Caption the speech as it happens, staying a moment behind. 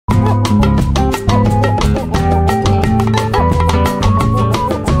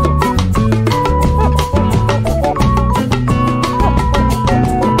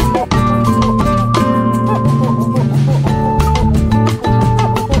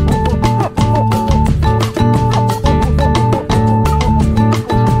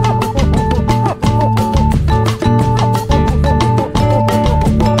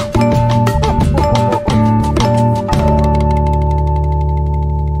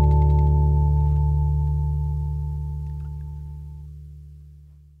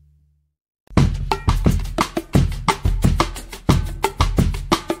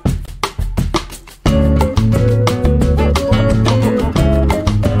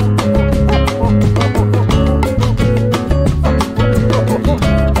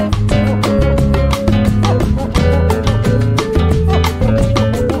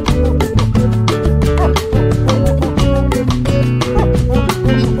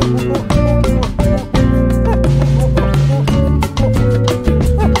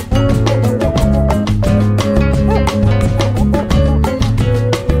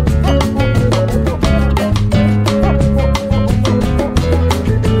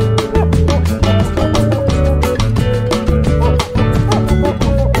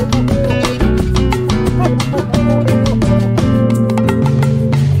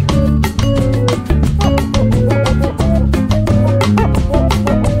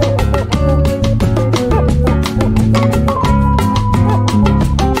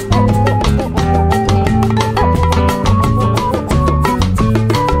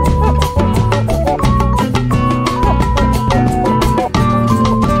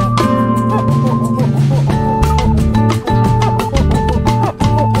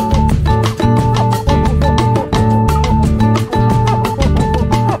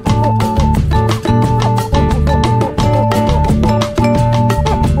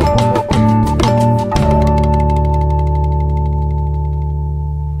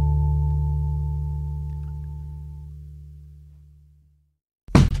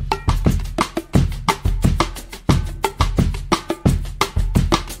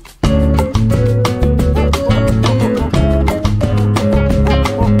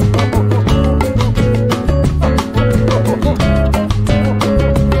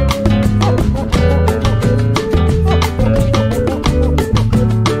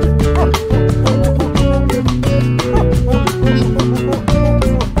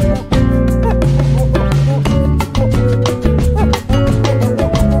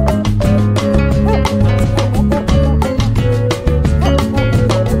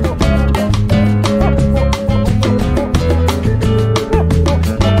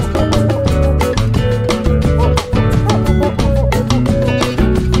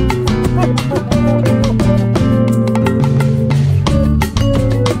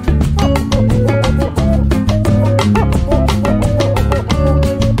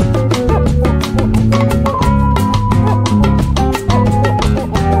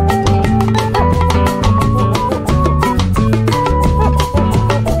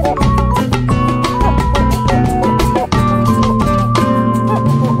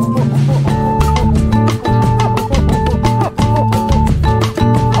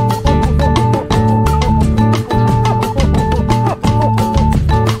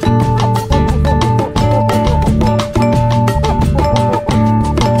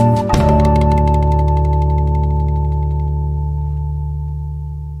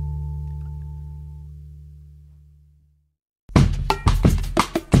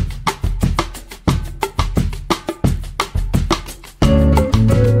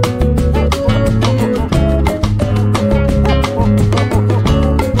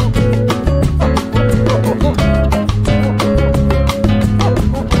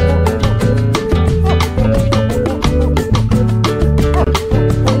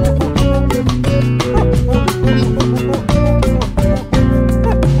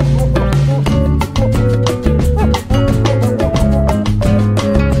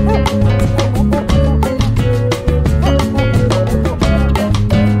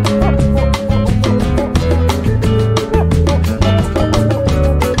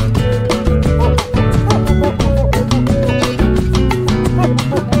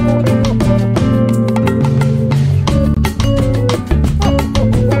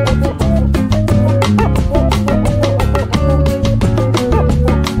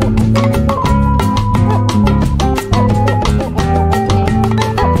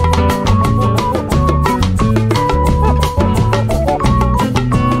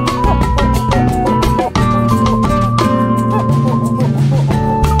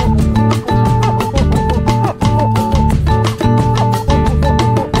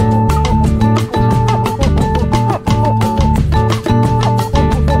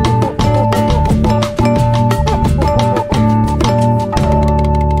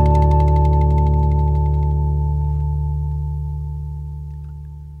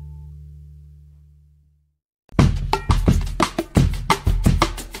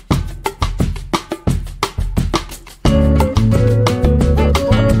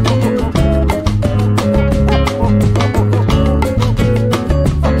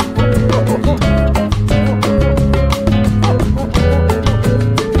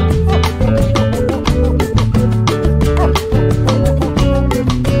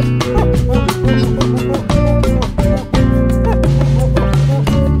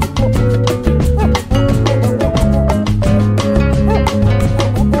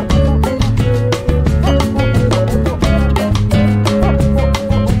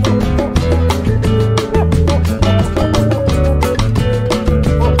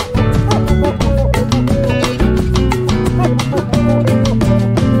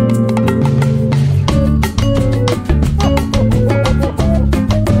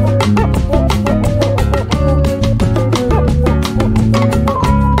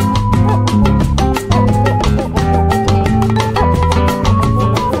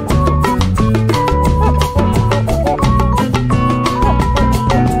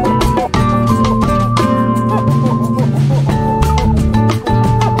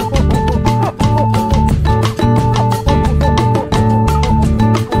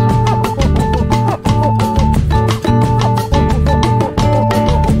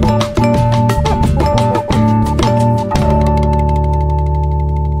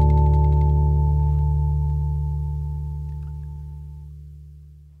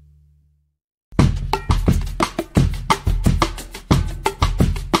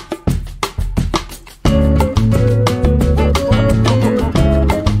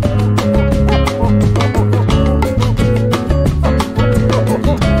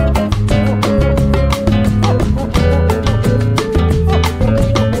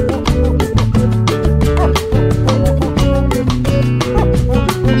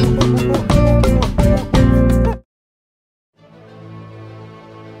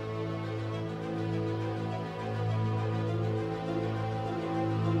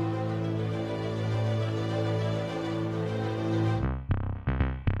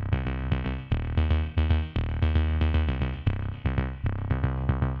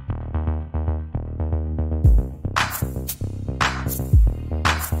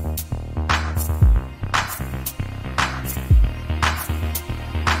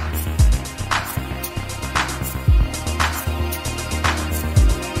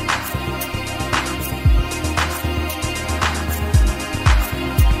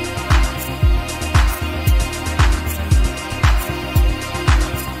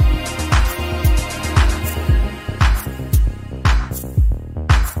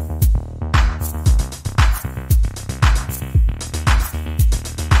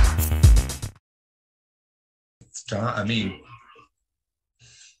I mean.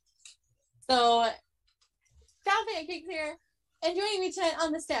 So, Pancakes here. And joining me tonight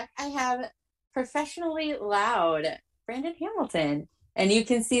on the stack, I have professionally loud Brandon Hamilton. And you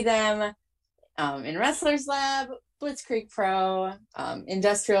can see them in Wrestlers Lab, Blitzkrieg Pro,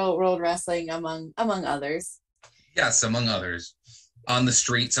 Industrial World Wrestling, among others. Yes, among others. On the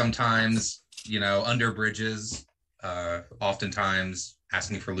street sometimes, under bridges, oftentimes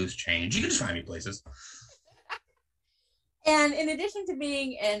asking for loose change. You can just find me places. And in addition to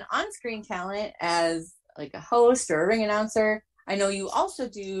being an on-screen talent as like a host or a ring announcer, I know you also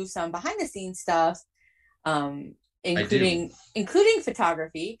do some behind-the-scenes stuff, including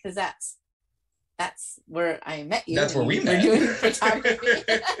photography, because that's where I met you. That's where we met. Doing photography.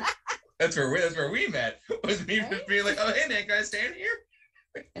 That's where we met. Was me just being like, "Oh, hey man, can I stand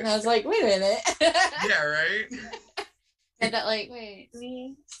here?" And I was like, "Wait a minute." Yeah, right. And that, like, wait,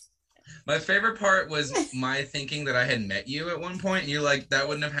 me. My favorite part was my thinking that I had met you at one point, and you're like, "That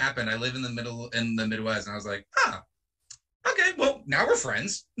wouldn't have happened. I live in the Midwest," and I was like, okay, well, now we're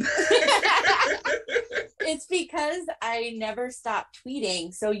friends." It's because I never stopped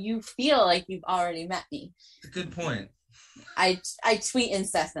tweeting, so you feel like you've already met me. Good point. I tweet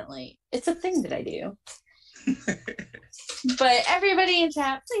incessantly. It's a thing that I do. But everybody in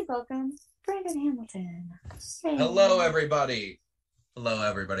chat, please welcome Brandon Hamilton. Hey. Hello, everybody. Hello,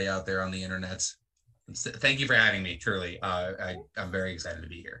 everybody out there on the internet. Thank you for having me, truly. I'm very excited to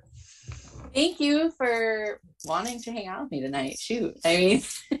be here. Thank you for wanting to hang out with me tonight. Shoot. I mean...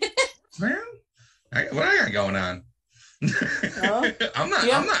 Man, what I got going on? Oh, I'm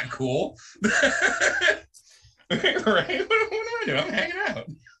not cool. Right? What am I doing? I'm hanging out.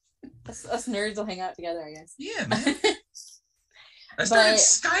 Us nerds will hang out together, I guess. Yeah, man. I started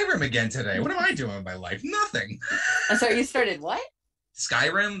Skyrim again today. What am I doing with my life? Nothing. I'm sorry, you started what?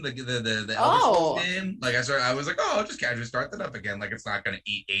 Skyrim, the Elder Scrolls game. Like I was like, I'll just casually start that up again. Like it's not going to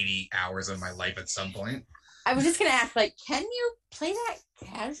eat 80 hours of my life at some point. I was just going to ask, like, can you play that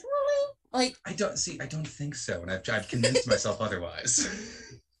casually? Like, I don't think so, and I've convinced myself otherwise.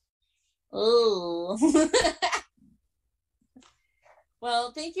 Oh.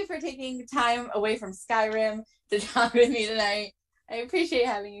 Well, thank you for taking time away from Skyrim to talk with me tonight. I appreciate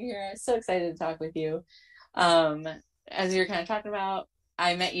having you here. I'm so excited to talk with you. As you were kind of talking about,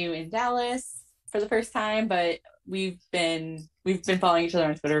 I met you in Dallas for the first time, but we've been following each other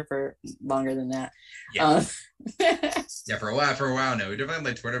on Twitter for longer than that. Yeah. Yeah, for a while now. We definitely have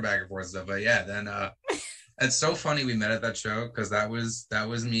like Twitter back and forth stuff, but yeah, then it's so funny we met at that show because that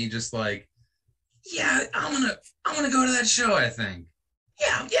was me just like, yeah, I'm gonna go to that show, I think.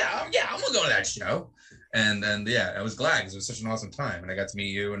 Yeah, I'm gonna go to that show. And then yeah, I was glad because it was such an awesome time, and I got to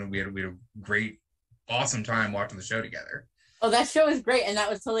meet you, and we had a great, awesome time watching the show together. Oh, that show was great, and that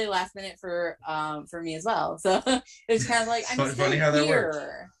was totally last minute for me as well. So it was kind of like I'm still funny how that works.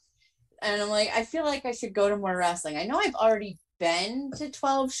 And I'm like, I feel like I should go to more wrestling. I know I've already been to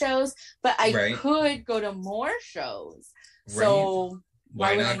 12 shows, but I could go to more shows. Right. So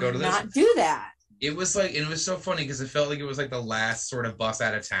why not go to this? Not do that. It was so funny because it felt like it was like the last sort of bus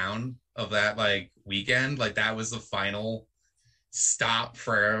out of town of that like weekend. Like that was the final stop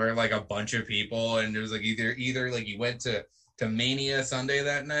for like a bunch of people, and it was like either like you went to Mania Sunday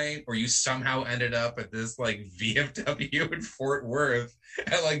that night, or you somehow ended up at this like VFW in Fort Worth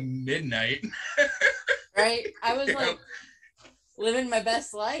at like midnight. Right? I was like living my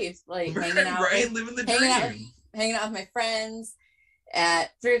best life, like hanging out, living the dream, hanging out with my friends at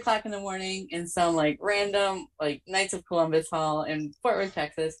 3:00 in the morning in some like random like Knights of Columbus Hall in Fort Worth,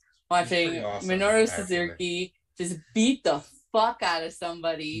 Texas, watching awesome, Minoru Suzuki just beat the fuck out of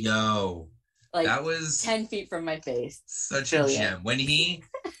somebody. Yo. Like that was 10 feet from my face. Such a gem. When he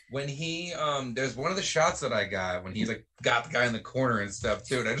there's one of the shots that I got when he's like got the guy in the corner and stuff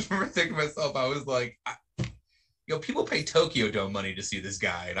too. And I just remember thinking to myself, I was like, people pay Tokyo Dome money to see this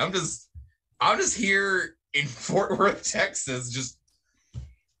guy, and I'm just here in Fort Worth, Texas, just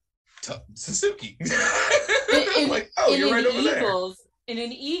Suzuki. I'm like, you're right over there. In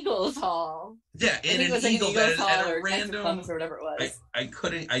an Eagles hall. Yeah, in an Eagles hall at a random or whatever it was.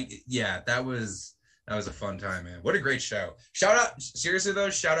 That was a fun time, man. What a great show. Shout out to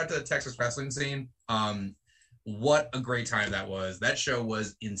the Texas wrestling scene. What a great time that was. That show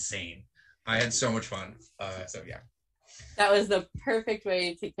was insane. I had so much fun. So yeah. That was the perfect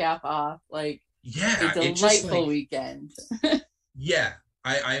way to cap off a delightful weekend. Yeah.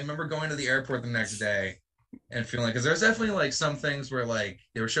 I remember going to the airport the next day and feeling like, because there's definitely like some things where like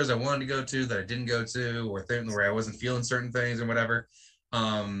there were shows I wanted to go to that I didn't go to, or things where I wasn't feeling certain things and whatever.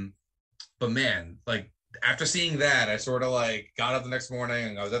 But man, like after seeing that, I sort of like got up the next morning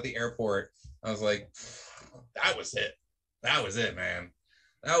and I was at the airport. I was like, that was it. That was it, man.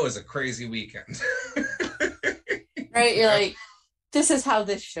 That was a crazy weekend. Right? You're like, this is how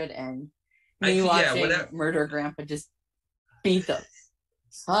this should end. Me watching whatever. Murder Grandpa just beat the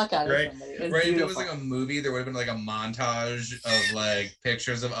fuck out of somebody. It was right. beautiful. If it was like a movie, there would have been like a montage of like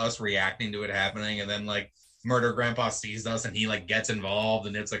pictures of us reacting to it happening, and then like Murder Grandpa sees us and he like gets involved,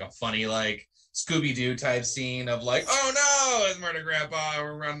 and it's like a funny like Scooby-Doo type scene of like, oh no, it's Murder Grandpa,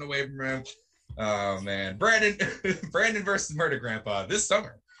 we're running away from him. Oh man, Brandon versus Murder Grandpa this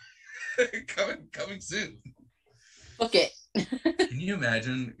summer. coming soon. Book it. Can you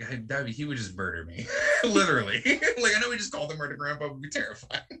imagine? He would just murder me, literally. Like I know we just called him Murder Grandpa, but would be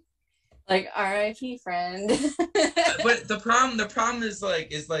terrifying. Like R.I.P. friend. But the problem is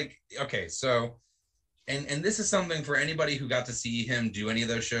like okay, so and this is something for anybody who got to see him do any of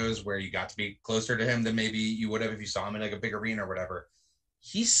those shows where you got to be closer to him than maybe you would have if you saw him in like a big arena or whatever.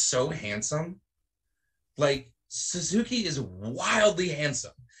 He's so handsome. Like Suzuki is wildly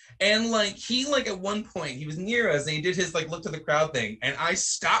handsome. And like he like at one point he was near us and he did his like look to the crowd thing, and I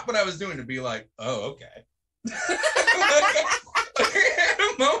stopped what I was doing to be like, oh, okay. Like, I had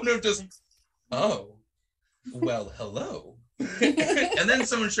a moment of just, oh, well, hello. And then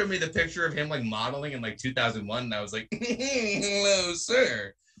someone showed me the picture of him like modeling in like 2001, and I was like, hello,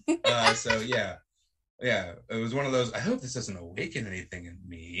 sir. So yeah, it was one of those. I hope this doesn't awaken anything in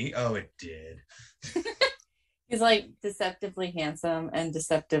me. Oh, it did. He's like deceptively handsome and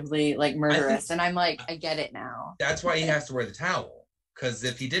deceptively like murderous, and I'm like, I get it now. That's why he has to wear the towel, because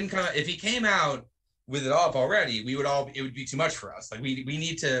if he came out with it off already, it would be too much for us. Like we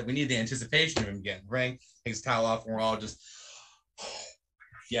need the anticipation of him getting the ring, take his towel off, and we're all just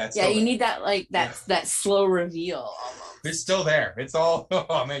yeah. You need that like that slow reveal almost. It's still there. It's all,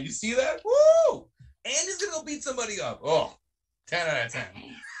 oh man, you see that? Woo! And he's gonna go beat somebody up. Oh, 10 out of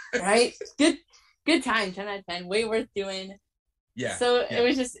 10. Right? Good time, 10 out of 10. Way worth doing. Yeah. So it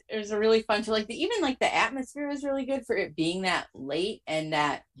was a really fun show. Like the atmosphere was really good for it being that late and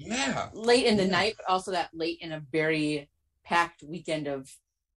that late in the night, but also that late in a very packed weekend of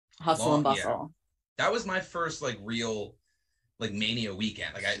hustle and bustle. Yeah. That was my first like real like Mania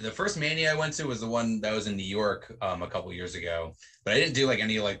weekend. Like the first Mania I went to was the one that was in New York a couple years ago. But I didn't do like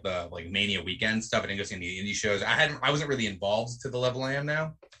any like the like Mania weekend stuff. I didn't go see any indie shows. I wasn't really involved to the level I am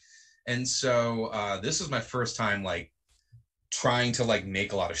now. And so this was my first time like trying to like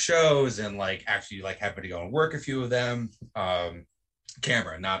make a lot of shows and like actually like having to go and work a few of them.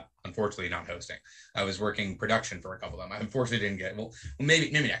 Camera, unfortunately not hosting. I was working production for a couple of them. I unfortunately didn't get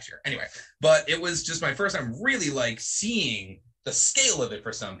maybe next year. Anyway, but it was just my first time really like seeing the scale of it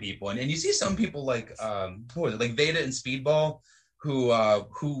for some people. And you see some people like who was it, like Veda and Speedball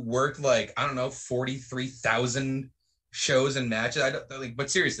who worked like, I don't know, 43,000 shows and matches.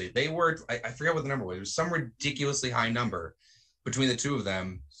 But seriously, they worked, I forget what the number was. It was some ridiculously high number between the two of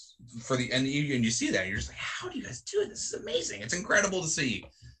them for and you see that, and you're just like, how do you guys do it? This is amazing. It's incredible to see.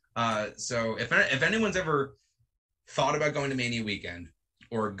 So if anyone's ever thought about going to Mania weekend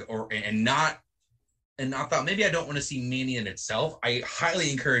and not thought maybe I don't want to see Mania in itself, I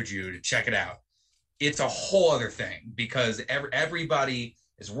highly encourage you to check it out. It's a whole other thing because everybody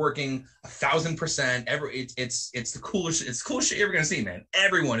is working 1,000%. It's the coolest shit you're ever gonna see, man.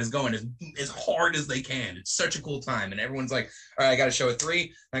 Everyone is going as hard as they can. It's such a cool time, and everyone's like, all right, I got to show at 3,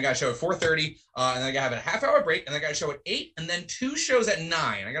 and I got to show at 4:30, and I got to have a half-hour break, and I got to show at 8, and then 2 shows at 9.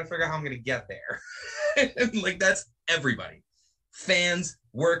 I got to figure out how I'm gonna get there. And like that's everybody, fans,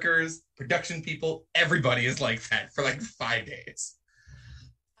 workers, production people. Everybody is like that for like 5 days.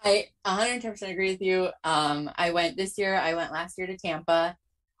 I 110% agree with you. I went this year. I went last year to Tampa.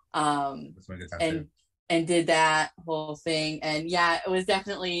 And did that whole thing, and it was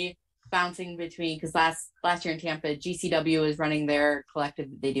definitely bouncing between, because last year in Tampa, GCW was running their collective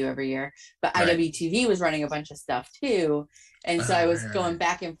that they do every year, but right. IWTV was running a bunch of stuff too, and so I was going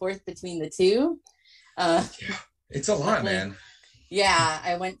back and forth between the two. It's a lot, man. Yeah,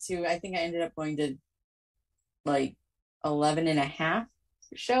 I think I ended up going to like 11 and a half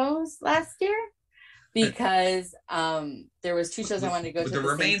shows last year. Because there was 2 shows I wanted to go to. The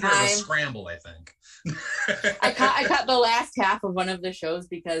remainder of a scramble, I think. I caught the last half of one of the shows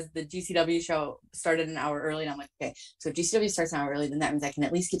because the GCW show started an hour early, and I'm like, okay, so if GCW starts an hour early, then that means I can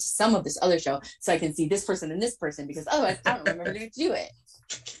at least get to some of this other show, so I can see this person and this person, because otherwise I don't remember getting to do it.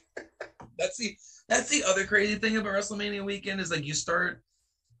 That's the other crazy thing about WrestleMania weekend is like you start.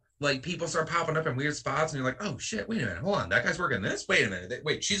 Like people start popping up in weird spots, and you're like, "Oh shit! Wait a minute, hold on, that guy's working this. Wait a minute,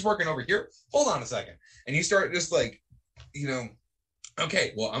 wait, she's working over here. Hold on a second." And you start just like,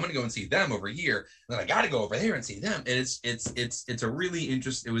 okay, well, I'm gonna go and see them over here, and then I got to go over there and see them. And it's a really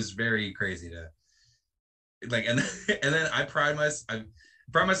interesting. It was very crazy like, and then I pride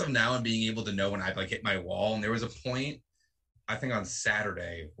myself now in being able to know when I've like hit my wall. And there was a point, I think on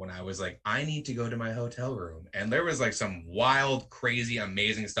Saturday, when I was like, I need to go to my hotel room. And there was like some wild, crazy,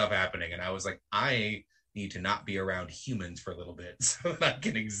 amazing stuff happening. And I was like, I need to not be around humans for a little bit so that I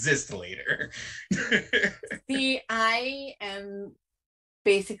can exist later. See, I am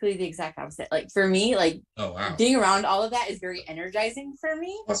basically the exact opposite. Like for me, like Oh wow. being around all of that is very energizing for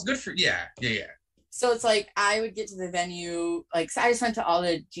me. Well, it's good for yeah. So it's like I would get to the venue, like so I just went to all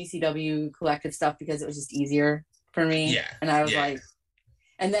the GCW collective stuff because it was just easier for me. Yeah. And I was yeah. like,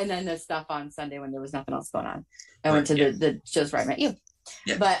 and then the stuff on Sunday when there was nothing else going on. I went to the shows where I met you.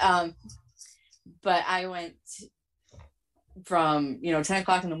 Yeah. But I went from 10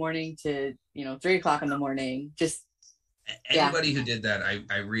 o'clock in the morning to 3 o'clock in the morning. Just anybody who did that,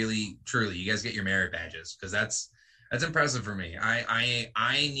 I really truly, you guys get your merit badges because that's impressive for me.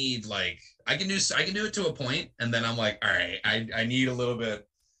 I need like I can do it to a point, and then I'm like, all right, I need a little bit.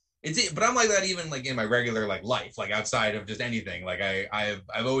 But I'm like that even like in my regular like life, like outside of just anything. Like I've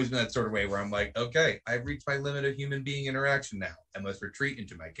always been that sort of way where I'm like, okay, I've reached my limit of human being interaction now. I must retreat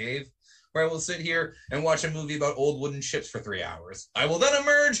into my cave, where I will sit here and watch a movie about old wooden ships for 3 hours. I will then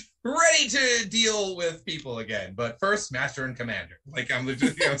emerge ready to deal with people again. But first, Master and Commander. Like I'm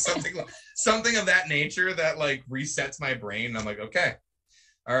just something of that nature that like resets my brain. And I'm like, okay,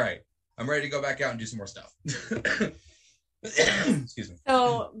 all right, I'm ready to go back out and do some more stuff. Excuse me.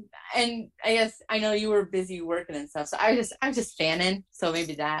 So, and I guess I know you were busy working and stuff. So I'm just fanning. So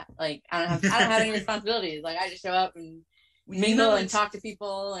maybe that like I don't have any responsibilities. Like I just show up and mingle and talk to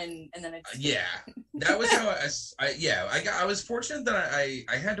people and then it's that was how I was fortunate that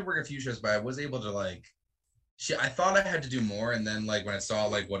I had to work a few shows, but I was able to like I thought I had to do more, and then like when I saw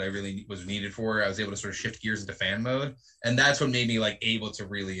like what I really was needed for, I was able to sort of shift gears into fan mode, and that's what made me like able to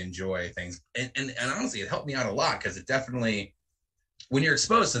really enjoy things. And honestly, it helped me out a lot because it definitely, when you're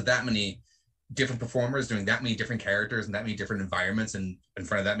exposed to that many different performers doing that many different characters and that many different environments and in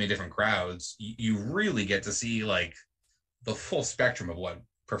front of that many different crowds, you really get to see like the full spectrum of what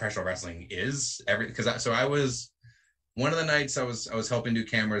professional wrestling is. I was one of the nights I was helping do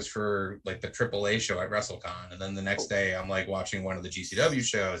cameras for like the AAA show at WrestleCon, and then the next day I'm like watching one of the GCW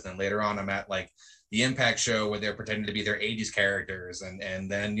shows, and then later on I'm at like the Impact show where they're pretending to be their 80s characters,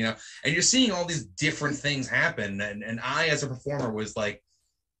 and then and you're seeing all these different things happen, and I as a performer was like,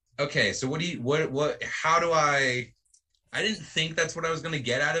 okay, so how do I didn't think that's what I was going to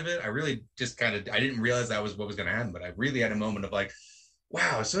get out of it. I really just I didn't realize that was what was going to happen, but I really had a moment of like,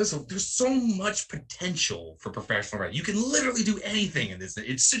 wow, so there's so much potential for professional writing. You can literally do anything in this.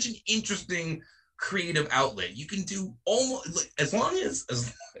 It's such an interesting creative outlet. You can do almost as long as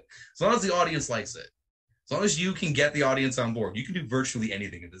the audience likes it. As long as you can get the audience on board, you can do virtually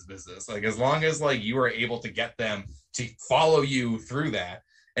anything in this business. Like as long as like you are able to get them to follow you through that.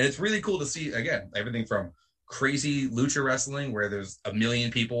 And it's really cool to see, again, everything from crazy lucha wrestling where there's a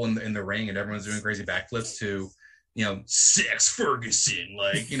million people in the ring and everyone's doing crazy backflips to Sex Ferguson,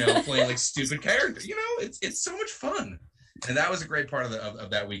 like, playing like stupid characters. It's so much fun. And that was a great part of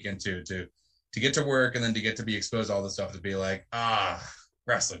that weekend too, to get to work and then to get to be exposed to all this stuff, to be like,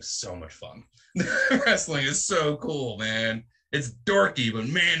 wrestling's so much fun. Wrestling is so cool, man. It's dorky, but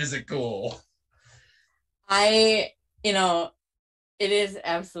man, is it cool. It is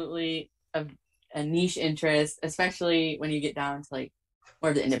absolutely a niche interest, especially when you get down to like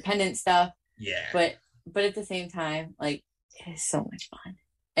more of the independent stuff. Yeah. But at the same time, like it is so much fun,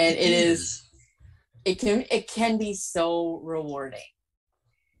 and it can be so rewarding.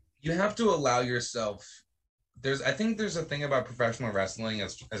 You have to allow yourself. I think there's a thing about professional wrestling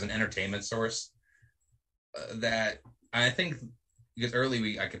as an entertainment source that I think, because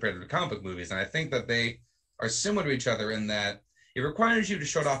I compared it to comic book movies, and I think that they are similar to each other in that it requires you to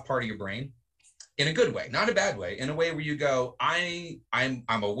shut off part of your brain in a good way, not a bad way, in a way where you go, I'm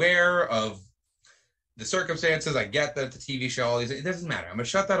aware of the circumstances. I get that the TV show, all these, it doesn't matter. I'm gonna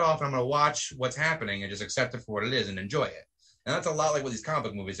shut that off and I'm gonna watch what's happening and just accept it for what it is and enjoy it. And that's a lot like what these comic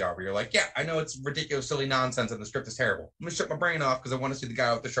book movies are, where you're like, yeah, I know it's ridiculous, silly nonsense, and the script is terrible. I'm gonna shut my brain off because I want to see the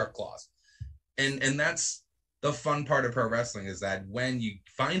guy with the sharp claws. And that's the fun part of pro wrestling, is that when you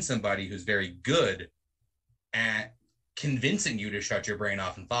find somebody who's very good at convincing you to shut your brain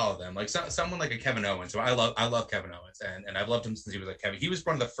off and follow them, like someone like a Kevin Owens. So I love Kevin Owens, and I've loved him since he was like Kevin. He was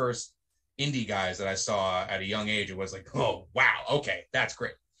one of the first indie guys that I saw at a young age. It was like, oh wow, okay, that's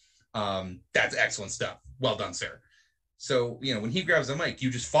great. That's excellent stuff. Well done, sir. So, when he grabs the mic,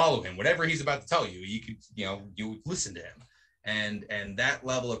 you just follow him. Whatever he's about to tell you, you could, you listen to him. And that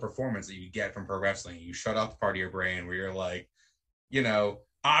level of performance that you get from pro wrestling, you shut off the part of your brain where you're like,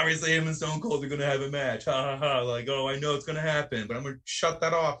 obviously him and Stone Cold are gonna have a match. Ha ha ha. Like, oh, I know it's gonna happen, but I'm gonna shut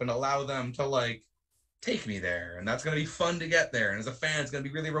that off and allow them to like take me there, and that's gonna be fun to get there. And as a fan, it's gonna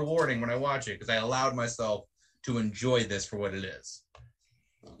be really rewarding when I watch it because I allowed myself to enjoy this for what it is.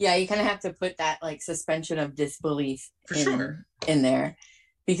 Yeah, you kind of have to put that like suspension of disbelief For sure in there,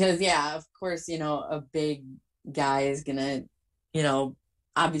 because yeah, of course, you know, a big guy is gonna, you know,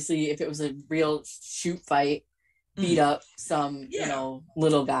 obviously if it was a real shoot fight, beat up some, you know,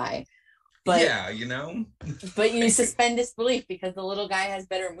 little guy. But yeah, you know, but you suspend disbelief because the little guy has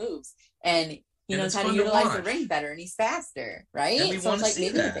better moves and he knows how to utilize the ring better and he's faster, right? And we so want it's to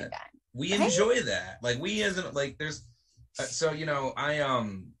like see maybe that. a big guy. We enjoy that. Like we as an, like there's so you know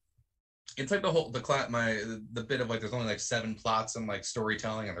it's like the bit of like there's only like 7 plots and like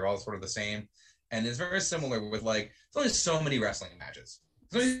storytelling and they're all sort of the same, and it's very similar with like there's only so many wrestling matches.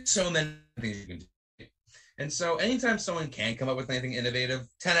 There's only so many things you can do. And so anytime someone can come up with anything innovative,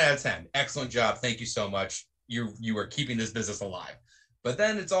 10 out of 10, excellent job, thank you so much. You are keeping this business alive. But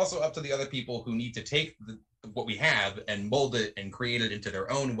then it's also up to the other people who need to take what we have and mold it and create it into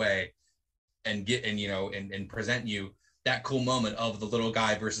their own way and get and present you that cool moment of the little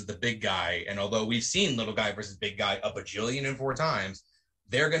guy versus the big guy. And although we've seen little guy versus big guy a bajillion and 4 times,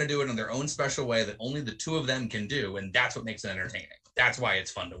 they're going to do it in their own special way that only the 2 of them can do. And that's what makes it entertaining. That's why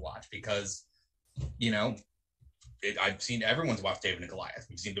it's fun to watch because, you know, I've seen everyone's watched David and Goliath.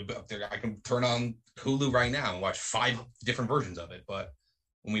 We've seen I can turn on Hulu right now and watch 5 different versions of it. But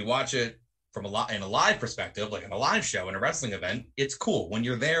when we watch it from in a live perspective, like in a live show, in a wrestling event, it's cool. When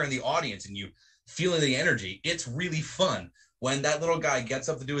you're there in the audience and you feeling the energy, it's really fun. When that little guy gets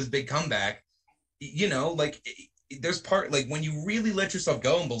up to do his big comeback, you know, like there's part like when you really let yourself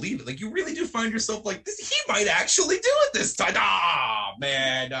go and believe it, like you really do find yourself like this. He might actually do it this time. Ah,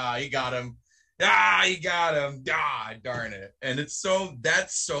 man, he got him. Ah, he got him. Ah, darn it. And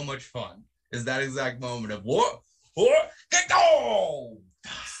that's so much fun. Is that exact moment of what? Oh,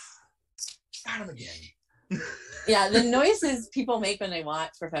 got him again. Yeah, the noises people make when they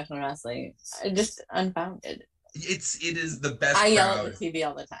watch professional wrestling are just unfounded. It is the best. I yell at the TV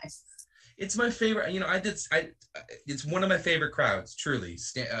all the time. It's my favorite. You know, it's one of my favorite crowds. Truly,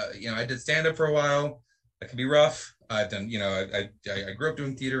 you know, I did stand up for a while. That can be rough. I've done. You know, I grew up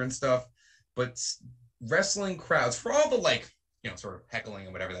doing theater and stuff. But wrestling crowds, for all the like, you know, sort of heckling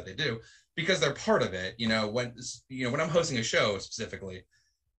and whatever that they do, because they're part of it. You know, when I'm hosting a show specifically,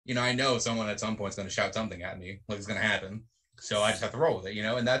 you know, I know someone at some point is going to shout something at me, like it's going to happen. So I just have to roll with it, you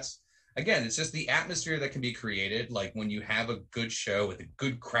know. And that's, again, it's just the atmosphere that can be created. Like when you have a good show with a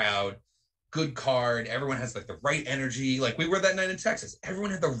good crowd, good card, everyone has like the right energy. Like we were that night in Texas,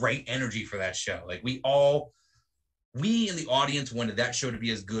 everyone had the right energy for that show. Like we in the audience wanted that show to be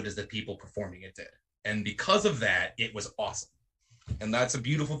as good as the people performing it did. And because of that, it was awesome. And that's a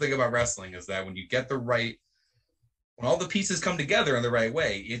beautiful thing about wrestling is that when you get when all the pieces come together in the right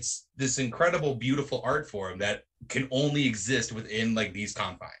way, it's this incredible, beautiful art form that can only exist within like these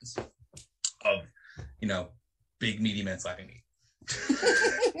confines of, you know, big, meaty men slapping me.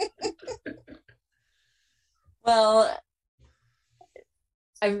 Well,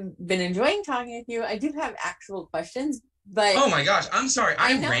 I've been enjoying talking with you. I do have actual questions, but oh my gosh, I'm sorry.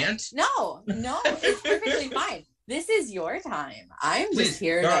 I rant. No, it's perfectly fine. This is your time. I'm just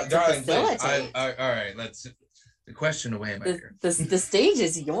here to facilitate. All right, let's the question away, my dear. The stage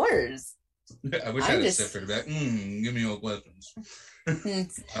is yours. I wish I had a sifter to be like, give me your questions.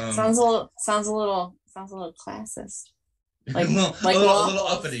 Sounds a little classist. Like, a little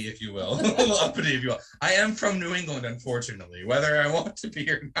uppity, if you will. A little uppity, if you will. I am from New England, unfortunately. Whether I want to be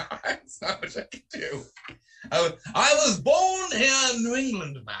or not, it's not much I can do. I was born here in New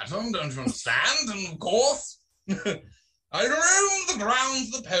England, madam, don't you understand? And of course, I roamed the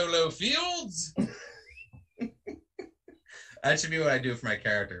grounds of the polo fields. That should be what I do for my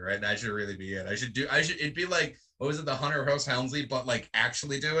character, right? That should really be it. It'd be like, what was it, the Hunter House Helmsley, but like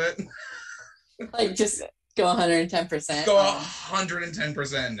actually do it? Like just go 110%. Go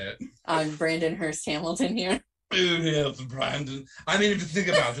 110% in it. On Brandon Hurst Hamilton here. Oh, yeah, Brandon. I mean, if you think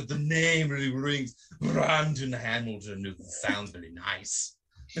about it, the name really rings. Brandon Hamilton. It sounds really nice.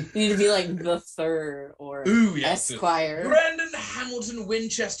 You need to be like the third or Esquire. Brandon Hamilton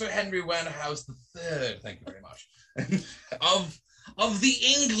Winchester Henry Warehouse the Third. Thank you very much. of the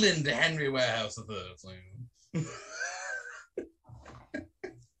England Henry Warehouse the Third.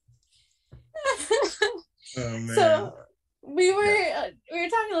 Oh, man. So we were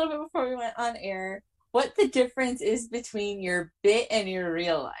talking a little bit before we went on air what the difference is between your bit and your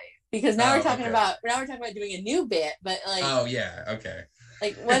real life, because now we're talking about doing a new bit, but like oh yeah, okay,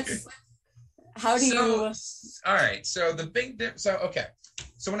 like what's How do you? All right. So the big okay.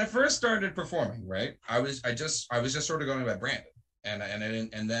 So when I first started performing, right, I was just sort of going by Brandon,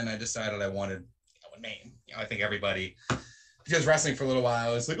 and then I decided I wanted a name. I think everybody, because wrestling for a little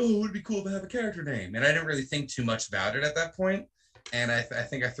while, it's like, oh, it would be cool to have a character name, and I didn't really think too much about it at that point. And I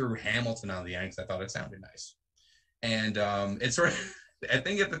think I threw Hamilton on the end because I thought it sounded nice, and it sort of. I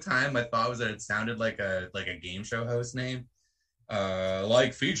think at the time I thought was that it sounded like a game show host name.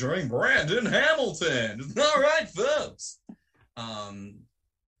 Like featuring Brandon Hamilton. All right, folks.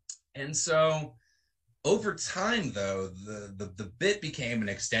 And so over time, though, the bit became an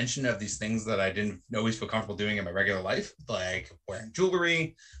extension of these things that I didn't always feel comfortable doing in my regular life, like wearing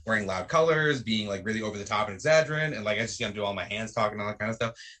jewelry, wearing loud colors, being like really over the top and exaggerant, and like I just got to do all my hands talking and all that kind of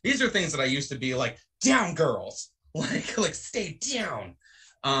stuff. These are things that I used to be like, down, girls, like stay down.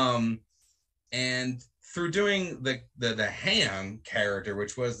 And through doing the ham character,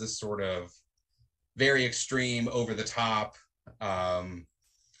 which was this sort of very extreme, over the top,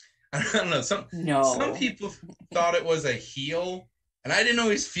 I don't know. Some people thought it was a heel, and I didn't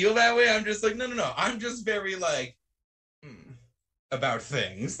always feel that way. I'm just like, no. I'm just very like about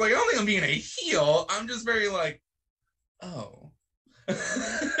things. Like I don't think I'm being a heel. I'm just very like, oh.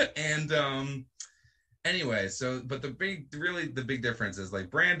 And anyway, so but the big difference is like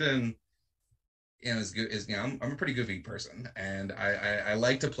Brandon, is good. I'm a pretty goofy person, and I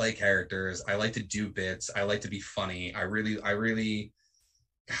like to play characters. I like to do bits. I like to be funny. I really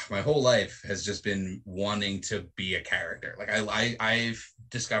my whole life has just been wanting to be a character. Like I've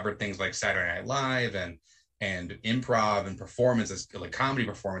discovered things like Saturday Night Live and improv and performances, like comedy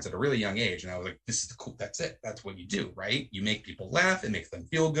performance at a really young age. And I was like, this is cool. That's it. That's what you do, right? You make people laugh. It makes them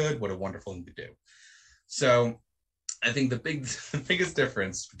feel good. What a wonderful thing to do. So I think the biggest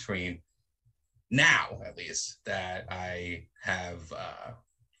difference between now, at least, that I have,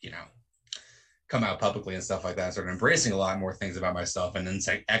 come out publicly and stuff like that, sort of embracing a lot more things about myself, and then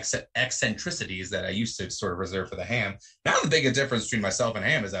eccentricities that I used to sort of reserve for the ham. Now the biggest difference between myself and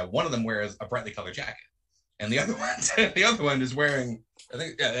ham is that one of them wears a brightly colored jacket, and the other one is wearing, I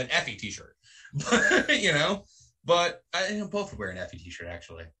think, an Effie t-shirt. But I both would wear an Effie t-shirt,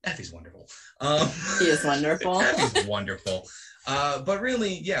 actually. Effie's wonderful. He is wonderful. Effie's wonderful. But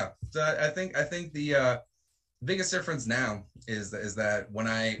really, yeah. So I think the biggest difference now is that when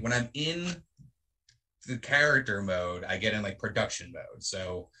I'm in the character mode, I get in like production mode.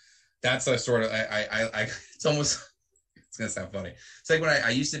 So that's a sort of I it's almost, it's gonna sound funny. It's like when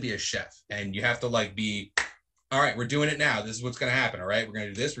I used to be a chef, and you have to like be, all right, we're doing it now. This is what's gonna happen. All right, we're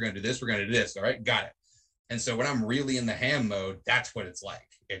gonna do this. We're gonna do this. We're gonna do this. All right, got it. And so when I'm really in the ham mode, that's what it's like.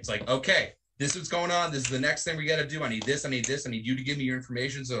 It's like, okay, this is what's going on. This is the next thing we got to do. I need this. I need this. I need you to give me your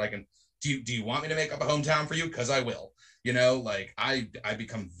information so that I can. Do you want me to make up a hometown for you? Because I will. Like I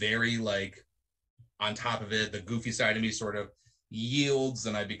become very like on top of it. The goofy side of me sort of yields,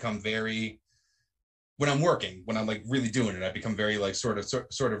 and I become very, when I'm working, when I'm like really doing it, I become very like sort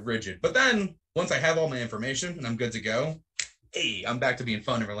of rigid. But then once I have all my information and I'm good to go, hey, I'm back to being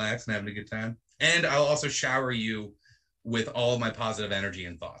fun and relaxed and having a good time. And I'll also shower you with all of my positive energy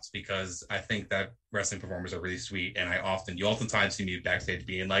and thoughts, because I think that wrestling performers are really sweet. And you oftentimes see me backstage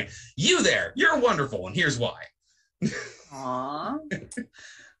being like, you there, you're wonderful, and here's why. Aww.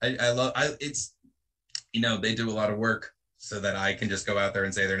 It's, they do a lot of work so that I can just go out there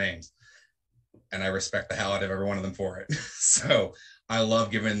and say their names. And I respect the hell out of every one of them for it. So I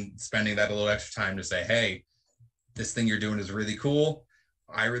love spending that a little extra time to say, hey, this thing you're doing is really cool.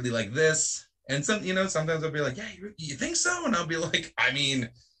 I really like this. And sometimes I'll be like, yeah, you think so? And I'll be like, I mean,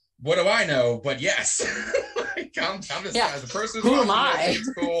 what do I know? But yes, like, I'm just as a person. Who am I?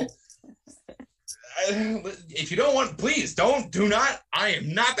 It's cool. If you don't want, please do not. I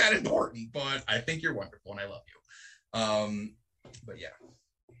am not that important, but I think you're wonderful and I love you. But yeah.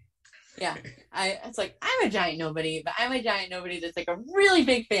 Yeah. It's like, I'm a giant nobody, but I'm a giant nobody that's like a really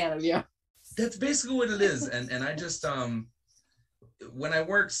big fan of you. That's basically what it is. And I just, when I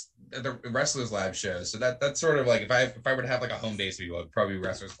worked at the Wrestlers Lab shows, so that's sort of like, if I were to have like a home base view, it would probably be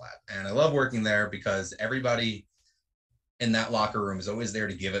Wrestlers Lab. And I love working there because everybody in that locker room is always there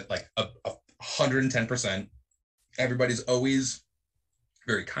to give it like a 110%. Everybody's always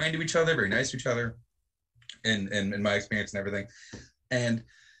very kind to each other, very nice to each other, and in my experience and everything. And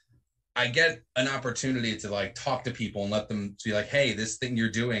I get an opportunity to like talk to people and let them be like, hey, this thing you're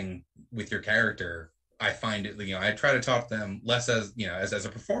doing with your character, I find it, I try to talk to them less as, as a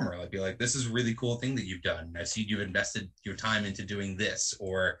performer. I'd be like, this is a really cool thing that you've done. I've seen you've invested your time into doing this,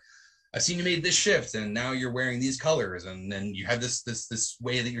 or I've seen you made this shift and now you're wearing these colors, and then you have this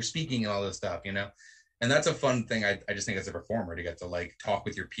way that you're speaking and all this stuff, And that's a fun thing. I just think as a performer to get to like talk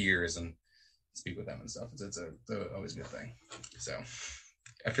with your peers and speak with them and stuff. It's always a good thing. So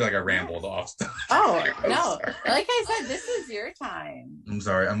I feel like I rambled off. Oh, no. Like I said, this is your time. I'm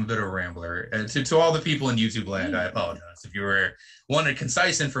sorry. I'm a bit of a rambler. And to all the people in YouTube land, I apologize. If you wanted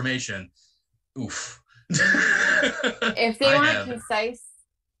concise information, oof. If they want concise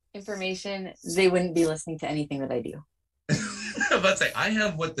information, they wouldn't be listening to anything that I do. I was about to say, I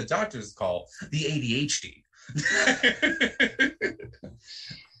have what the doctors call the ADHD.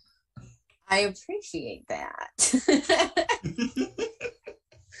 I appreciate that.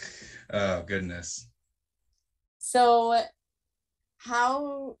 Oh, goodness. So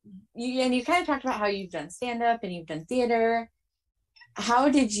you kind of talked about how you've done stand-up and you've done theater. How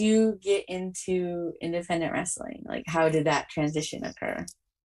did you get into independent wrestling? Like, how did that transition occur?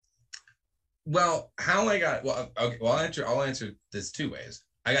 Well, I'll answer this two ways.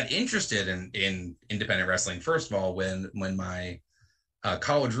 I got interested in independent wrestling, first of all, when my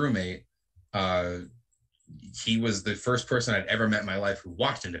college roommate, he was the first person I'd ever met in my life who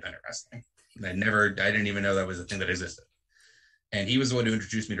watched independent wrestling. I didn't even know that was a thing that existed. And he was the one who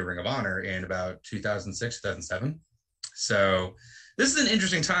introduced me to Ring of Honor in about 2006, 2007. So this is an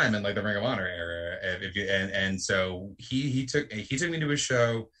interesting time in like the Ring of Honor era. And so he took me to his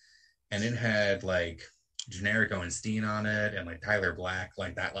show, and it had like generic Owen Steen on it and like Tyler Black,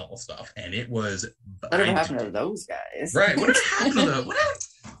 like that level stuff. And it was whatever happened to those guys? Right. Whatever happened to those?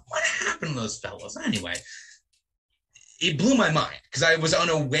 What happened to those fellas? Anyway, it blew my mind because I was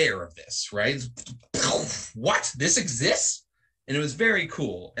unaware of this, right? What? This exists? And it was very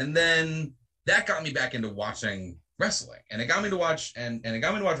cool. And then that got me back into watching wrestling. And it got me to watch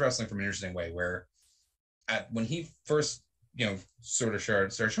wrestling from an interesting way where when he first, sort of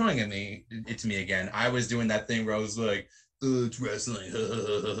started showing it to me again, I was doing that thing where I was like, oh, it's wrestling.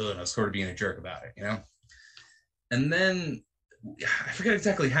 And I was sort of being a jerk about it, And then I forget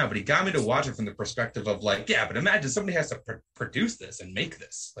exactly how, but he got me to watch it from the perspective of like, yeah, but imagine somebody has to produce this and make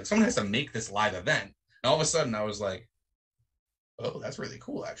this. Like someone has to make this live event. And all of a sudden I was like, oh, that's really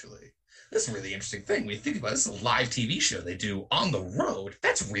cool, actually. This is a really interesting thing. When you think about it, this is a live TV show they do on the road.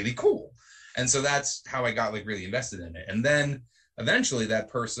 That's really cool. And so that's how I got like really invested in it. And then eventually that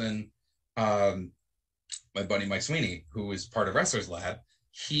person, my buddy Mike Sweeney, who was part of Wrestlers Lab,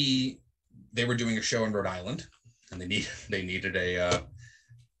 they were doing a show in Rhode Island, and they needed a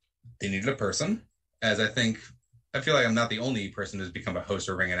person. As I feel like I'm not the only person who's become a host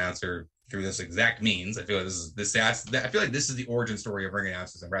or ring announcer through this exact means. I feel like this is the origin story of ring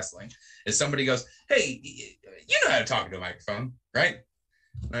announcers in wrestling. Is somebody goes, hey, you know how to talk into a microphone, right?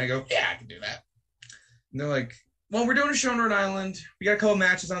 And I go, yeah, I can do that. And they're like, well, we're doing a show in Rhode Island. We got a couple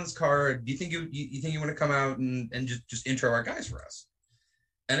matches on this card. Do you think you want to come out and just intro our guys for us?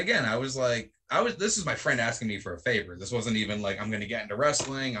 And again, this is my friend asking me for a favor. This wasn't even like, I'm going to get into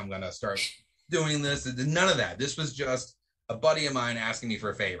wrestling. I'm going to start doing this. None of that. This was just a buddy of mine asking me for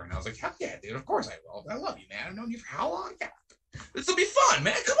a favor. And I was like, hell yeah, dude, of course I will. I love you, man. I've known you for how long? Yeah. This will be fun,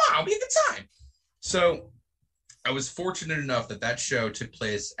 man. Come on, it'll be a good time. So I was fortunate enough that show took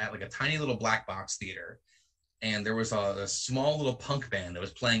place at like a tiny little black box theater. And there was a small little punk band that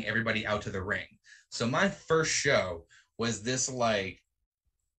was playing everybody out to the ring. So my first show was this like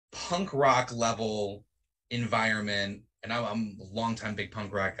punk rock level environment. And I'm a longtime big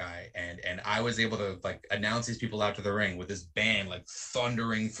punk rock guy. And I was able to like announce these people out to the ring with this band like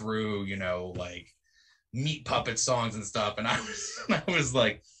thundering through, like Meat Puppet songs and stuff. And I was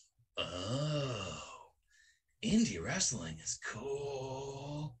like, oh, indie wrestling is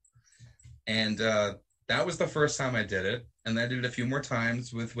cool. And that was the first time I did it. And I did it a few more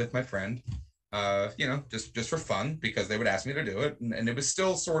times with my friend, just for fun, because they would ask me to do it. And it was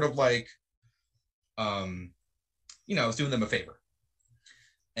still sort of like, I was doing them a favor.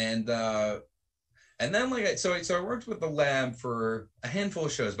 And then like, so I worked with the lab for a handful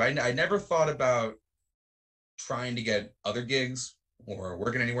of shows, but I never thought about trying to get other gigs or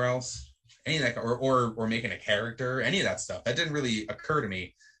working anywhere else, any of that, or making a character, any of that stuff. That didn't really occur to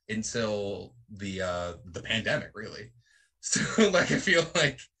me until the pandemic, really. So like, I feel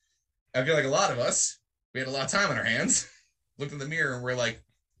like a lot of us, we had a lot of time on our hands, looked in the mirror and we're like,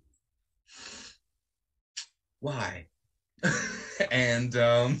 why? And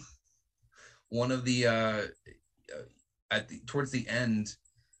one of the towards the end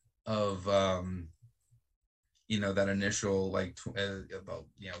of that initial like sort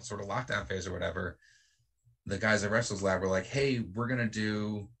of lockdown phase or whatever, the guys at Wrestlers Lab were like, hey, we're gonna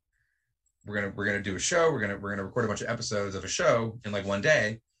do a show, we're gonna record a bunch of episodes of a show in like one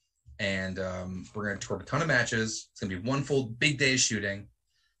day, and we're gonna record a ton of matches. It's gonna be one full big day shooting,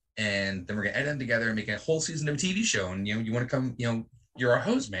 and then we're gonna edit them together and make a whole season of a TV show. And you want to come, you're you're our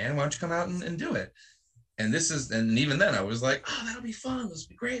host, man. Why don't you come out and do it? And even then I was like, oh, that'll be fun. This will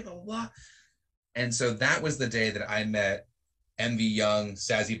be great, blah, blah, blah. And so that was the day that I met MV Young,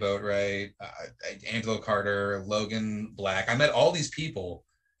 Sazzy Boatwright, Angelo Carter, Logan Black. I met all these people,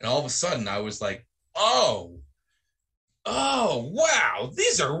 and all of a sudden I was like, oh, wow,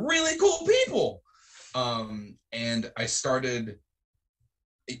 these are really cool people. And I started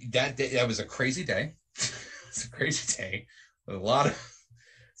that day. That was a crazy day. It's a crazy day. A lot of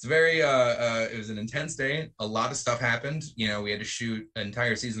it's very it was an intense day. A lot of stuff happened. You know, we had to shoot an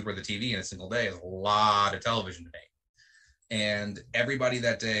entire season's worth of TV in a single day. It was a lot of television to make. And everybody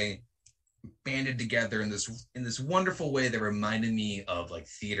that day banded together in this wonderful way that reminded me of like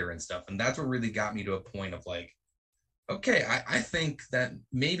theater and stuff. And that's what really got me to a point of like, okay, I think that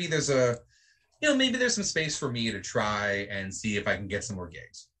maybe there's some space for me to try and see if I can get some more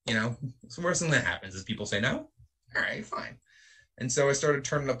gigs. You know, the worst thing that happens is people say no. All right, fine. And so I started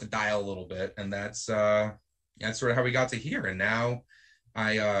turning up the dial a little bit, and that's sort of how we got to here. And now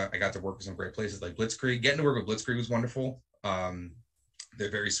I got to work with some great places like Blitzkrieg. Getting to work with Blitzkrieg was wonderful.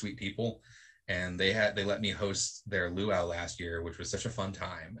 They're very sweet people, and they let me host their luau last year, which was such a fun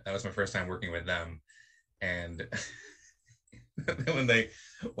time. That was my first time working with them, and when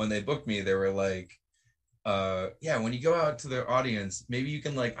they booked me, they were like, yeah, when you go out to their audience, maybe you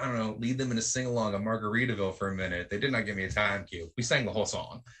can, like, I don't know, lead them in a sing-along of Margaritaville for a minute. They did not give me a time cue. We sang the whole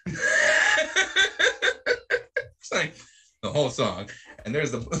song. Sang the whole song. And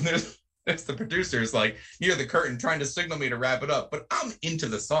there's the producers, like, near the curtain trying to signal me to wrap it up. But I'm into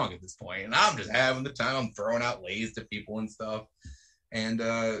the song at this point, and I'm just having the time. I'm throwing out lays to people and stuff. And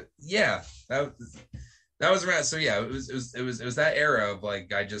yeah, that was around. So yeah, it was that era of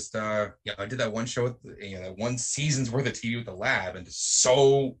like, I just I did that one show with, that one season's worth of TV with the lab, and just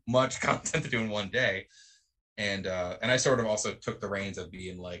so much content to do in one day. And I sort of also took the reins of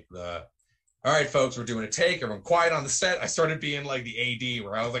being like all right, folks, we're doing a take. Everyone quiet on the set. I started being like the AD,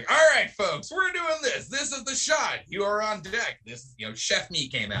 where I was like, all right, folks, we're doing this. This is the shot. You are on deck. This, Chef Me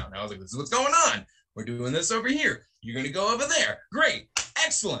came out, and I was like, this is what's going on. We're doing this over here. You're going to go over there. Great.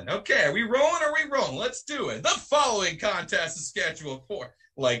 Excellent. Okay. Are we rolling? Are we rolling? Let's do it. The following contest is scheduled for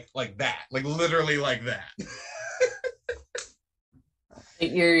like that, like literally like that.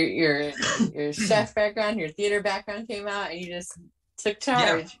 Your chef background, your theater background came out, and you just took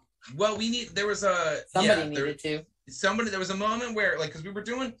charge. Yeah. Well, there was a moment where, like, because we were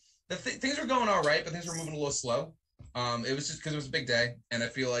doing things were going all right, but things were moving a little slow. It was just because it was a big day, and I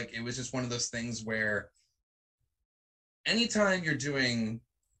feel like it was just one of those things where anytime you're doing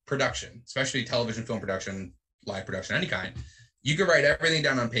production, especially television, film production, live production, any kind, you can write everything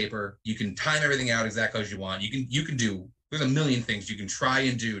down on paper. You can time everything out exactly as you want. You can do, there's a million things you can try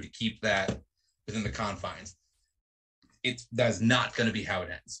and do to keep that within the confines. That's not going to be how it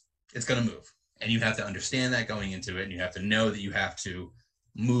ends. It's going to move. And you have to understand that going into it. And you have to know that you have to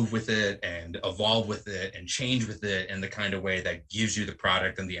move with it and evolve with it and change with it in the kind of way that gives you the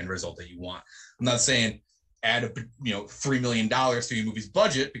product and the end result that you want. I'm not saying add $3 million to your movie's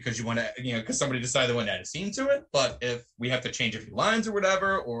budget because you want to, because somebody decided they want to add a scene to it. But if we have to change a few lines or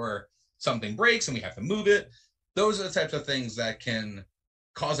whatever, or something breaks and we have to move it, those are the types of things that can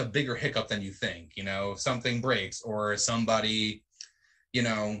cause a bigger hiccup than you think. Something breaks, or somebody,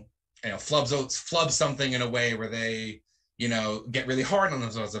 flubs something in a way where they, get really hard on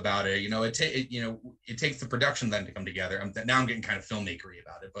themselves about it. It takes the production then to come together. Now I'm getting kind of filmmakery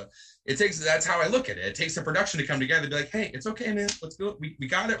about it, but that's how I look at it. It takes the production to come together, be like, hey, it's okay, man, let's do it. We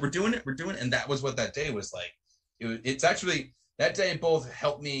got it. We're doing it. And that was what that day was like. It's actually, that day both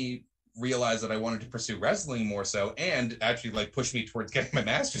helped me realize that I wanted to pursue wrestling more so, and actually like push me towards getting my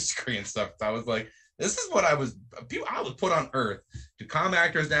master's degree and stuff. So I was like, this is what I was put on earth to calm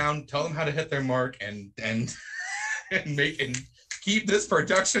actors down, tell them how to hit their mark, and keep this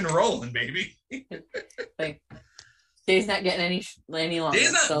production rolling, baby. Like, Day's not getting any longer.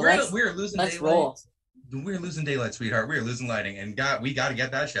 Day's not. So we're losing. Let's daylight. Roll. We're losing daylight, sweetheart. We're losing lighting, and we got to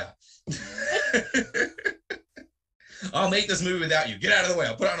get that shot. I'll make this movie without you. Get out of the way.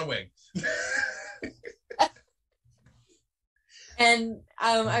 I'll put on a wig. And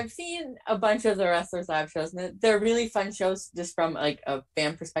I've seen a bunch of the Wrestlers Live shows, and they're really fun shows just from like a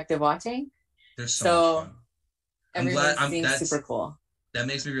fan perspective watching. They're so much fun. Everyone seems super cool. That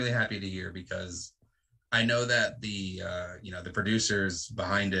makes me really happy to hear, because I know that the producers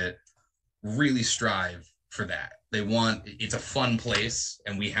behind it really strive for that. It's a fun place,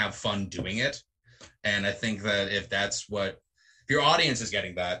 and we have fun doing it. And I think that if your audience is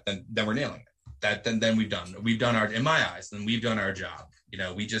getting that, then we're nailing it. Then we've done our, in my eyes, then we've done our job.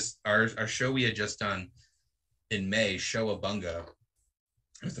 Our show we had just done in May, Showabunga,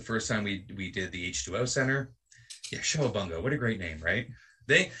 It was the first time we did the H2O Center. Yeah, Showabunga. What a great name, right?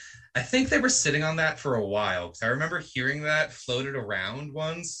 I think they were sitting on that for a while because I remember hearing that floated around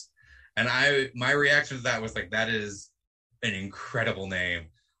once, and my reaction to that was like, that is an incredible name.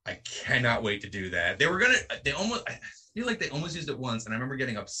 I cannot wait to do that. I feel like they almost used it once, and I remember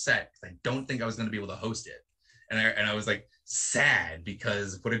getting upset because I don't think I was going to be able to host it, and I was like sad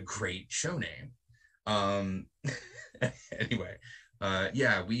because what a great show name. Anyway,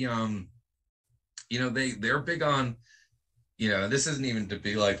 yeah, we they're big on, this isn't even to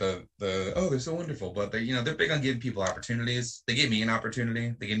be like the oh, they're so wonderful, but they're big on giving people opportunities. They gave me an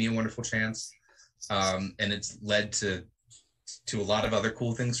opportunity. They gave me a wonderful chance, and it's led to a lot of other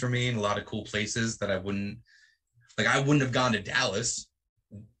cool things for me and a lot of cool places that I wouldn't have gone to Dallas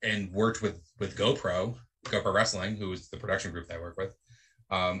and worked with GoPro Wrestling, who is the production group that I work with.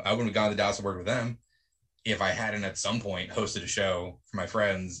 I wouldn't have gone to Dallas and worked with them if I hadn't at some point hosted a show for my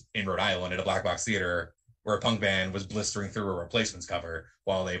friends in Rhode Island at a black box theater where a punk band was blistering through a Replacements cover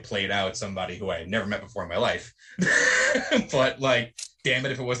while they played out somebody who I had never met before in my life. But like, damn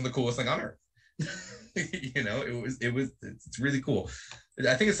it, if it wasn't the coolest thing on earth. It's really cool.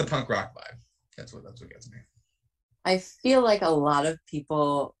 I think it's the punk rock vibe. That's what gets me. I feel like a lot of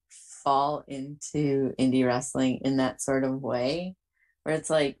people fall into indie wrestling in that sort of way, where it's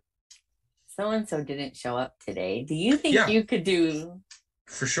like, so-and-so didn't show up today. Do you think you could do?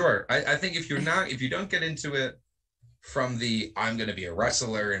 For sure. I think if you don't get into it from the, I'm going to be a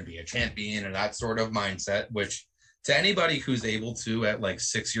wrestler and be a champion and that sort of mindset, which to anybody who's able to at like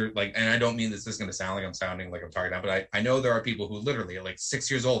 6 years, like, and I don't mean this is going to sound like I'm sounding like I'm talking about, but I know there are people who literally at like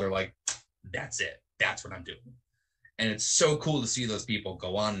 6 years old are like, that's it. That's what I'm doing. And it's so cool to see those people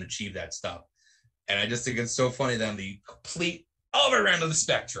go on and achieve that stuff. And I just think it's so funny that on the complete other end of the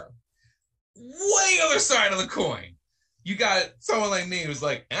spectrum, way other side of the coin, you got someone like me who's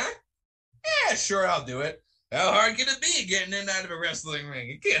like, yeah, sure, I'll do it. How hard can it be getting in and out of a wrestling ring?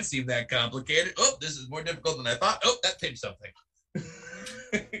 It can't seem that complicated. Oh, this is more difficult than I thought. Oh, that pinched something.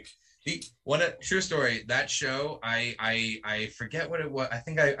 True story. That show, I forget what it was. I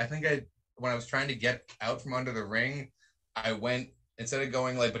think I when I was trying to get out from under the ring, I went, instead of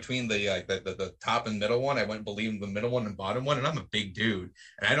going like between the top and middle one, I went between the middle one and bottom one, and I'm a big dude,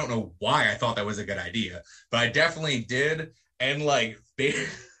 and I don't know why I thought that was a good idea, but I definitely did, and like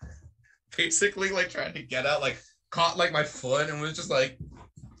basically like trying to get out, like caught like my foot and was just like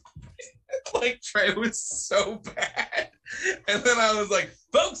it was so bad. And then I was like,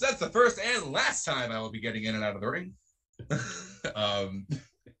 folks, that's the first and last time I will be getting in and out of the ring.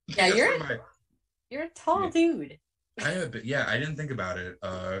 Yeah, you're a tall dude. I didn't think about it.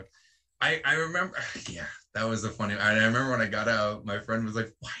 I remember, yeah, that was the funny. I remember when I got out, my friend was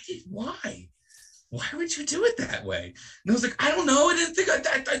like, why would you do it that way? And I was like, I don't know. I didn't think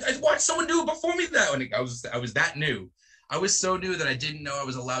I watched someone do it before me that way. I was that new. I was so new that I didn't know I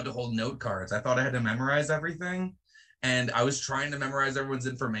was allowed to hold note cards. I thought I had to memorize everything. And I was trying to memorize everyone's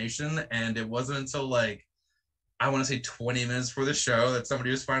information. And it wasn't until like, I want to say 20 minutes before the show that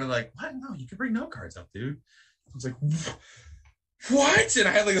somebody was finally like, what? No, you can bring note cards up, dude. I was like, what? And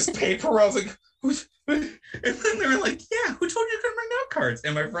I had like this paper where I was like, and then they were like, yeah, who told you you couldn't bring note cards?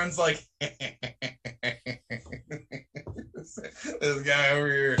 And my friend's like, this guy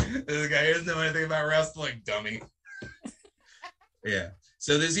over here, this guy doesn't know anything about wrestling, dummy. Yeah.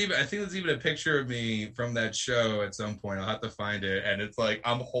 So I think there's even a picture of me from that show at some point. I'll have to find it. And it's like,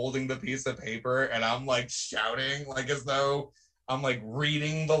 I'm holding the piece of paper and I'm like shouting, like as though I'm like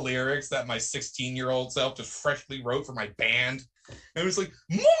reading the lyrics that my 16-year-old self just freshly wrote for my band. And it was like,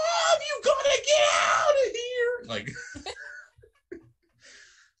 Mom, you gotta get out of here. Like,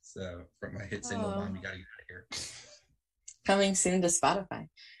 so from my hit single, Mom, you gotta get out of here. Coming soon to Spotify.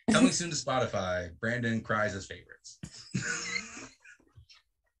 Coming soon to Spotify. Brandon cries his favorites.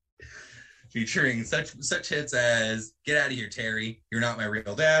 Featuring such hits as "Get Out of Here, Terry," "You're Not My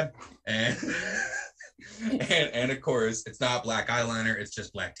Real Dad," and and of course, it's not black eyeliner; it's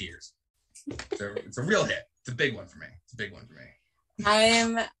just black tears. So it's a real hit. It's a big one for me.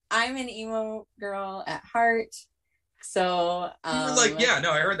 I'm an emo girl at heart, so you were like, yeah,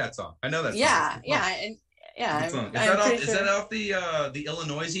 no, I heard that s's. I know that song. Yeah. Is that off the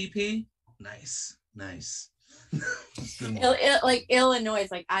Illinois EP? Nice. Like Illinois,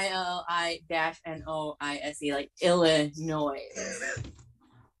 like ILI-NOISE, like Illinois.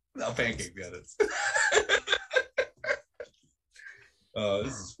 No, Pancakes got it. Oh,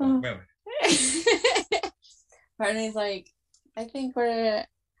 this is fun. Part of me's like, I think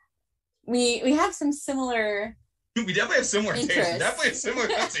we have some similar. We definitely have similar tastes. Definitely a similar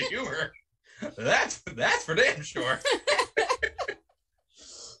sense of humor. That's for damn sure.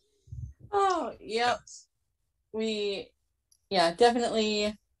 Oh, yep.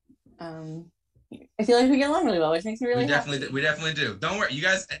 Definitely. I feel like we get along really well, which makes me really happy. We definitely do. Don't worry, you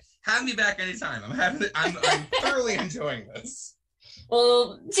guys have me back anytime. I'm thoroughly enjoying this.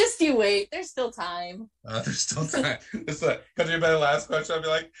 Well, just you wait. There's still time. There's still time. It's like, because you better last question, I'll be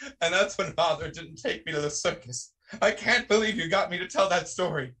like, and that's when Father didn't take me to the circus. I can't believe you got me to tell that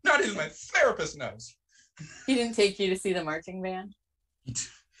story. Not even my therapist knows. He didn't take you to see the marching band?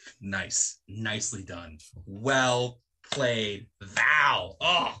 Nice. Nicely done. Well played, Val.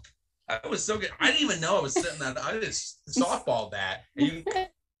 Oh, that was so good. I didn't even know I was sitting that. I just softballed that. And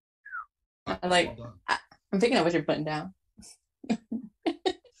I'm picking up what you're putting down.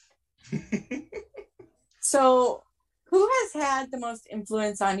 So, who has had the most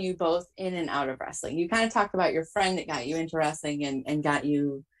influence on you both in and out of wrestling? You kind of talked about your friend that got you into wrestling and got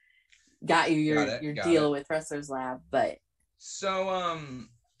you your deal with Wrestlers Lab, but so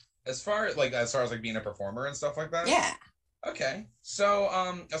as far as like being a performer and stuff like that. Yeah. Okay. So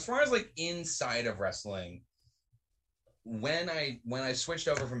as far as like inside of wrestling, when I switched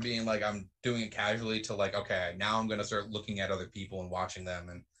over from being like I'm doing it casually to like, okay, now I'm gonna start looking at other people and watching them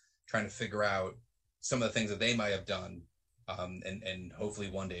and trying to figure out some of the things that they might have done, and hopefully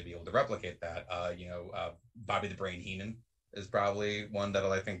one day be able to replicate that. Bobby the Brain Heenan is probably one that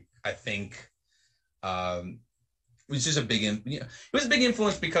I think was just a big it was a big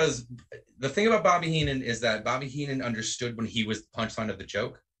influence, because the thing about Bobby Heenan is that Bobby Heenan understood when he was the punchline of the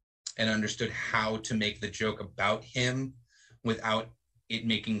joke, and understood how to make the joke about him without it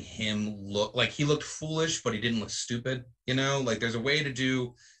making him look like he looked foolish, but he didn't look stupid. Like there's a way to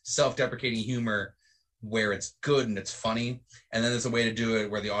do self-deprecating humor where it's good and it's funny, and then there's a way to do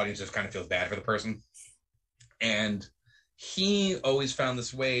it where the audience just kind of feels bad for the person. And he always found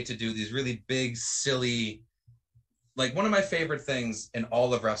this way to do these really big, silly, like one of my favorite things in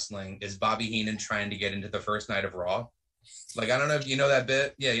all of wrestling is Bobby Heenan trying to get into the first night of Raw. Like, I don't know if you know that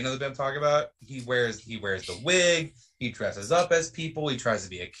bit. Yeah, you know the bit I'm talking about? He wears the wig, he dresses up as people, he tries to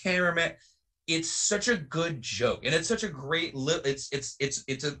be a cameraman. It's such a good joke, and it's such a great this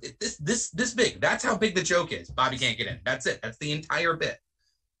big. That's how big the joke is. Bobby can't get in. That's it. That's the entire bit.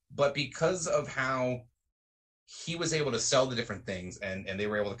 But because of how he was able to sell the different things, and they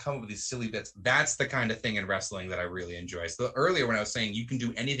were able to come up with these silly bits, that's the kind of thing in wrestling that I really enjoy. So earlier when I was saying you can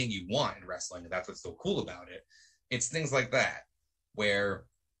do anything you want in wrestling, and that's what's so cool about it, it's things like that, where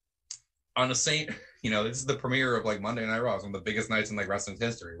on the same, this is the premiere of like Monday Night Raw. It's one of the biggest nights in like wrestling's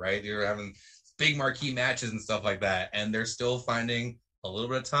history, right? You're having big marquee matches and stuff like that, and they're still finding a little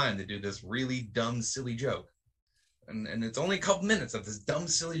bit of time to do this really dumb, silly joke. And it's only a couple minutes of this dumb,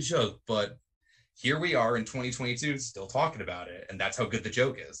 silly joke, but here we are in 2022 still talking about it, and that's how good the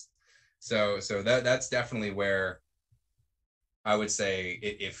joke is. So that's definitely where I would say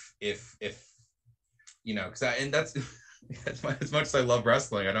if because that's as much as I love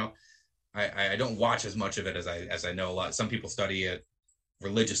wrestling, I don't watch as much of it as I know a lot. Some people study it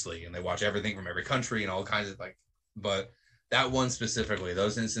religiously and they watch everything from every country and all kinds of but that one specifically,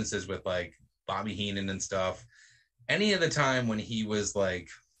 those instances with like Bobby Heenan and stuff, any of the time when he was like,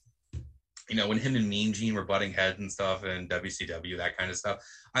 when him and Mean Gene were butting heads and stuff and WCW, that kind of stuff.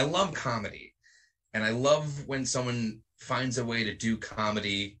 I love comedy, and I love when someone finds a way to do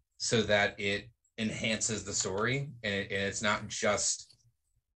comedy so that it enhances the story, and it's not just,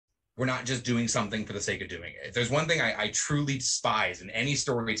 we're not just doing something for the sake of doing it. If there's one thing I truly despise in any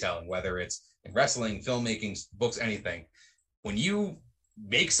storytelling, whether it's in wrestling, filmmaking, books, anything, when you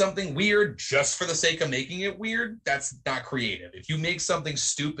make something weird just for the sake of making it weird, that's not creative. If you make something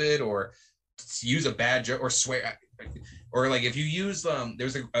stupid or use a bad joke or swear, or like if you use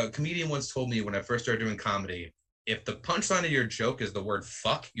there's a comedian once told me when I first started doing comedy, if the punchline of your joke is the word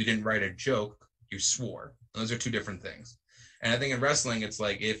fuck, you didn't write a joke, you swore. Those are two different things. And I think in wrestling, it's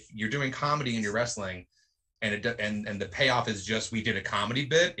like if you're doing comedy and you're wrestling, and the payoff is just we did a comedy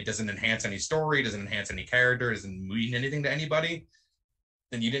bit, it doesn't enhance any story, doesn't enhance any character, doesn't mean anything to anybody,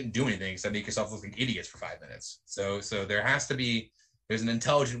 then you didn't do anything except make yourself look like idiots for 5 minutes. So there's an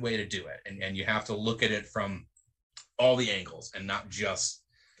intelligent way to do it, and you have to look at it from all the angles and not just,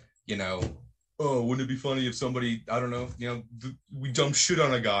 oh, wouldn't it be funny if somebody, I don't know, we dump shit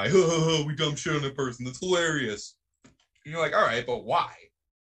on a guy, we dump shit on a person, that's hilarious. And you're like, all right, but why?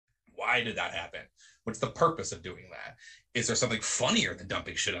 Why did that happen? What's the purpose of doing that? Is there something funnier than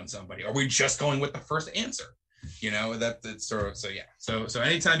dumping shit on somebody? Are we just going with the first answer? That's sort of, so yeah. So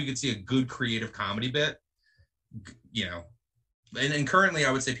anytime you can see a good creative comedy bit, and currently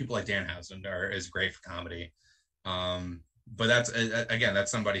I would say people like Danhausen is great for comedy. But that's, again,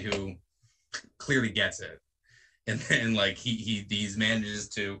 that's somebody who clearly gets it. And then like he manages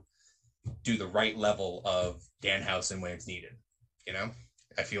to do the right level of Danhausen when it's needed. You know,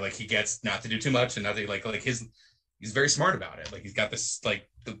 I feel like he gets not to do too much and nothing like he's very smart about it. Like he's got this like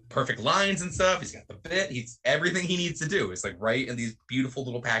the perfect lines and stuff. He's got the bit. He's everything he needs to do. It's like right in these beautiful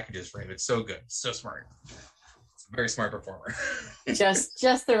little packages for him. It's so good. So smart. It's a very smart performer.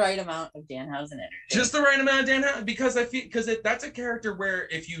 just the right amount of Danhausen energy. Just the right amount of Danhausen, because I feel that's a character where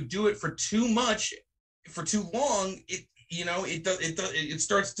if you do it for too much, for too long, it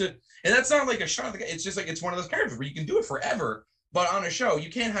starts to, and that's not like a shot. It's just like it's one of those characters where you can do it forever, but on a show you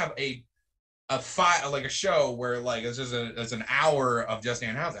can't have a show where like it's an hour of just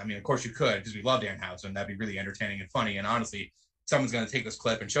Danhausen. I mean, of course you could because we love Danhausen. That'd be really entertaining and funny. And honestly, someone's gonna take this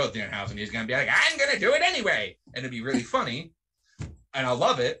clip and show it to Danhausen. He's gonna be like, "I'm gonna do it anyway," and it'd be really funny, and I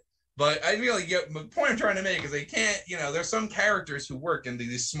love it. But I really get the point I'm trying to make is they can't. There's some characters who work in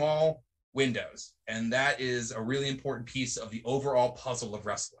these small windows, and that is a really important piece of the overall puzzle of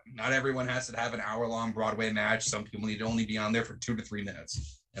wrestling. Not everyone has to have an hour-long Broadway match. Some people need to only be on there for 2 to 3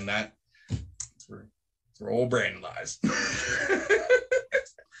 minutes, and that's where old Brandon lies.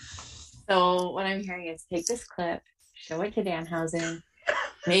 So what I'm hearing is take this clip, show it to Danhausen,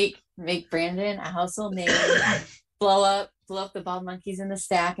 make Brandon a household name, blow up the bald monkeys in the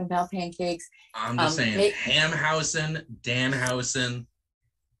stack and Val Pancakes. I'm just saying, Hamhausen, Danhausen.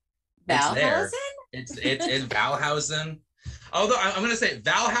 Valhausen? It's Valhausen. Although I'm gonna say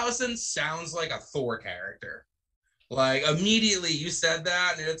Valhausen sounds like a Thor character. Like immediately you said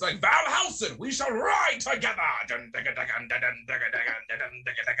that, and it's like Valhausen, we shall ride together.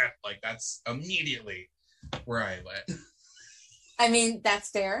 Like that's immediately where I went. I mean, that's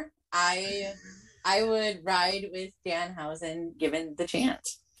fair. I would ride with Danhausen given the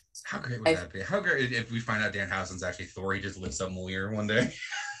chance. How great would that be? How great if we find out Danhausen's actually Thor? He just lifts up Mjolnir one day.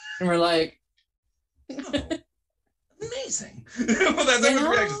 And we're like, oh, amazing. Well, that's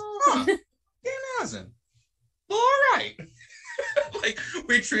everyone's reaction. Huh, Danhausen. Well, all right. Like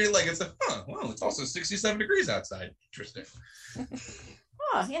we treat it like it's well, it's also 67 degrees outside. Interesting.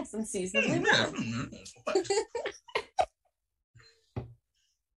 Oh, yes, and seasonably warm.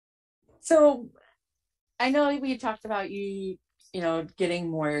 So I know we talked about you getting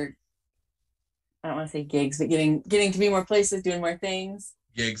more, I don't want to say gigs, but getting to be more places, doing more things.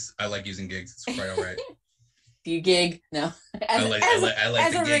 Gigs. I like using gigs. It's quite all right. Do you gig? No. I like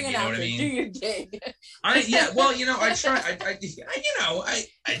the gig. You know what I mean? Do you gig? Well, I try.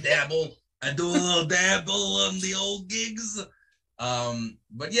 I dabble. I do a little dabble on the old gigs.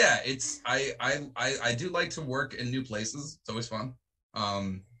 But yeah, I do like to work in new places. It's always fun.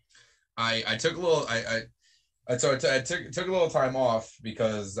 I took a little. I took a little time off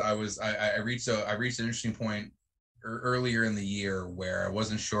because I reached an interesting point earlier in the year where I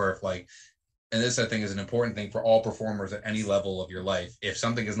wasn't sure if and this I think is an important thing for all performers at any level of your life. If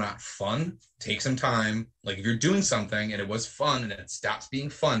something is not fun, take some time. Like if you're doing something and it was fun and it stops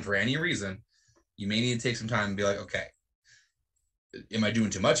being fun for any reason, you may need to take some time and be like, okay, am I doing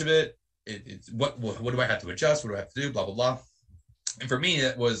too much of it? What do I have to adjust? What do I have to do? Blah, blah, blah. And for me,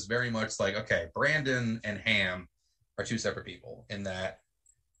 it was very much like, okay, Brandon and Ham are two separate people in that,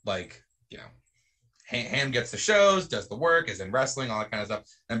 Ham gets the shows, does the work, is in wrestling, all that kind of stuff.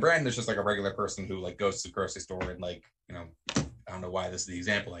 And Brandon is just like a regular person who goes to the grocery store and I don't know why this is the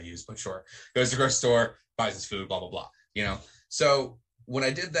example I use, but sure. Goes to the grocery store, buys his food, blah, blah, blah, So when I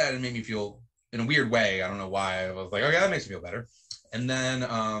did that, it made me feel in a weird way. I don't know why. I was like, okay, that makes me feel better. And then,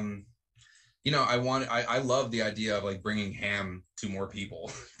 I love the idea of bringing Ham to more people,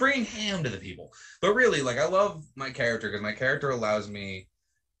 bringing Ham to the people. But really, I love my character because my character allows me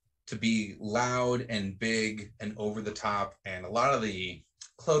to be loud and big and over the top. And a lot of the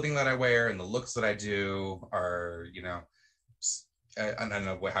clothing that I wear and the looks that I do are, I don't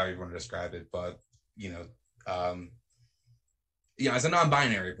know how you want to describe it, but, as a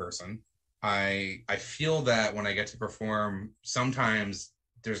non-binary person, I feel that when I get to perform, sometimes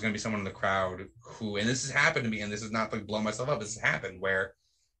there's going to be someone in the crowd who, and this has happened to me, and this is not blow myself up, this has happened where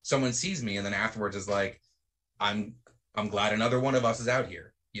someone sees me and then afterwards is like, I'm glad another one of us is out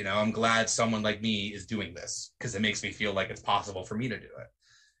here. I'm glad someone like me is doing this because it makes me feel like it's possible for me to do it.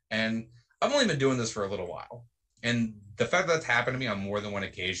 And I've only been doing this for a little while. And the fact that that's happened to me on more than one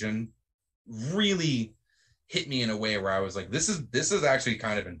occasion really hit me in a way where I was like, this is actually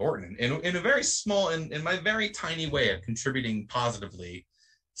kind of important in a very small, in my very tiny way of contributing positively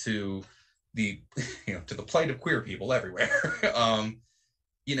to the, to the plight of queer people everywhere.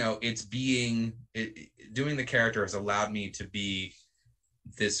 Doing the character has allowed me to be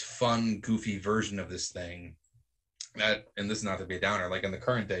this fun, goofy version of this thing that, and this is not to be a downer, in the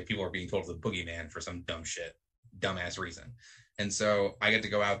current day, people are being told to the boogeyman for some dumbass reason. And so I get to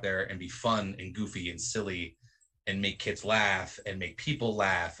go out there and be fun and goofy and silly and make kids laugh and make people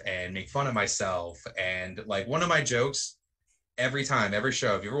laugh and make fun of myself. And like one of my jokes every time, every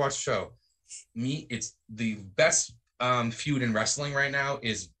show, if you ever watch the show, it's the best feud in wrestling right now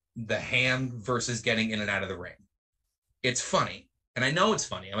is the Ham versus getting in and out of the ring. It's funny. And I know it's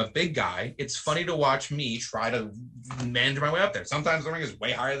funny. I'm a big guy. It's funny to watch me try to manage my way up there. Sometimes the ring is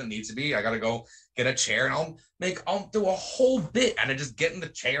way higher than it needs to be. I got to go get a chair and I'll do a whole bit and I just get in the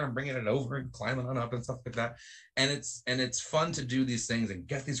chair and bringing it over and climbing on up and stuff like that. And it's fun to do these things and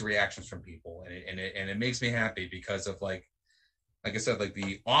get these reactions from people. And it makes me happy because of like I said, like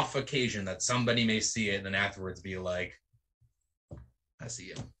the off occasion that somebody may see it and then afterwards be like, I see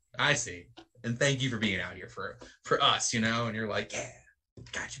you. I see. And thank you for being out here for us, you know? And you're like, yeah,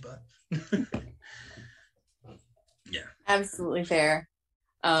 got you, bud. Yeah. Absolutely fair.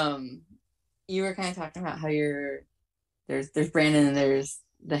 You were kind of talking about how there's Brandon and there's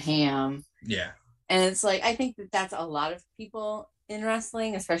the Ham. Yeah. And it's like, I think that's a lot of people in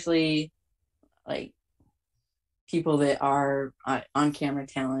wrestling, especially like people that are on camera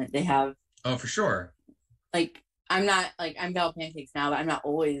talent. They have. Oh, for sure. Like, I'm Val Pancakes now, but I'm not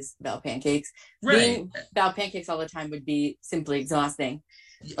always Val Pancakes. Right. Being Val Pancakes all the time would be simply exhausting.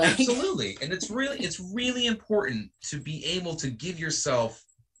 Like, absolutely. And it's really important to be able to give yourself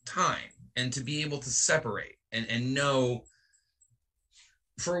time and to be able to separate and know.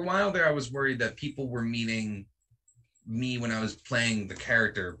 For a while there, I was worried that people were meeting me when I was playing the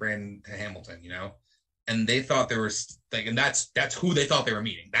character Brandon Hamilton, you know, and they thought there was like, and that's who they thought they were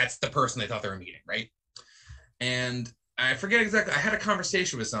meeting. That's the person they thought they were meeting, right? And I forget exactly. I had a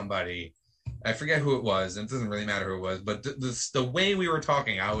conversation with somebody. I forget who it was, and it doesn't really matter who it was. But the way we were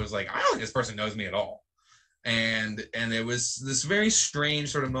talking, I was like, I don't think this person knows me at all. And it was this very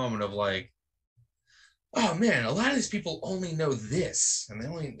strange sort of moment of like, oh man, a lot of these people only know this, and they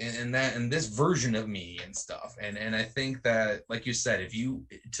only and that and this version of me and stuff. And I think that, like you said,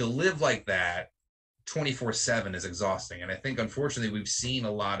 to live like that 24/7 is exhausting. And I think unfortunately we've seen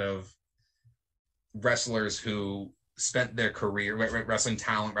a lot of wrestlers who spent their career,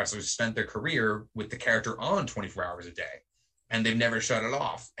 wrestlers spent their career with the character on 24 hours a day, and they've never shut it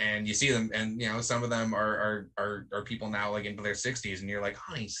off. And you see them, and you know, some of them are people now like into their 60s, and you're like,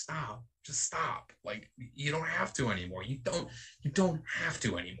 honey, stop, just stop. Like, you don't have to anymore. You don't have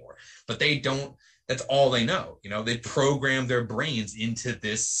to anymore. But they don't. That's all they know. You know, they program their brains into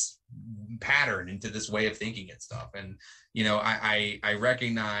this pattern, into this way of thinking and stuff. And you know, I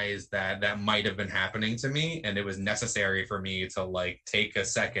recognize that might have been happening to me, and it was necessary for me to like take a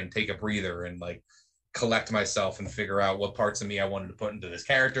second, take a breather, and like collect myself and figure out what parts of me I wanted to put into this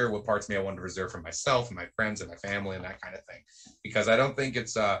character, what parts of me I wanted to reserve for myself and my friends and my family and that kind of thing. Because I don't think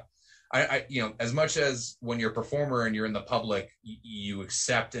it's I you know, as much as when you're a performer and you're in the public, you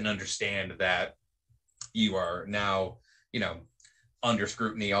accept and understand that you are now, you know, under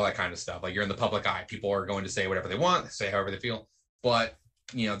scrutiny, all that kind of stuff. Like, you're in the public eye. People are going to say whatever they want, say however they feel. But,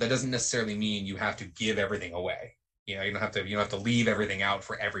 you know, that doesn't necessarily mean you have to give everything away. You know, you don't have to leave everything out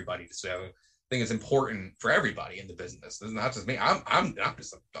for everybody. So I think it's important for everybody in the business. It's not just me. I'm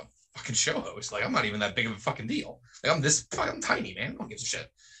just a fucking show host. Like, I'm not even that big of a fucking deal. Like, I'm tiny, man. I don't give a shit.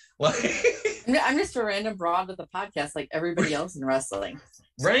 Like, I'm just a random broad with a podcast like everybody else in wrestling.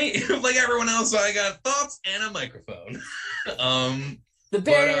 Right? Like everyone else, I got thoughts and a microphone. The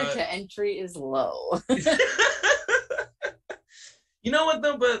barrier to entry is low. You know what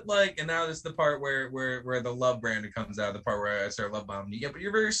though? But like, and now this is the part where the love brand comes out, the part where I start love bombing you. Yeah, but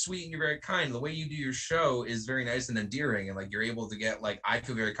you're very sweet and you're very kind. The way you do your show is very nice and endearing, and like, you're able to get, like, I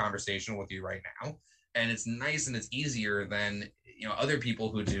feel very conversational with you right now, and it's nice and it's easier than, you know, other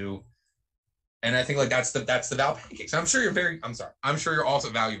people who do. And I think like that's the Val Pancakes. I'm sure you're also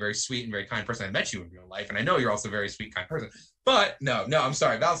Val, you're very sweet and very kind person. I met you in real life, and I know you're also a very sweet, kind person. But no, I'm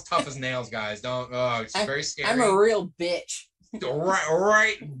sorry. Val's tough as nails, guys. It's very scary. I'm a real bitch.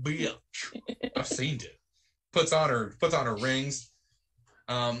 Right, bitch. I've seen it. Puts on her rings.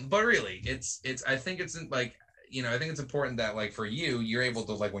 But really, I think it's like, you know, I think it's important that, like, for you're able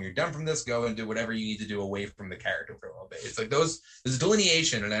to, like, when you're done from this, go and do whatever you need to do away from the character for a little bit. It's like there's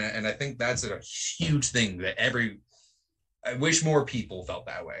delineation, and I think that's a huge thing that I wish more people felt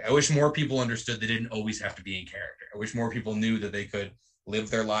that way. I wish more people understood they didn't always have to be in character. I wish more people knew that they could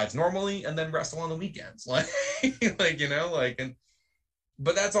live their lives normally and then wrestle on the weekends. Like, you know, like,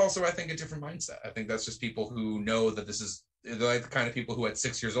 but that's also, I think, a different mindset. I think that's just people who know that they're like the kind of people who at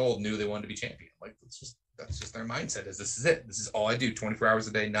 6 years old knew they wanted to be champion. Like, that's just their mindset. This is it. This is all I do, 24 hours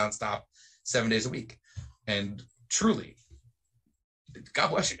a day, nonstop, 7 days a week. And truly, God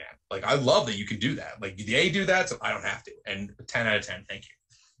bless you, man. Like, I love that you can do that. Like, they do that, so I don't have to. And 10 out of 10, thank you.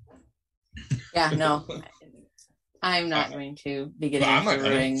 Yeah, no, I'm not going to be getting into the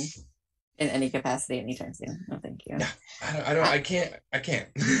ring in any capacity anytime soon. No, thank you. Yeah, I can't.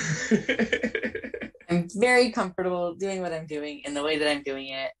 I'm very comfortable doing what I'm doing in the way that I'm doing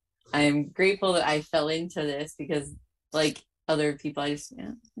it. I'm grateful that I fell into this because, like other people, I just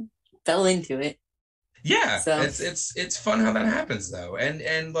fell into it. Yeah, so it's fun how that happens though,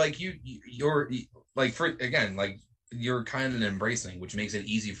 and like you're like, for again, like, you're kind of embracing, which makes it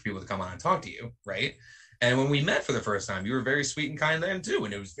easy for people to come on and talk to you, right? And when we met for the first time, you were very sweet and kind then too,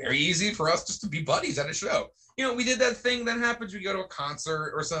 and it was very easy for us just to be buddies at a show. You know, we did that thing that happens when you go to a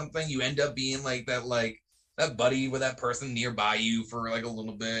concert or something. You end up being like that buddy with that person nearby you for like a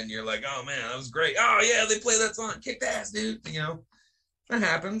little bit, and you're like, oh man, that was great. Oh yeah, they play that song, kicked ass, dude. You know, that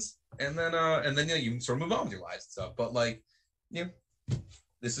happens. And then you know, you sort of move on with your lives and stuff. But like, you know,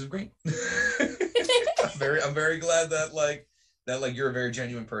 this is great. I'm very glad that you're a very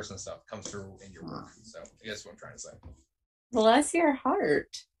genuine person and stuff comes through in your work. So I guess what I'm trying to say. Bless your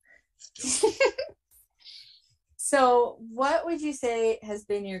heart. So what would you say has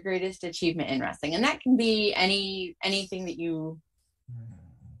been your greatest achievement in wrestling? And that can be anything that you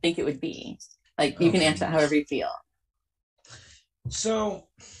think it would be. Like, you can answer that however you feel. So,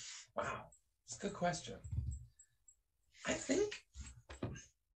 wow, it's a good question. I think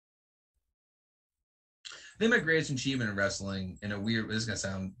my greatest achievement in wrestling, in a weird, this is gonna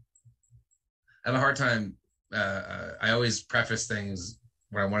sound, I have a hard time. I always preface things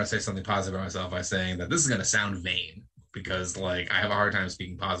when I want to say something positive about myself by saying that this is gonna sound vain, because like I have a hard time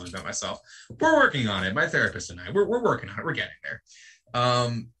speaking positive about myself. We're working on it. My therapist and I, we're working on it. We're getting there.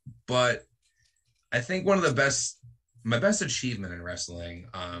 But I think my best achievement in wrestling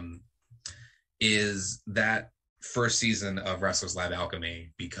is that first season of Wrestlers Lab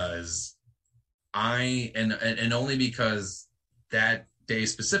Alchemy, because and only because that day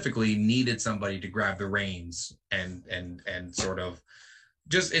specifically needed somebody to grab the reins and sort of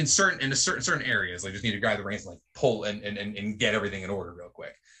just in certain areas, like just need to grab the reins and like pull and get everything in order real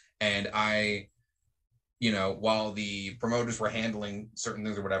quick. And I, you know, while the promoters were handling certain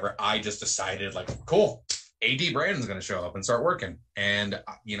things or whatever, I just decided like, cool, AD Brandon's going to show up and start working. And,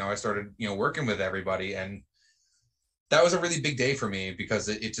 you know, I started, you know, working with everybody, and that was a really big day for me because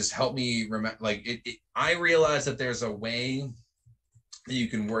it just helped me remember, like I realized that there's a way that you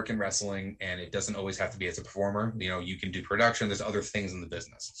can work in wrestling, and it doesn't always have to be as a performer. You know, you can do production. There's other things in the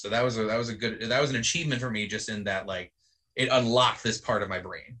business. So that was an achievement for me, just in that, like, it unlocked this part of my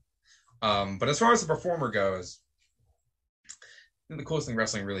brain. But as far as the performer goes, I think the coolest thing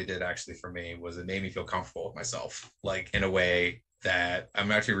wrestling really did actually for me was it made me feel comfortable with myself, like in a way that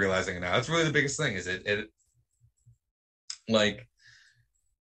I'm actually realizing now. That's really the biggest thing. Is it like,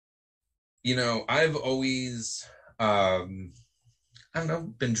 you know, I've always I don't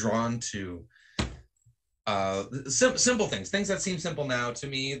know, been drawn to simple things that seem simple now to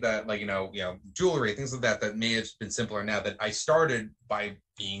me, that like, you know, jewelry, things like that may have been simpler now, that I started by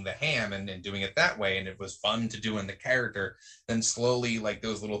being the ham and doing it that way, and it was fun to do in the character. Then slowly, like,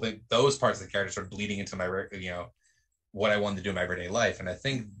 those little things, those parts of the character started bleeding into my, you know, what I wanted to do in my everyday life. And I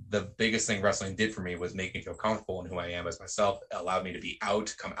think the biggest thing wrestling did for me was make me feel comfortable in who I am as myself. It allowed me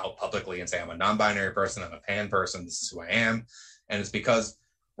to come out publicly and say, I'm a non-binary person, I'm a pan person, this is who I am. And it's because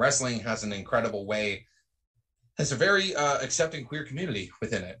wrestling has an incredible way, has a very accepting queer community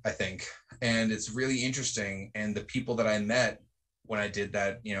within it, I think. And it's really interesting. And the people that I met when I did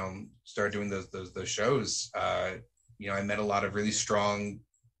that, you know, started doing those shows, you know, I met a lot of really strong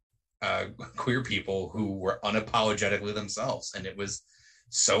queer people who were unapologetically themselves. And it was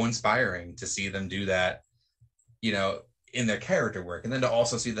so inspiring to see them do that, you know, in their character work, and then to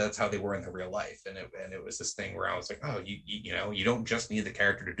also see that's how they were in their real life. And it was this thing where I was like, oh, you know, you don't just need the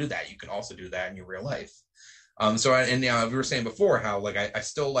character to do that. You can also do that in your real life. So we were saying before how, like, I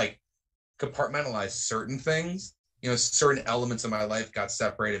still, like, compartmentalize certain things. You know, certain elements of my life got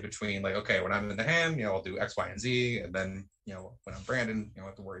separated between, like, okay, when I'm in the ham, you know, I'll do X, Y, and Z. And then, you know, when I'm Brandon, you don't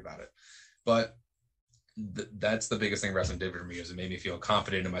have to worry about it. But that's the biggest thing wrestling did for me, is it made me feel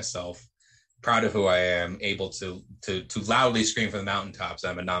confident in myself, proud of who I am, able to loudly scream from the mountaintops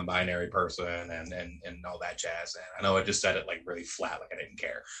I'm a non-binary person and all that jazz. And I know I just said it like really flat, like I didn't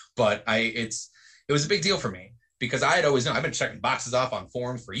care, but it was a big deal for me, because I had always known, I've been checking boxes off on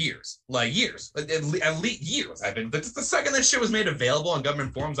forums for years, at least years. But the second that shit was made available on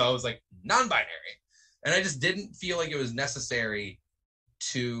government forums, I was like, non-binary. And I just didn't feel like it was necessary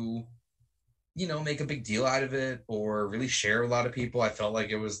to, you know, make a big deal out of it or really share with a lot of people. I felt like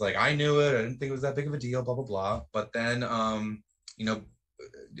it was like, I knew it, I didn't think it was that big of a deal, blah, blah, blah. But then you know,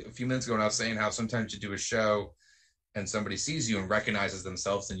 a few minutes ago when I was saying how sometimes you do a show and somebody sees you and recognizes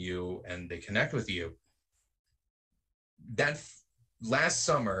themselves in you and they connect with you. That last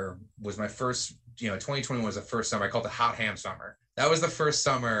summer was my first, 2021 was the first summer. I called it Hot Ham Summer. That was the first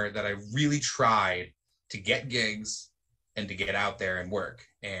summer that I really tried to get gigs and to get out there and work.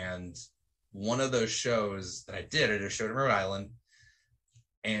 And one of those shows that I did a show in Rhode Island.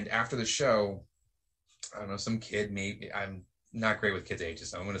 And after the show, I don't know, some kid, maybe, I'm not great with kids'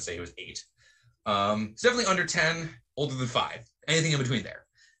 ages, so I'm going to say he was 8. He's definitely under 10, older than 5, anything in between there.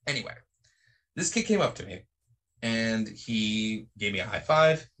 Anyway, this kid came up to me and he gave me a high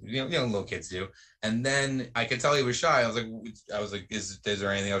five, little kids do. And then I could tell he was shy. I was like, is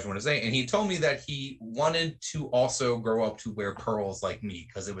there anything else you want to say? And he told me that he wanted to also grow up to wear pearls like me,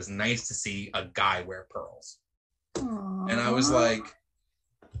 because it was nice to see a guy wear pearls. Aww. And I was like,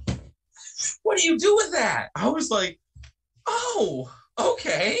 what do you do with that? I was like, oh,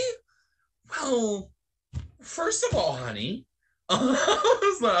 okay. Well, first of all, honey,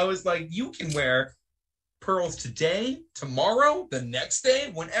 I was like, you can wear pearls today, tomorrow, the next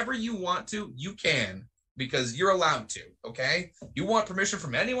day, whenever you want to, you can, because you're allowed to, okay? You want permission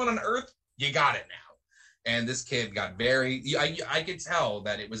from anyone on earth, you got it now. And this kid got I could tell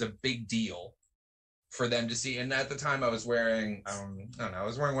that it was a big deal for them to see. And at the time I was wearing, I don't know, I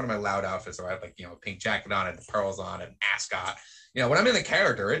was wearing one of my loud outfits, so I had a pink jacket on and the pearls on and ascot. When I'm in the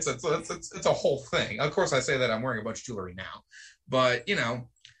character, it's a whole thing. Of course, I say that I'm wearing a bunch of jewelry now, but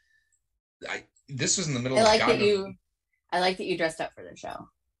this was in the middle of I like that you dressed up for the show.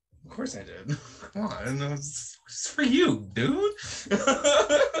 Of course I did. Come on, it's for you, dude.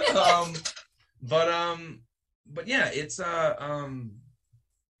 But yeah, it's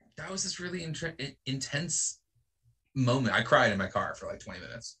that was this really intense moment. I cried in my car for like 20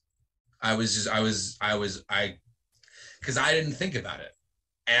 minutes. Because I didn't think about it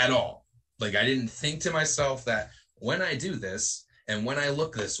at all. Like, I didn't think to myself that when I do this and when I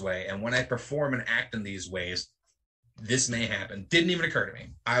look this way and when I perform and act in these ways, this may happen. Didn't even occur to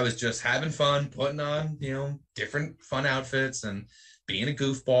me. I was just having fun, putting on, different fun outfits and being a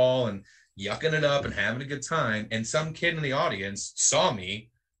goofball and yucking it up and having a good time. And some kid in the audience saw me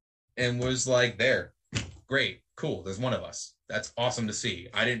and was like, there, great, cool, there's one of us. That's awesome to see.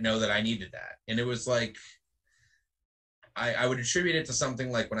 I didn't know that I needed that. And it was like, I would attribute it to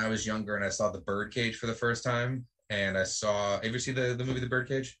something like when I was younger and I saw The Birdcage for the first time. And I saw, ever see the movie The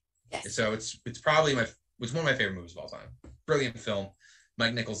Birdcage? Yes. So it's probably it's one of my favorite movies of all time. Brilliant film.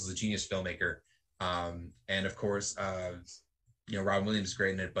 Mike Nichols is a genius filmmaker. And of course, Robin Williams is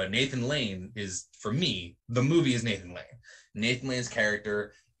great in it, but Nathan Lane is, for me, the movie is Nathan Lane. Nathan Lane's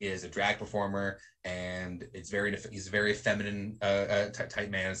character is a drag performer, and he's a very feminine type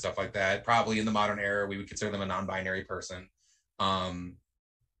man and stuff like that. Probably in the modern era, we would consider them a non-binary person. And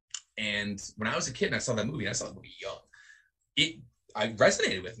when I was a kid and I saw that movie, young, I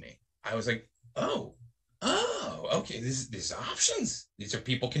resonated with me. I was like, oh, okay, these options. These are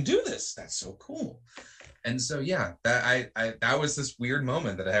people can do this. That's so cool. And so yeah, that was this weird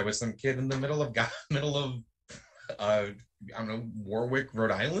moment that I had with some kid in the middle of I don't know, Warwick, Rhode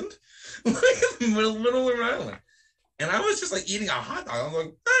Island, like middle of Rhode Island. And I was just like eating a hot dog. I'm like,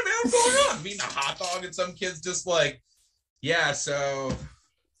 hey man, what's going on? I'm eating a hot dog, and some kid's just like, yeah, so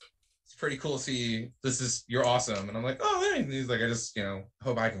it's pretty cool to see. You're awesome. And I'm like, oh, hey. And he's like, I just,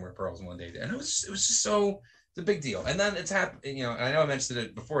 hope I can wear pearls one day. And it was just so, it's a big deal. And then it's happened, and I know I mentioned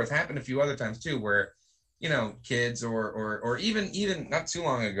it before. It's happened a few other times too, where kids or even not too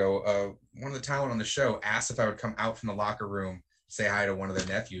long ago, one of the talent on the show asked if I would come out from the locker room, say hi to one of their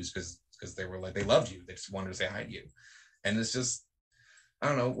nephews, because they were like, they loved you. They just wanted to say hi to you. And it's just, I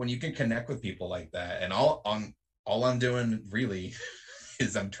don't know, when you can connect with people like that, and all I'm doing really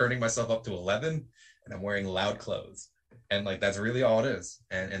is I'm turning myself up to 11 and I'm wearing loud clothes. And like, that's really all it is.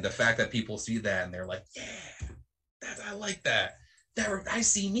 And the fact that people see that and they're like, yeah, I like that. I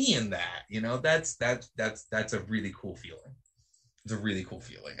see me in that, that's a really cool feeling. It's a really cool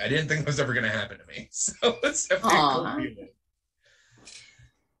feeling. I didn't think it was ever going to happen to me. So it's definitely a cool feeling.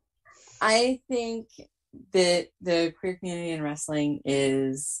 I think that the queer community in wrestling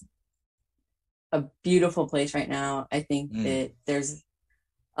is a beautiful place right now. I think that there's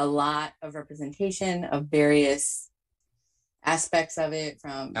a lot of representation of various aspects of it,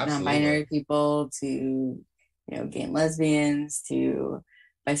 from non-binary people to gay and lesbians, to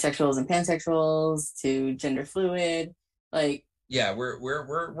bisexuals and pansexuals, to gender fluid. Like, yeah, we're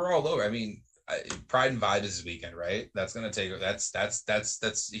all over. I mean, Pride and Vibe is this weekend, right? That's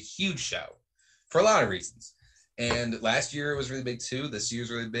a huge show for a lot of reasons. And last year it was really big too. This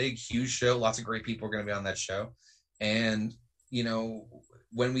year's really big, huge show. Lots of great people are going to be on that show. And you know,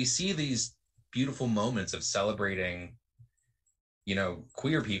 when we see these beautiful moments of celebrating, you know,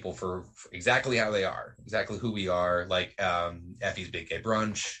 queer people for exactly how they are, exactly who we are, like Effie's Big Gay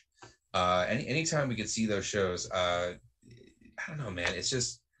Brunch, anytime we could see those shows, I don't know, man, it's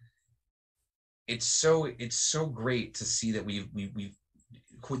just, it's so great to see that we've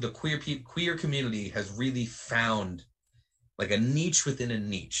the queer community has really found like a niche within a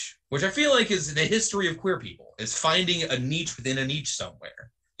niche, which I feel like is the history of queer people, is finding a niche within a niche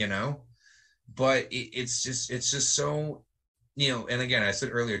somewhere, you know. But it's just so, you know, and again, I said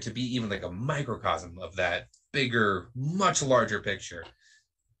earlier, to be even like a microcosm of that bigger, much larger picture,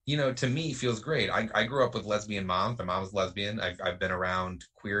 you know, to me feels great. I grew up with lesbian moms. My mom's lesbian. I've been around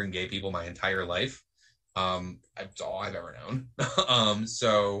queer and gay people my entire life. That's all I've ever known.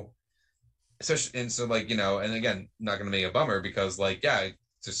 So like, you know, and again, not going to make a bummer because like, yeah, it's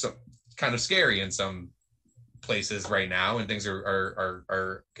just so kind of scary in some places right now, and things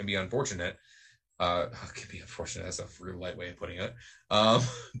are can be unfortunate. Can be unfortunate. That's a real light way of putting it.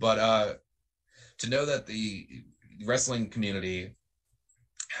 But to know that the wrestling community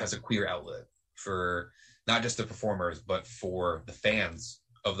has a queer outlet for not just the performers, but for the fans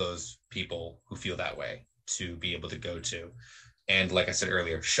of those people who feel that way to be able to go to. And like I said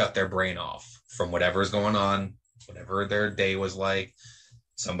earlier, shut their brain off from whatever's going on, whatever their day was like.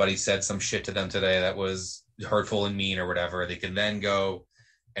 Somebody said some shit to them today that was hurtful and mean or whatever. They can then go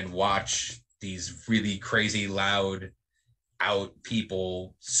and watch these really crazy, loud, out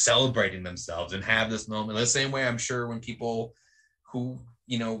people celebrating themselves and have this moment. The same way I'm sure when people who,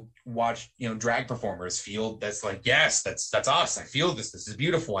 you know, watch, you know, drag performers feel that's like, yes, that's us. I feel this. This is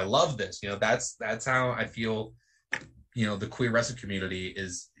beautiful. I love this. You know, that's how I feel, you know, the queer wrestling community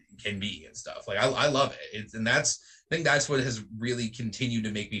can be and stuff. Like I love it. I think that's what has really continued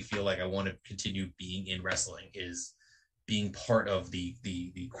to make me feel like I want to continue being in wrestling, is being part of the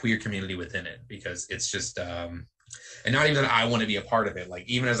queer community within it, because it's just and not even that I want to be a part of it, like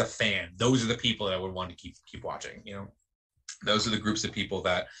even as a fan, those are the people that I would want to keep watching, you know. Those are the groups of people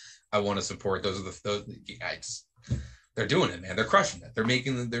that I want to support. Those are those guys. They're doing it, man. They're crushing it. They're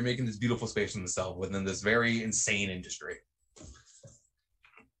making this beautiful space for themselves within this very insane industry.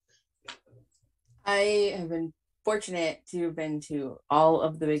 I have been fortunate to have been to all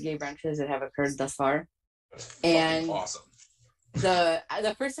of the big gay brunches that have occurred thus far. And awesome.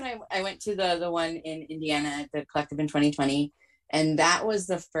 The first time I went to the one in Indiana at the Collective in 2020, and that was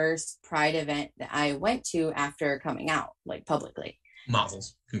the first Pride event that I went to after coming out, like publicly. Mazel.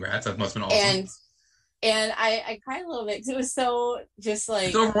 Congrats. That must have been awesome. And I cried a little bit because it was so just like,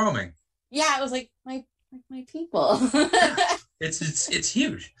 it's overwhelming. Yeah, it was like my people. It's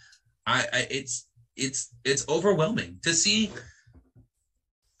huge. It's overwhelming to see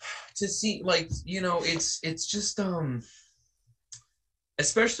like, you know, it's just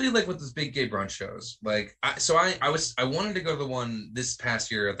especially like with those big gay brunch shows. Like I wanted to go to the one this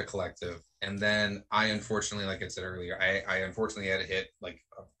past year at the Collective, and then I unfortunately, like I said earlier, I unfortunately had to hit like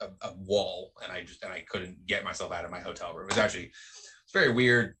a wall, and I couldn't get myself out of my hotel room. It's very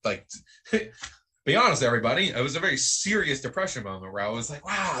weird. Like, be honest, everybody, it was a very serious depression moment where I was like,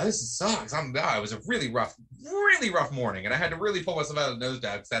 wow, this sucks. It was a really rough morning, and I had to really pull myself out of the nosedive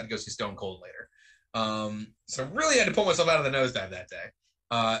because I had to go see Stone Cold later. So I really had to pull myself out of the nosedive that day.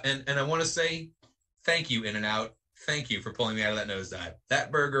 And I want to say thank you, In-N-Out. Thank you for pulling me out of that nosedive.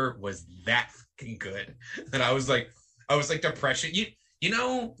 That burger was that fucking good. And I was like depression. You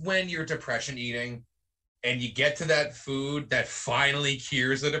know when you're depression eating and you get to that food that finally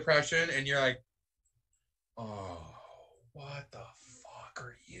cures the depression and you're like, oh, what the fuck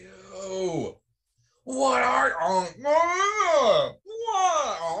are you? What are what?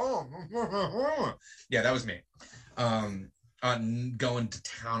 Yeah, that was me. Going to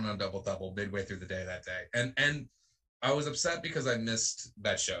town on double midway through the day that day, and I was upset because I missed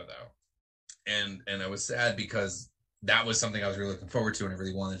that show though, and I was sad because that was something I was really looking forward to and I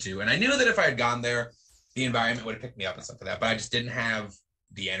really wanted to, and I knew that if I had gone there, the environment would have picked me up and stuff like that, but I just didn't have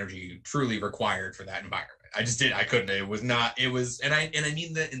the energy truly required for that environment. I couldn't. And I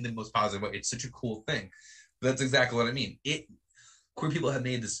mean that in the most positive way. It's such a cool thing. But that's exactly what I mean. Queer people have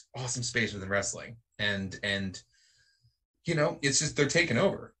made this awesome space within wrestling, and you know, it's just they're taking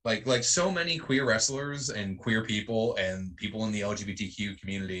over. Like so many queer wrestlers and queer people and people in the LGBTQ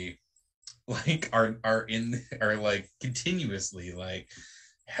community, like are like continuously like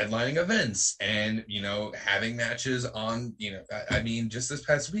headlining events and, you know, having matches on, you know, I mean, just this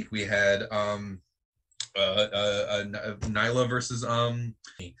past week we had Nyla versus Maxine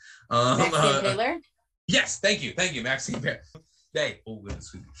Taylor. Yes, thank you, Maxine Taylor. They would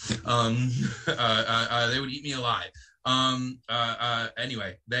eat me alive.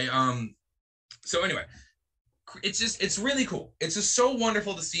 Anyway, so anyway, it's really cool. It's just so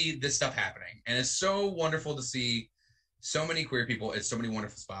wonderful to see this stuff happening, and it's so wonderful to see so many queer people at so many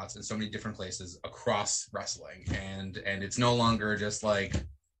wonderful spots in so many different places across wrestling, and it's no longer just like,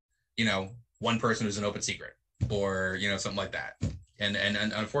 you know, one person who's an open secret, or, you know, something like that. And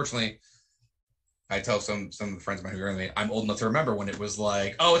unfortunately, I tell some of the friends of mine who are me, I'm old enough to remember when it was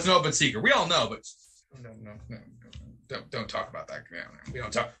like, oh, it's an open secret. We all know, but no, don't talk about that. We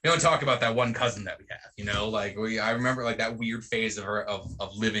don't talk about that one cousin that we have. You know, like I remember like that weird phase of her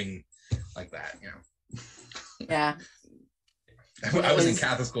of living like that. You know. Yeah. I was in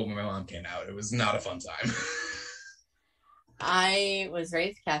Catholic school when my mom came out. It was not a fun time. I was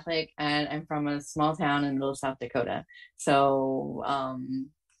raised Catholic, and I'm from a small town in middle of South Dakota. So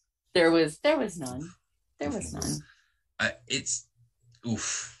there was none. There was none. It's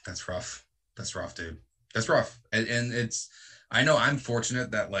oof. That's rough. That's rough, dude. That's rough. And it's, I know I'm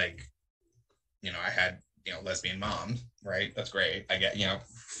fortunate that, like, you know, I had, you know, lesbian mom, right? That's great. I get, you know,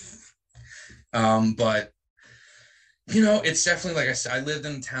 but, you know, it's definitely, like I said, I lived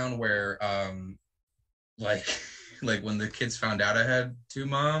in a town where, like when the kids found out I had two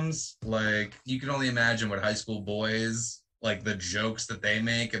moms, like, you can only imagine what high school boys, like, the jokes that they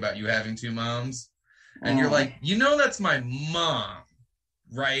make about you having two moms. And you're like, you know, that's my mom,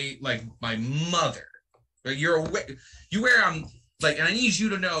 right? Like, my mother. Like, you're aware, like, and I need you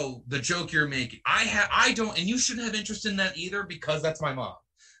to know the joke you're making. I don't, and you shouldn't have interest in that either, because that's my mom.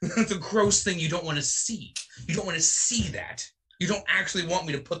 That's a gross thing you don't want to see. You don't want to see that. You don't actually want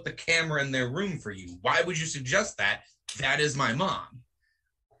me to put the camera in their room for you. Why would you suggest that? That is my mom.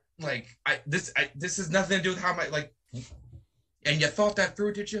 Like, this has nothing to do with how my, like, and you thought that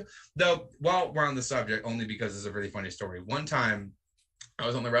through, did you? Though, while we're on the subject, only because it's a really funny story. One time, I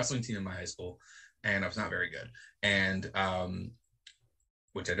was on the wrestling team in my high school, and I was not very good. And,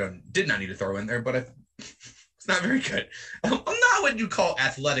 which I did not need to throw in there, but it's not very good. I'm not what you call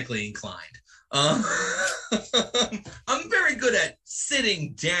athletically inclined. I'm very good at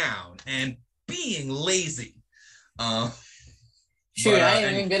sitting down and being lazy. Shoot, I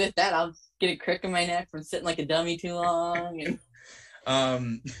ain't even good at that. I'll get a crick in my neck from sitting like a dummy too long. And...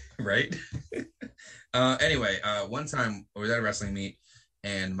 right. Anyway, one time I was at a wrestling meet,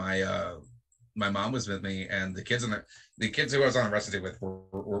 and my mom was with me, and the kids who I was on a wrestling team with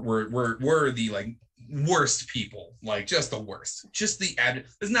were the, like, worst people, like, just the worst. Just the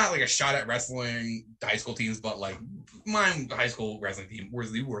it's not like a shot at wrestling high school teams, but, like, my high school wrestling team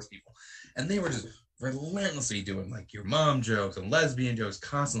was the worst people, and they were just relentlessly doing, like, your mom jokes and lesbian jokes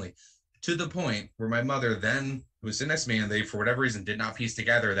constantly, to the point where my mother then, who was sitting next to me, and they, for whatever reason, did not piece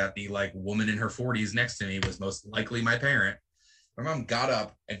together that the, like, woman in her 40s next to me was most likely my parent. My mom got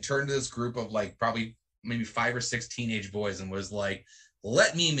up and turned to this group of, like, probably maybe 5 or 6 teenage boys and was like,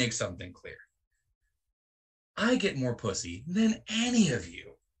 let me make something clear. I get more pussy than any of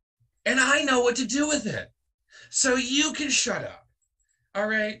you, and I know what to do with it. So you can shut up. All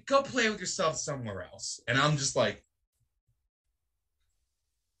right, go play with yourself somewhere else. And I'm just like,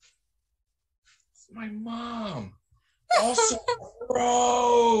 it's my mom. Also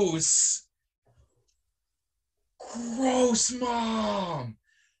gross. Gross mom.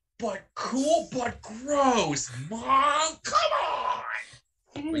 But cool, but gross. Mom, come on.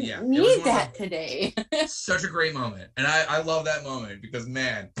 I didn't need that today. Such a great moment. And I love that moment because,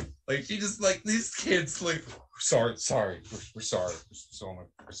 man, like, she just, like, these kids, like, sorry, we're sorry. We're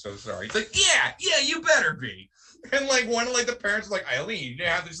so sorry. It's like, yeah, you better be. And, like, one of, like, the parents was like, Eileen, you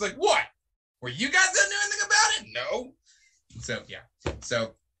didn't have to. She's like, what? Were you guys didn't do anything about it? No. So, yeah.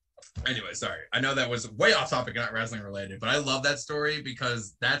 So, anyway, sorry. I know that was way off topic, not wrestling related, but I love that story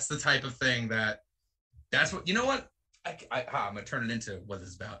because that's the type of thing that's what, you know what? I'm going to turn it into what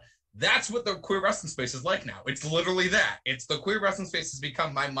it's about. That's what the queer wrestling space is like now. It's literally that. It's the queer wrestling space has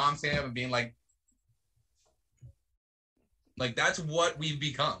become my mom standing up and being like, that's what we've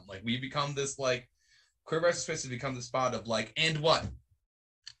become. Like, we've become this, like, queer wrestling space has become the spot of, like, and what?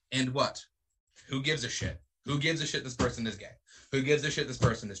 And what? Who gives a shit? Who gives a shit this person is gay? Who gives a shit this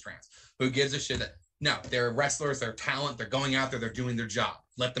person is trans? Who gives a shit that, no, they're wrestlers, they're talent, they're going out there, they're doing their job.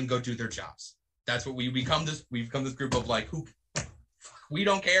 Let them go do their jobs. That's what we've become this group of, like, who we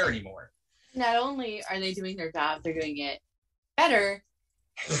don't care anymore. Not only are they doing their job, they're doing it better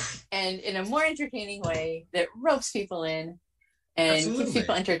and in a more entertaining way that ropes people in and Absolutely. keeps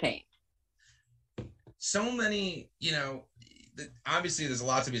people entertained. So many, you know, obviously there's a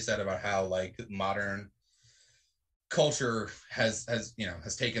lot to be said about how, like, modern culture has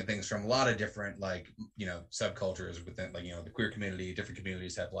taken things from a lot of different, like, you know, subcultures within, like, you know, the queer community. Different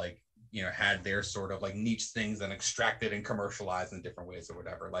communities have, like, had their sort of like niche things and extracted and commercialized in different ways or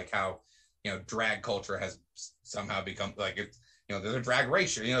whatever. Like how, drag culture has somehow become like it's, there's a drag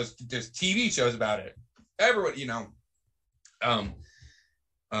race, there's TV shows about it. Everyone,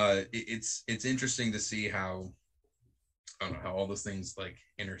 it's interesting to see how, I don't know, how all those things like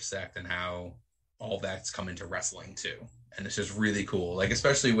intersect and how all that's come into wrestling too. And it's just really cool. Like,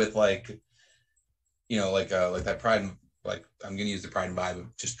 especially with like that Pride, like I'm going to use the Pride and Vibe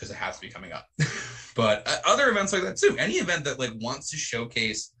just because it has to be coming up. But other events like that too. Any event that like wants to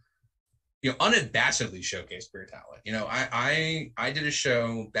showcase, unabashedly showcase queer talent. I did a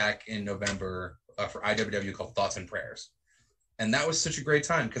show back in November for IWW called Thoughts and Prayers. And that was such a great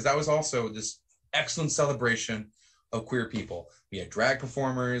time because that was also this excellent celebration of queer people. We had drag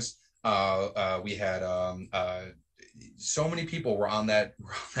performers. We had so many people were on that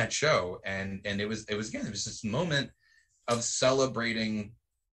show, and it was this moment of celebrating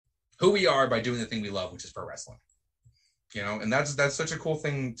who we are by doing the thing we love, which is pro wrestling. And that's such a cool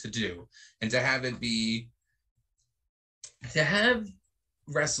thing to do, and to have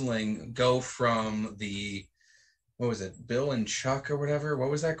wrestling go from the, what was it, Bill and Chuck or whatever?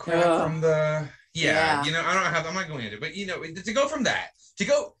 What was that crap from the? Yeah. I'm not going into it, but to go from that, to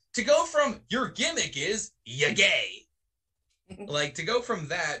go from your gimmick is you're gay, like to go from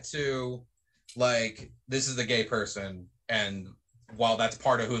that to like this is a gay person, and while that's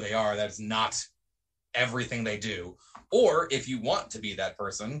part of who they are, that's not everything they do. Or if you want to be that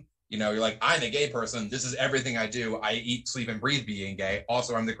person, you're like, I'm a gay person. This is everything I do. I eat, sleep, and breathe being gay.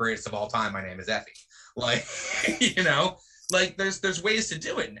 Also, I'm the greatest of all time. My name is Effie. Like, like there's ways to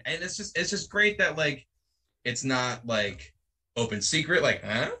do it, and it's just great that like it's not like open secret, like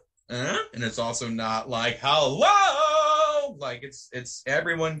and it's also not like hello, like it's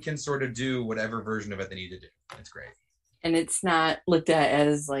everyone can sort of do whatever version of it they need to do. It's great, and it's not looked at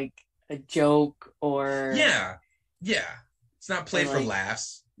as like a joke or it's not played for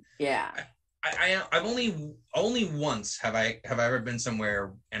laughs. I've only once have I ever been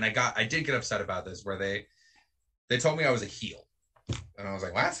somewhere and I did get upset about this, where they told me I was a heel, and I was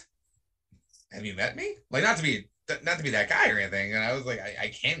like, what? Have you met me? Like, not to be that guy or anything. And I was like, I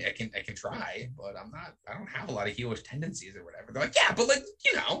can try, but I don't have a lot of heelish tendencies or whatever. They're like, yeah, but like,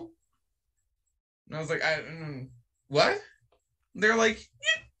 and I was like, what? They're like,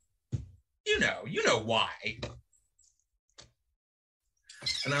 you know why.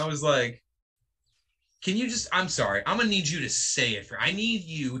 And I was like, can you just, I'm sorry, I'm gonna need you to say it. I need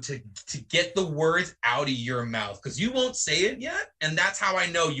you to get the words out of your mouth, because you won't say it yet, and that's how I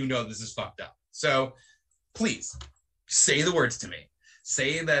know this is fucked up. So please say the words to me.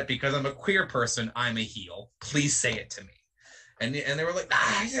 Say that because I'm a queer person, I'm a heel. Please say it to me. And they were like,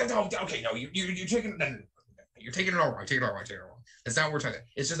 okay, no, you're taking it all wrong. Taking it all wrong. That's not what we're talking about.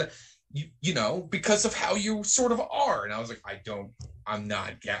 It's just that because of how you sort of are. And I was like, I'm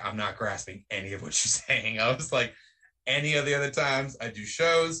not grasping any of what you're saying. I was like, any of the other times I do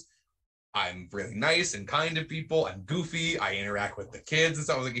shows, I'm really nice and kind to people. I'm goofy. I interact with the kids and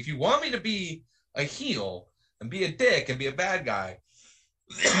stuff. I was like, if you want me to be a heel and be a dick and be a bad guy,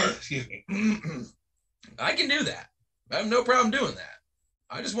 excuse me, I can do that. I have no problem doing that.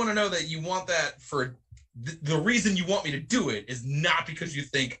 I just want to know that you want that for the reason you want me to do it is not because you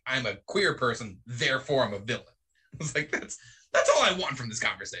think I'm a queer person, therefore I'm a villain. I was like, that's all I want from this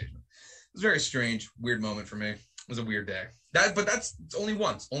conversation. It was a very strange, weird moment for me. It was a weird day. But that's only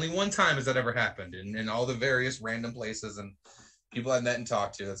once. Only one time has that ever happened. In all the various random places and people I've met and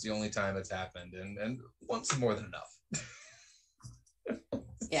talked to, that's the only time it's happened. And once is more than enough.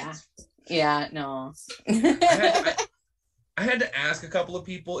 Yeah, no. I had to ask a couple of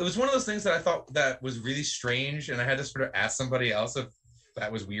people. It was one of those things that I thought that was really strange, and I had to sort of ask somebody else if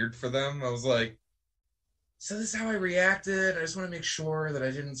that was weird for them. I was like, so this is how I reacted. I just want to make sure that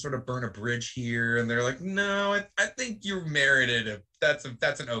I didn't sort of burn a bridge here. And they're like, no, I think you merited that's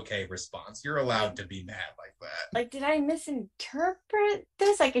an okay response. You're allowed to be mad like that. Like, did I misinterpret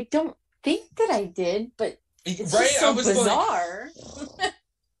this? Like, I don't think that I did, but it's right? Just so bizarre. Like,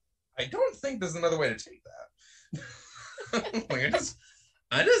 I don't think there's another way to take that. Like,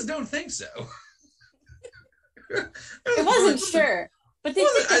 I just don't think so. I wasn't sure, but they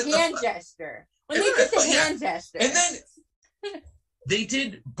did the hand gesture. When they did the hand gesture, and then they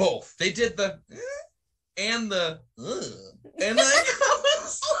did both. They did the and the and like I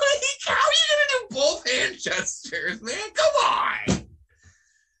was like, how are you gonna do both hand gestures, man? Come on!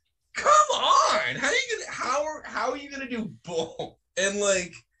 How are you gonna do both? And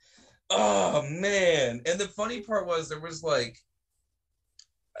like, oh man! And the funny part was there was like,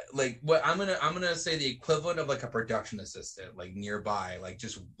 like what I'm gonna say the equivalent of like a production assistant, like nearby, like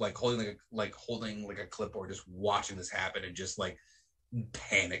just like holding like a clipboard, just watching this happen and just like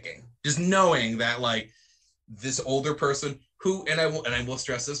panicking, just knowing that like this older person who, and I will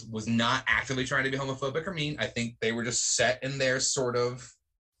stress this, was not actively trying to be homophobic or mean. I think they were just set in their sort of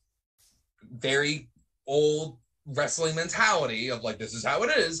very old wrestling mentality of like, this is how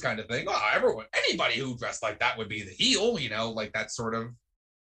it is kind of thing. Oh, anybody who dressed like that would be the heel, you know, like that sort of.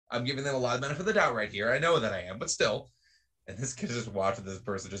 I'm giving them a lot of benefit of the doubt right here. I know that I am, but still. And this kid just watching this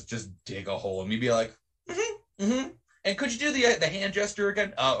person just dig a hole and me be like, And could you do the hand gesture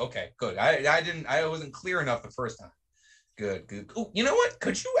again? Oh, okay, good. I wasn't clear enough the first time. Good. Oh, you know what?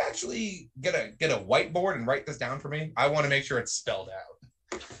 Could you actually get a whiteboard and write this down for me? I want to make sure it's spelled out.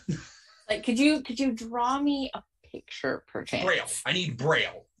 Like, could you draw me a picture, perchance? Braille. I need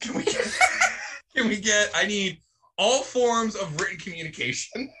Braille. Can we get? I need all forms of written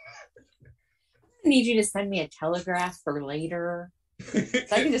communication. I need you to send me a telegraph for later, so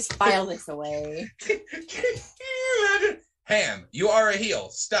I can just file this away. Can you imagine? Ham, you are a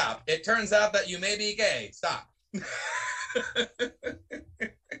heel. Stop. It turns out that you may be gay. Stop.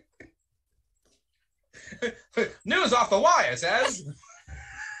 News off the wire says.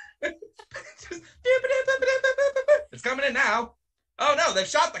 It's coming in now. Oh no, they've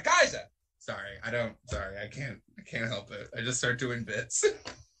shot the Kaiser. Sorry, I can't help it. I just start doing bits.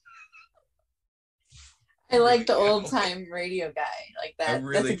 I like the old time radio guy like that. I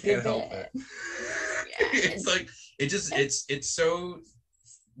really can't help it. Yeah. It's like it's so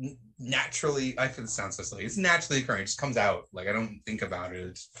naturally. I feel it sounds so silly. It's naturally occurring. It just comes out. Like I don't think about it.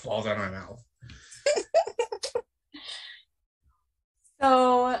 It just falls out of my mouth.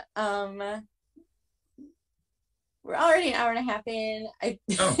 So, we're already an hour and a half in. I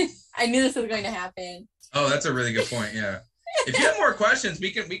knew this was going to happen. Oh, that's a really good point. Yeah. If you have more questions,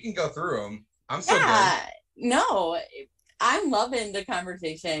 we can go through them. I'm so good. No, I'm loving the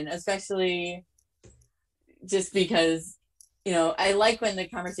conversation, especially just because, you know, I like when the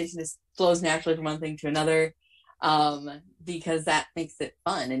conversation just flows naturally from one thing to another, because that makes it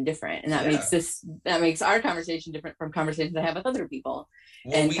fun and different, and that makes our conversation different from conversations I have with other people.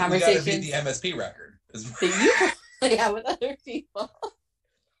 Well, and conversations we gotta beat the MSP record that you probably have with other people,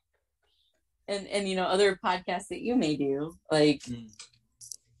 and you know, other podcasts that you may do, like.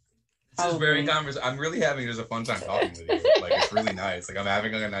 This is very I'm really having just a fun time talking with you. Like it's really nice. Like I'm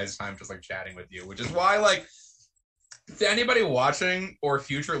having like a nice time just like chatting with you, which is why like to anybody watching or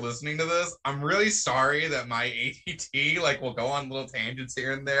future listening to this, I'm really sorry that my ADT like will go on little tangents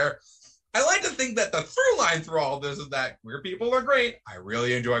here and there. I like to think that the through line through all of this is that queer people are great. I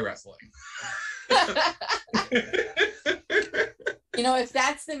really enjoy wrestling. You know, if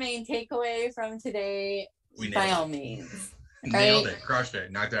that's the main takeaway from today, by all means. Nailed it, crushed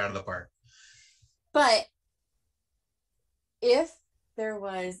it, knocked it out of the park. But if there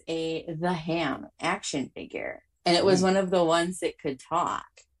was the Ham action figure and it was one of the ones that could talk,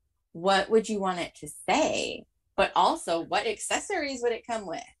 what would you want it to say? But also, what accessories would it come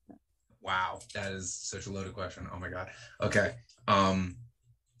with? Wow, that is such a loaded question. Oh my god. Okay.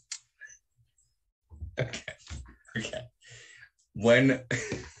 Okay. When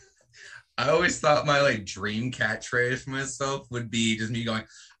I always thought my like dream catchphrase for myself would be just me going,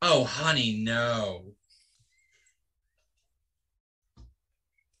 "Oh, honey, no."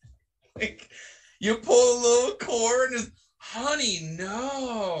 Like you pull a little cord and just, "Honey,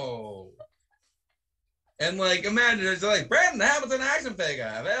 no." And like imagine it's like Brandon Hamilton action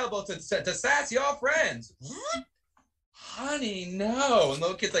figure available to sass your friends. What? Honey, no. And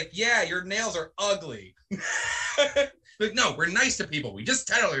little kid's like, "Yeah, your nails are ugly." Like, no, we're nice to people. We just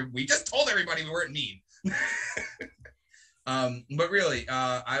told everybody we weren't mean. But really,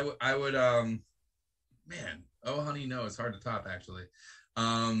 I would man, oh honey, no, it's hard to top actually.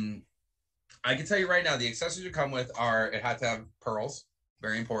 I can tell you right now, the accessories you come with it had to have pearls,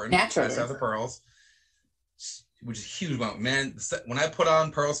 very important. Naturally, it has to have the pearls, which is huge. Man, when I put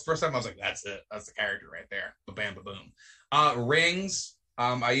on pearls first time, I was like, that's it, that's the character right there. Ba bam, ba boom. Rings.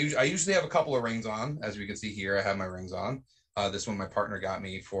 I usually have a couple of rings on, as you can see here. I have my rings on. This one my partner got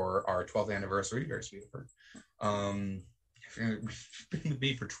me for our 12th anniversary. Very sweet of her. She's been with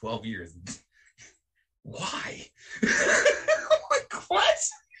me for 12 years. Why? Like what?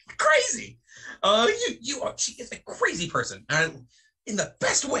 Crazy. She is a crazy person, in the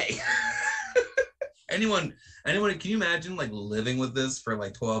best way. Anyone? Can you imagine like living with this for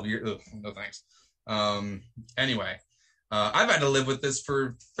like 12 years? Ugh, no thanks. Anyway. I've had to live with this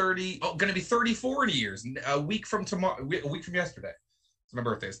for going to be 34 years, a week from yesterday. It's my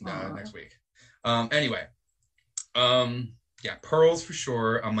birthday's next week. Anyway, Yeah, pearls for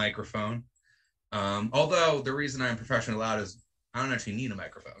sure. A microphone. Although the reason I'm professionally loud is I don't actually need a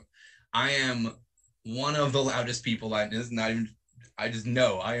microphone. I am one of the loudest people. I just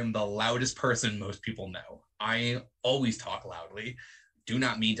know I am the loudest person most people know. I always talk loudly. Do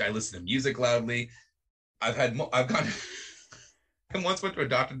not mean to. I listen to music loudly. I've gone. I once went to a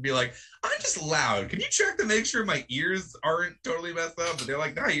doctor to be like, I'm just loud. Can you check to make sure my ears aren't totally messed up? But they're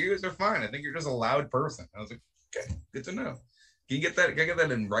like, no, your ears are fine. I think you're just a loud person. I was like, okay, good to know. Can you get that? Can I get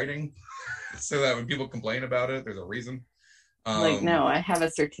that in writing so that when people complain about it, there's a reason? No, I have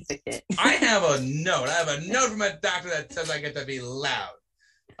a certificate. I have a note. I have a note from a doctor that says I get to be loud.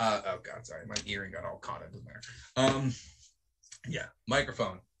 Oh God, sorry, my earring got all caught in there. Yeah,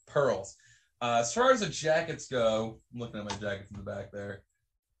 microphone, pearls. As far as the jackets go, I'm looking at my jackets in the back there.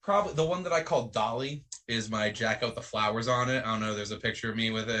 Probably the one that I call Dolly is my jacket with the flowers on it. I don't know. There's a picture of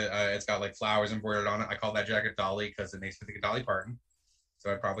me with it. It's got like flowers embroidered on it. I call that jacket Dolly because it makes me think of Dolly Parton.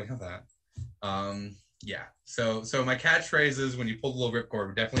 So I probably have that. Yeah. So my catchphrases when you pull the little ripcord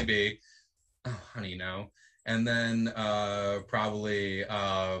would definitely be, "Oh, honey, you know," and then probably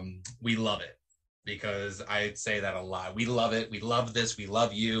 "We love it." Because I say that a lot. We love it. We love this. We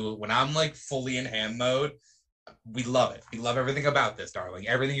love you. When I'm like fully in ham mode, we love it. We love everything about this, darling.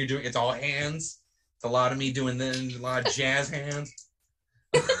 Everything you're doing, it's all hands. It's a lot of me doing this, a lot of jazz hands.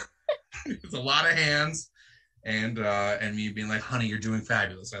 It's a lot of hands, and me being like, honey, you're doing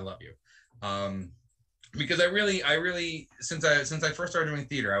fabulous. I love you. Because I really, since I first started doing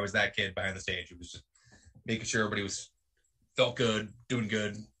theater, I was that kid behind the stage. It was just making sure everybody felt good, doing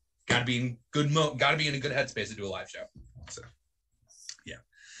good. Gotta be in a good headspace to do a live show. So, yeah.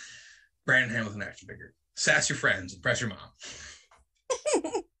 Brandon Hamilton action figure. Sass your friends, impress your mom.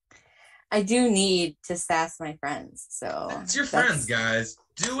 I do need to sass my friends. So it's your friends, guys.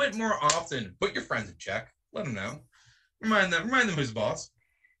 Do it more often. Put your friends in check. Let them know. Remind them who's boss.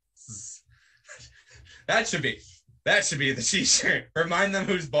 That should be the t-shirt. Remind them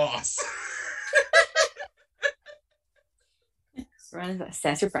who's boss.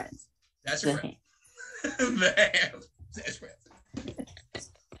 Sass your friends. That's your friend. Sass your friends.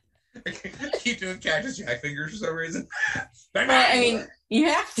 I keep doing Cactus Jack fingers for some reason. Well, I mean, you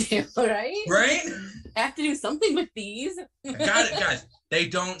have to, right? Right? I have to do something with these. I got it, guys. They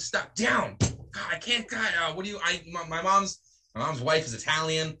don't stop. Down. God, I can't. God, what do you? My mom's wife is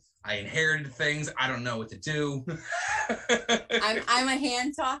Italian. I inherited things. I don't know what to do. I'm a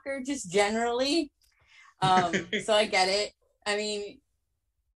hand talker, just generally. So I get it. I mean,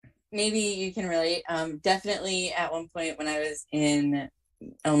 maybe you can relate. Definitely at one point when I was in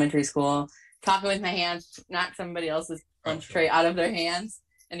elementary school, talking with my hands, knock somebody else's lunch tray out of their hands,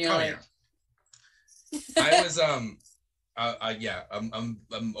 and you're like, yeah. I was I'm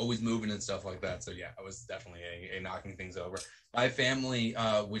always moving and stuff like that. So yeah, I was definitely a knocking things over. My family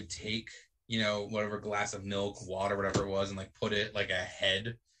would take, whatever glass of milk, water, whatever it was, and like put it like a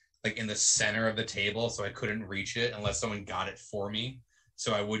head, like in the center of the table, so I couldn't reach it unless someone got it for me,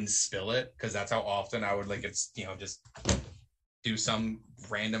 so I wouldn't spill it, because that's how often I would just do some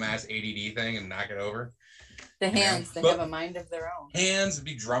random ass ADD thing and knock it over. The hands, they have a mind of their own. Hands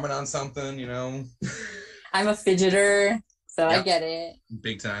be drumming on something, I'm a fidgeter, so yep. I get it.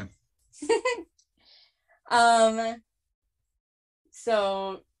 Big time.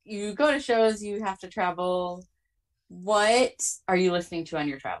 So you go to shows, you have to travel. What are you listening to on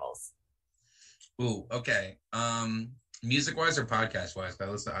your travels? Ooh, okay. Music wise or podcast wise?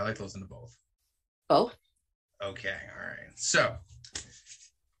 I like to listen to both. Both? Okay, all right. So,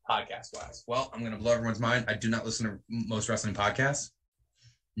 podcast wise. Well, I'm going to blow everyone's mind. I do not listen to most wrestling podcasts.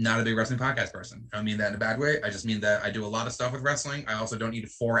 Not a big wrestling podcast person. I don't mean that in a bad way. I just mean that I do a lot of stuff with wrestling. I also don't need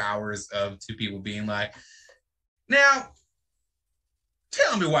 4 hours of two people being like, now,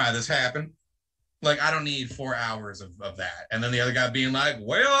 tell me why this happened. Like, I don't need 4 hours of that. And then the other guy being like,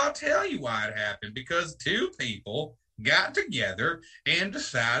 well, I'll tell you why it happened. Because two people got together and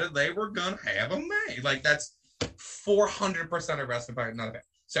decided they were going to have a match. Like, that's 400% of wrestling podcast. Not a bad.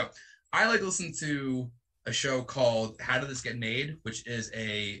 So, I like to listen to a show called How Did This Get Made, which is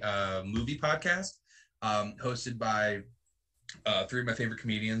a movie podcast hosted by 3 of my favorite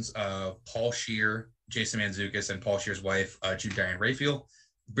comedians, Paul Scheer, Jason Mantzoukas, and Paul Scheer's wife, Diane Raphael.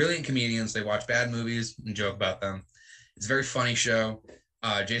 Brilliant comedians. They watch bad movies and joke about them. It's a very funny show.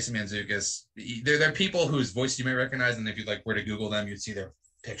 Jason Mantzoukas, they're people whose voice you may recognize, and if you were to Google them, you'd see their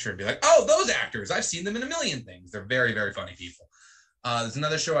picture and be like, oh, those actors. I've seen them in a million things. They're very, very funny people. There's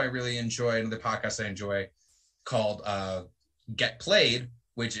another show I really enjoy, another podcast I enjoy called Get Played,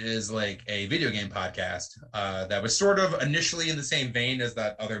 which is like a video game podcast that was sort of initially in the same vein as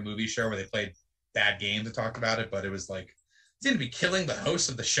that other movie show where they played bad games and talked about it, but it was like seem to be killing the host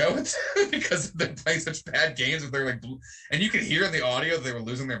of the show because they're playing such bad games. They're like, and you could hear in the audio they were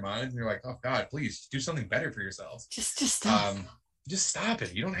losing their minds. And you're like, oh God, please do something better for yourselves. Just stop. Just stop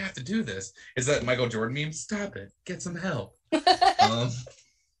it. You don't have to do this. Is that Michael Jordan meme? Stop it. Get some help.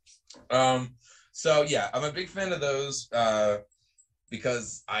 So yeah, I'm a big fan of those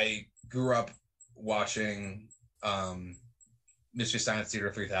because I grew up watching Mystery Science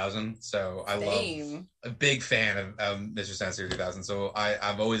Theater 3000, so I love a big fan of Mystery Science Theater 3000. So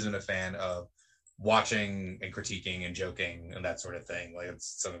I've always been a fan of watching and critiquing and joking and that sort of thing. Like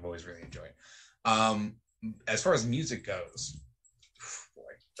it's something I've always really enjoyed. As far as music goes, boy,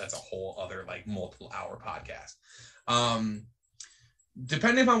 that's a whole other like multiple hour podcast.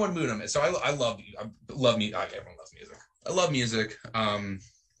 Depending upon what mood I'm in. So I love music. Everyone loves music. I love music.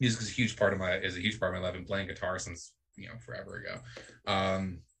 Music is a huge part of my life. I've been playing guitar since forever ago.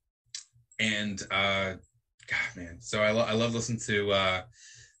 God, man. So I love listening to.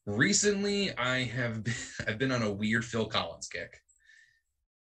 Recently, I've been on a weird Phil Collins kick.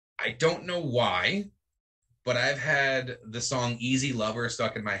 I don't know why, but I've had the song "Easy Lover"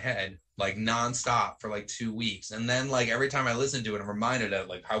 stuck in my head like nonstop for like 2 weeks, and then like every time I listen to it, I'm reminded of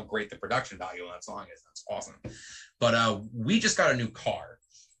like how great the production value on that song is. That's awesome. But we just got a new car,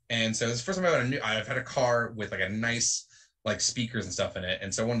 and so it's the first time I've had a car with like a nice like speakers and stuff in it.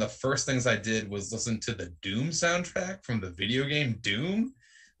 And so one of the first things I did was listen to the Doom soundtrack from the video game Doom,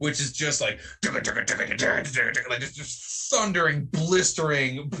 which is just like just thundering,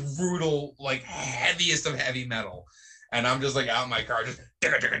 blistering, brutal, like heaviest of heavy metal. And I'm just like out in my car, just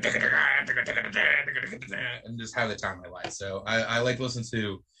and just have the time of my life. So I like to listen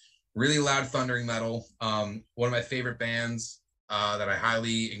to really loud, thundering metal. One of my favorite bands that I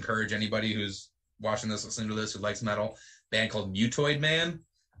highly encourage anybody who's watching this, listening to this, who likes metal, band called Mutoid Man.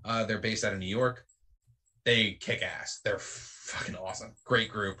 They're based out of New York. They kick ass. They're fucking awesome. Great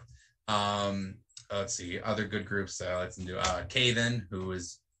group. Let's see, other good groups. Let's do Cave In, who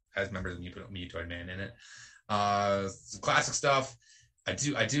has members of Mutoid Man in it. Some classic stuff. I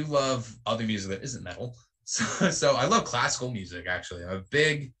do love other music that isn't metal. So I love classical music, actually. I'm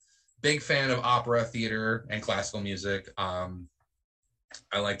a big fan of opera, theater, and classical music. I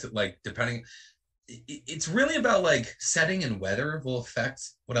like to, like, depending, it's really about like setting and weather will affect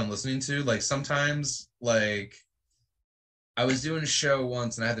what I'm listening to. Like sometimes, like I was doing a show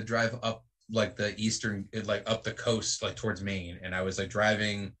once and I had to drive up like the eastern, like up the coast, like towards Maine, and I was like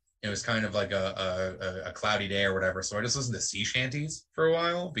driving. It was kind of like a cloudy day or whatever, so I just listened to sea shanties for a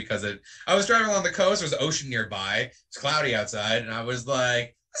while because I was driving along the coast. There's an ocean nearby. It's cloudy outside, and I was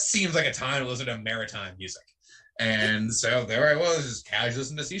like, this seems like a time to listen to maritime music. And so there I was, just casually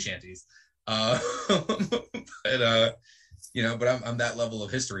listening to sea shanties. But I'm that level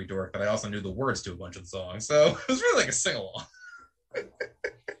of history dork that I also knew the words to a bunch of the songs, so it was really like a sing along.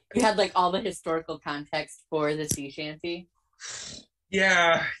 You had like all the historical context for the sea shanty.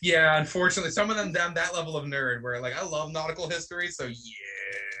 Yeah. Unfortunately, some of them down that level of nerd where like I love nautical history, so yeah,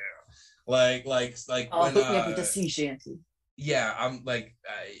 like I'll hook me up with the sea shanty. Yeah, I'm like,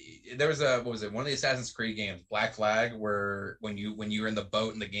 there was one of the Assassin's Creed games, Black Flag, where when you're in the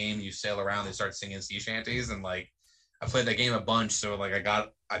boat in the game, you sail around, they start singing sea shanties, and like I played that game a bunch, so like I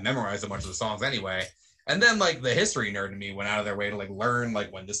memorized a bunch of the songs anyway. And then like the history nerd in me went out of their way to like learn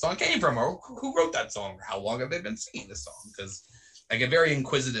like when this song came from or who wrote that song or how long have they been singing this song, because I get very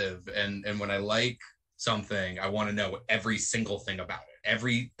inquisitive, and when I like something, I want to know every single thing about it,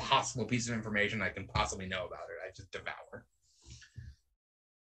 every possible piece of information I can possibly know about it. I just devour.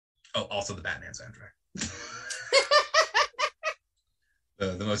 Oh, also the Batman soundtrack.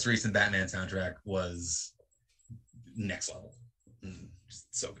 the most recent Batman soundtrack was next level.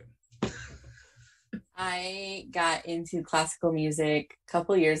 So good. I got into classical music a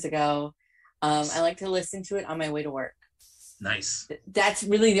couple years ago. I like to listen to it on my way to work. Nice. That's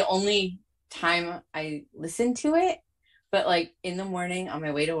really the only time I listen to it. But like in the morning on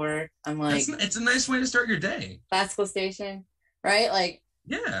my way to work, I'm like, it's a nice way to start your day. Classical station, right? Like,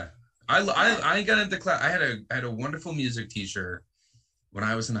 yeah. I got into class. I had a wonderful music teacher when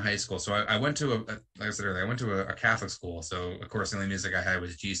I was in high school. So I went to like I said earlier, I went to a Catholic school. So of course the only music I had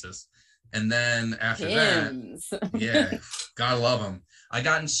was Jesus. And then after that, yeah, gotta love him. I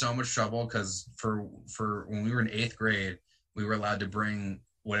got in so much trouble because for when we were in 8th grade, we were allowed to bring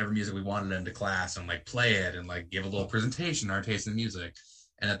whatever music we wanted into class and like play it and like give a little presentation on our taste in music.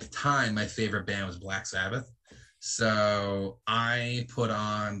 And at the time, my favorite band was Black Sabbath. So I put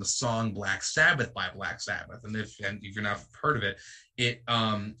on the song Black Sabbath by Black Sabbath. And if you're not heard of it,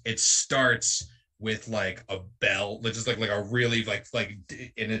 it starts with like a bell, just like a really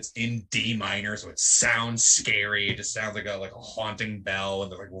and it's in D minor, so it sounds scary. It just sounds like a haunting bell,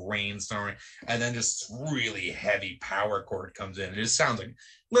 and there's like rainstorm, and then just really heavy power chord comes in. It just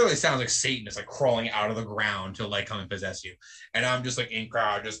literally sounds like Satan is like crawling out of the ground to like come and possess you. And I'm just like in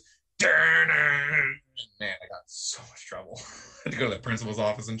crowd, just man, I got so much trouble. I had to go to the principal's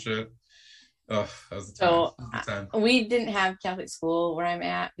office and shit. Oh, that was the time. So the time. we didn't have Catholic school where I'm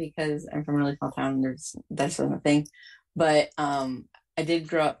at because I'm from a really small town. That's sort of a thing. But I did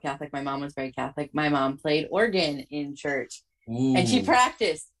grow up Catholic. My mom was very Catholic. My mom played organ in church. Ooh. And she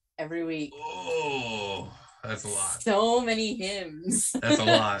practiced every week. Oh, that's a lot. So many hymns. That's a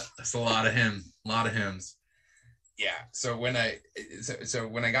lot. That's a lot of hymns. A lot of hymns. Yeah. So when I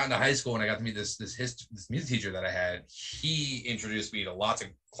got into high school and I got to meet this music teacher that I had, he introduced me to lots of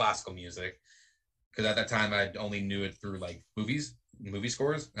classical music. Because at that time I only knew it through like movie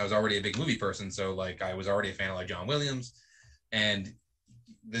scores. I was already a big movie person, so like I was already a fan of like John Williams. And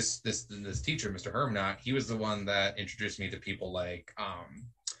this teacher, Mr. Hermnott, he was the one that introduced me to people like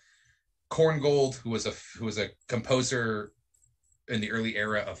Korngold, who was a composer in the early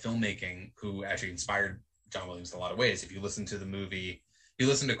era of filmmaking, who actually inspired John Williams in a lot of ways. If you listen to the movie, you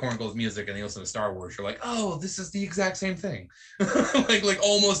listen to Korngold's music and you listen to Star Wars, you're like, oh, this is the exact same thing. like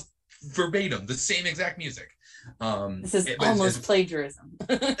almost verbatim, the same exact music. This is almost plagiarism.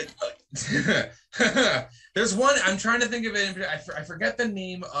 There's one, I'm trying to think of it. I forget the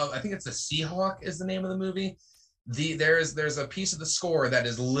name of, I think it's the Seahawk is the name of the movie. There's a piece of the score that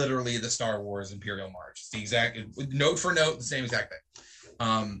is literally the Star Wars Imperial March. It's the exact, note for note, the same exact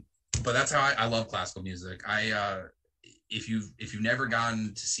thing. But that's how I love classical music. If you've never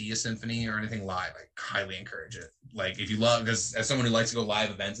gotten to see a symphony or anything live, I highly encourage it. Like if you love, because as someone who likes to go live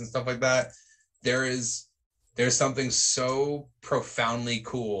events and stuff like that, there's something so profoundly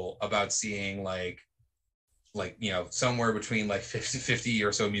cool about seeing like somewhere between like 50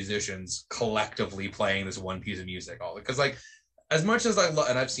 or so musicians collectively playing this one piece of music. All because like as much as I love,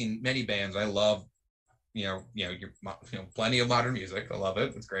 and I've seen many bands, I love plenty of modern music. I love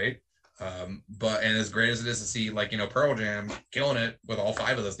it. It's great. But as great as it is to see like Pearl Jam killing it with all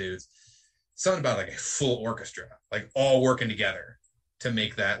 5 of those dudes, something about like a full orchestra like all working together to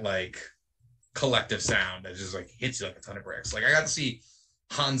make that like collective sound that just like hits you like a ton of bricks. Like I got to see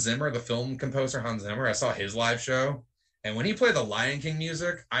Hans Zimmer, the film composer Hans Zimmer. I saw his live show, and when he played the Lion King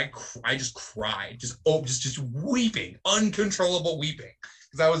music, I just cried, just weeping, uncontrollable weeping,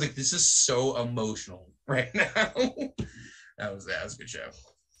 because I was like, this is so emotional right now. that was a good show.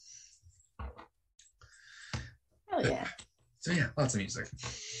 Hell yeah. So yeah, lots of music.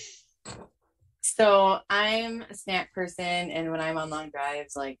 So I'm a snack person, and when I'm on long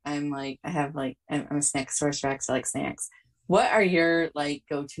drives, I'm a snack source rack, so I like snacks. What are your like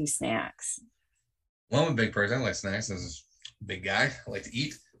go-to snacks? Well, I'm a big person. I like snacks. As a big guy, I like to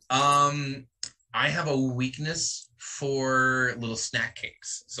eat. I have a weakness for little snack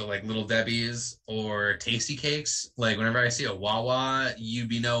cakes. So like Little Debbie's or Tasty Cakes. Like whenever I see a Wawa, you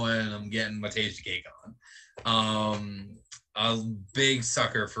be knowing I'm getting my Tasty Cake on. A big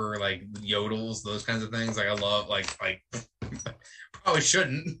sucker for like yodels, those kinds of things. Like I love like probably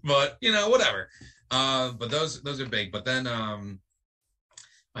shouldn't, but whatever. But those are big. But then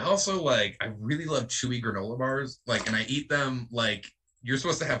I also I really love chewy granola bars. Like, and I eat them like you're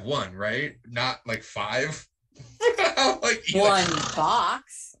supposed to have one, right? Not like 5. One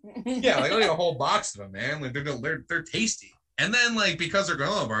box. Yeah, like I don't need a whole box of them, man. Like they're tasty. And then like because they're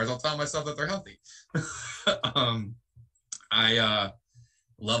granola bars, I'll tell myself that they're healthy. I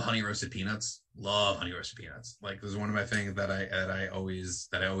love honey roasted peanuts. Love honey roasted peanuts. Like this is one of my things that I always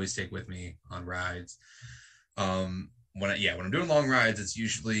take with me on rides. When I'm doing long rides, it's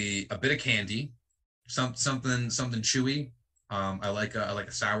usually a bit of candy, something chewy. I like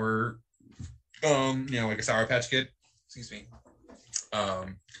a sour, like a Sour Patch Kid. Excuse me.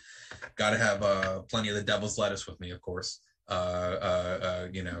 Gotta have plenty of the devil's lettuce with me, of course. Gotta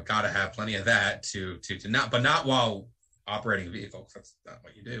have plenty of that to not while operating a vehicle, because that's not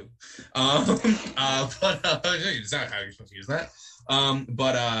what you do. It's not how you're supposed to use that.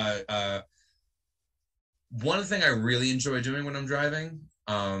 One thing I really enjoy doing when I'm driving,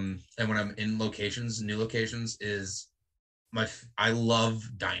 and when I'm in new locations, is I love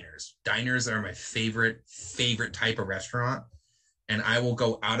diners. Diners are my favorite type of restaurant, and I will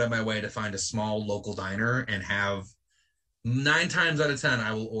go out of my way to find a small local diner and have 9 times out of 10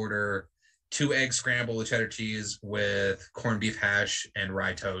 I will order 2 egg scramble with cheddar cheese with corned beef hash and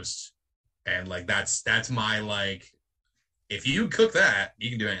rye toast. And like that's my like, if you cook that, you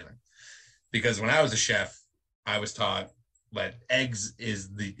can do anything. Because when I was a chef, I was taught But eggs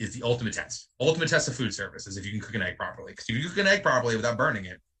is the ultimate test. Ultimate test of food service is if you can cook an egg properly. Because if you cook an egg properly without burning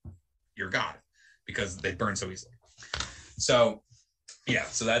it, you're God, because they burn so easily. So yeah,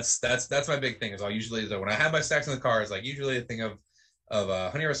 so that's my big thing. Is I'll usually, when I have my snacks in the car, is like usually a thing of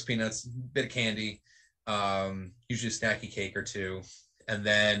Honey Roast peanuts, bit of candy, usually a snacky cake or two, and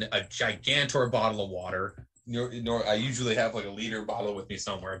then a gigantor bottle of water. I usually have like a liter bottle with me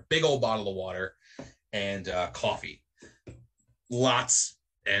somewhere, a big old bottle of water, and coffee. Lots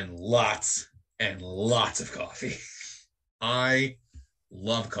and lots and lots of coffee. I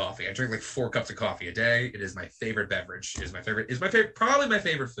love coffee. I drink like 4 cups of coffee a day. It is my favorite beverage. It is my favorite, probably my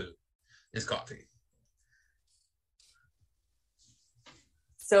favorite food is coffee.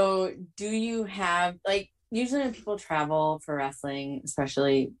 So do you have, like, usually when people travel for wrestling,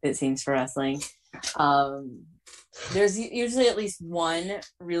 especially it seems for wrestling, there's usually at least one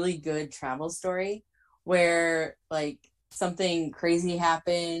really good travel story where like something crazy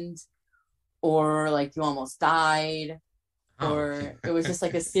happened, or like you almost died, or it was just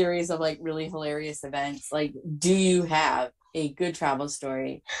like a series of like really hilarious events. Like, do you have a good travel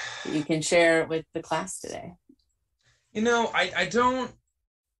story that you can share with the class today? You know, I don't.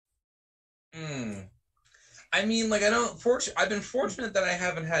 I mean, like, I've been fortunate that I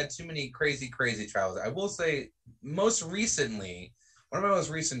haven't had too many crazy travels. I will say, most recently, one of my most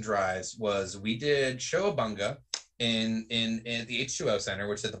recent drives was we did Showabunga in the H2O Center,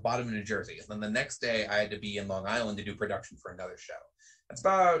 which is at the bottom of New Jersey. And then the next day, I had to be in Long Island to do production for another show. That's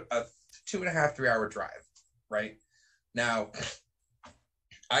about a 2.5, 3 hour drive, right? Now,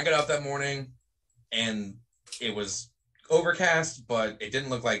 I got up that morning, and it was overcast, but it didn't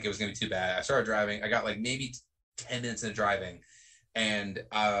look like it was going to be too bad. I started driving. I got like maybe 10 minutes into driving, and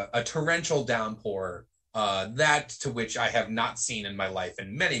a torrential downpour, that to which I have not seen in my life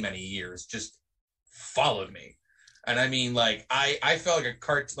in many, many years, just followed me. And I mean, like, I felt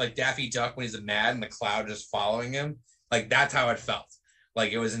like like Daffy Duck when he's mad and the cloud just following him. Like, that's how it felt.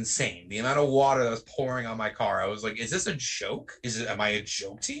 Like, it was insane. The amount of water that was pouring on my car. I was like, is this a joke? Am I a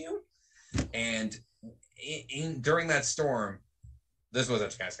joke to you? And during that storm, this was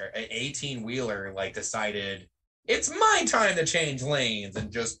kind of scary. An 18-wheeler like decided it's my time to change lanes,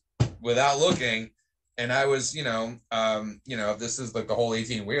 and just without looking. And I was, this is like the whole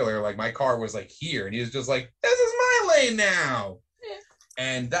 18-wheeler, like my car was like here, and he was just like, this is my lane now. Yeah.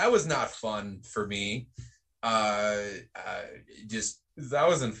 And that was not fun for me. That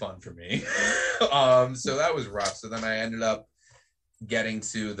wasn't fun for me. So that was rough. So then I ended up getting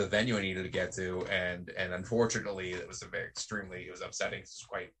to the venue I needed to get to, and unfortunately it was upsetting.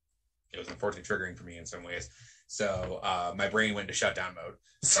 It was unfortunately triggering for me in some ways. So my brain went into shutdown mode.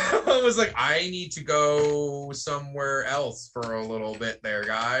 So I was like, I need to go somewhere else for a little bit there,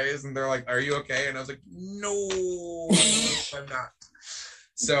 guys. And they're like, are you okay? And I was like, no, I'm not.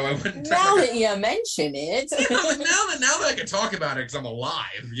 So I went. Now that you mention it. now that I can talk about it because I'm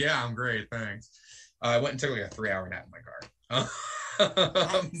alive. Yeah, I'm great. Thanks. I went and took like a 3-hour nap in my car.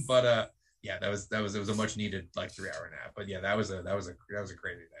 But yeah, it was a much needed like 3-hour nap. But yeah, that was a crazy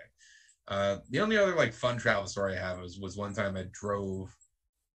day. The only other like fun travel story I have was one time I'd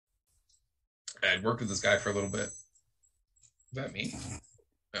worked with this guy for a little bit. Is that me?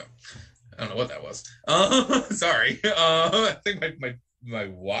 No, I don't know what that was. Sorry. I think my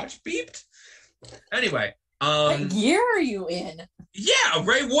watch beeped. Anyway, what year are you in? Yeah,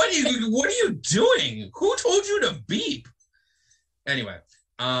 right. What are you doing? Who told you to beep? Anyway,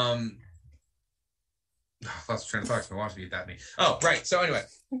 I was trying to talk to my watch beeped at me. Oh, right. So anyway,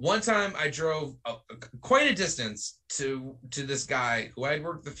 one time I drove quite a distance to this guy who I had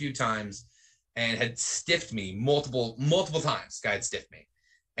worked with a few times and had stiffed me multiple times. This guy had stiffed me,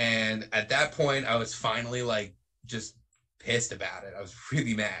 and at that point, I was finally like just pissed about it. I was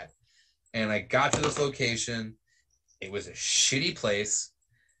really mad, and I got to this location. It was a shitty place,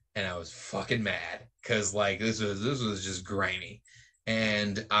 and I was fucking mad because like this was just grimy.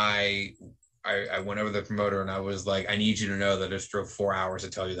 And I went over to the promoter and I was like, I need you to know that I just drove 4 hours to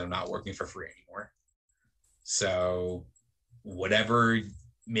tell you that I'm not working for free anymore. So whatever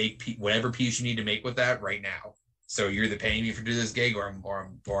piece you need to make with that right now. So you're either paying me for do this gig or I'm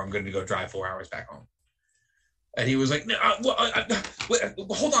going to go drive 4 hours back home. And he was like, no,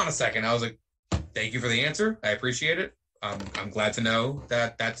 hold on a second. I was like, thank you for the answer. I appreciate it. I'm glad to know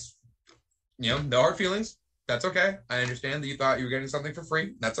that that's, no hard feelings. That's okay. I understand that you thought you were getting something for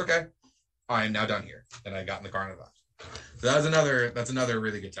free. That's okay. I am now done here. And I got in the car and I left. So that's another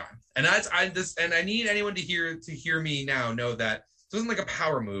really good time. And I need anyone to hear me now know that this wasn't like a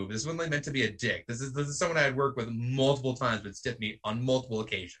power move. This wasn't like meant to be a dick. This is someone I had worked with multiple times, but stiffed me on multiple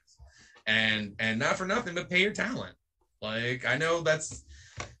occasions. And not for nothing, but pay your talent. Like, I know that's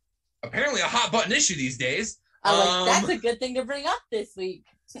apparently a hot button issue these days. That's a good thing to bring up this week.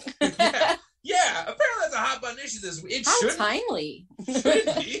 Yeah, apparently that's a hot button issue this week. How timely.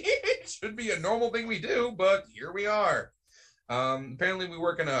 It should be a normal thing we do, but here we are. Apparently we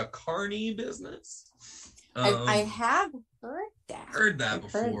work in a carny business. I have heard that. Heard that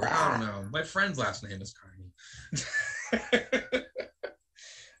before. I don't know. My friend's last name is Carney.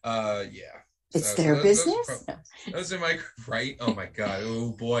 Yeah. It's their business. Those are my right. Oh my god.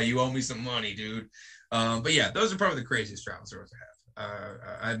 Oh boy, you owe me some money, dude. But yeah, those are probably the craziest travel stories I have.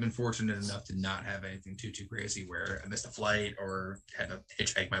 I've been fortunate enough to not have anything too crazy where I missed a flight or had to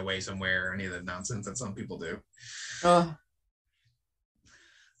hitchhike my way somewhere or any of the nonsense that some people do.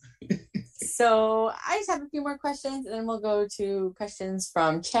 So I just have a few more questions, and then we'll go to questions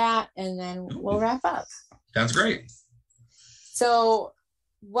from chat, and then we'll wrap up. Sounds great. So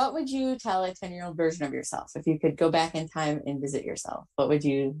what would you tell a 10-year-old version of yourself if you could go back in time and visit yourself? What would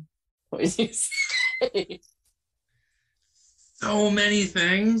you say? So many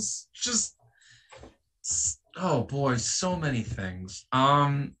things. Just, oh boy, so many things.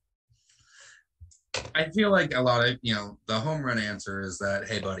 I feel like a lot of, the home run answer is that,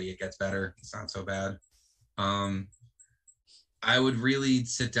 hey buddy, it gets better. It's not so bad. I would really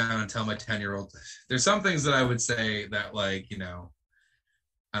sit down and tell my 10-year-old, there's some things that I would say that, like,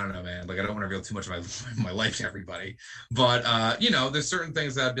 I don't know, man. Like, I don't want to reveal too much of my life to everybody. But, there's certain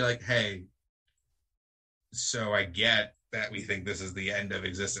things that I'd be like, hey, so I get that we think this is the end of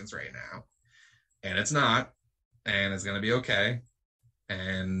existence right now. And it's not. And it's going to be okay.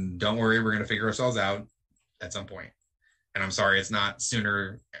 And don't worry, we're going to figure ourselves out at some point. And I'm sorry, it's not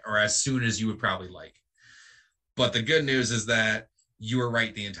sooner or as soon as you would probably like. But the good news is that you were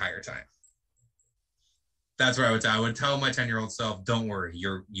right the entire time. That's what I would tell. I would tell my 10-year-old self, don't worry,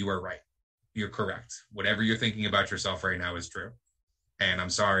 you are right. You're correct. Whatever you're thinking about yourself right now is true. And I'm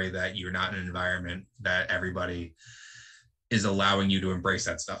sorry that you're not in an environment that everybody is allowing you to embrace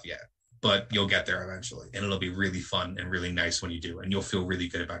that stuff yet. But you'll get there eventually. And it'll be really fun and really nice when you do. And you'll feel really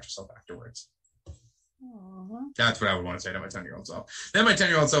good about yourself afterwards. Aww. That's what I would want to say to my 10-year-old self. Then my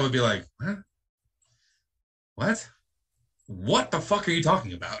 10-year-old self would be like, huh? What? What the fuck are you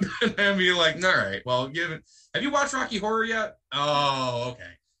talking about? And I'd be like, all right, well, have you watched Rocky Horror yet? Oh,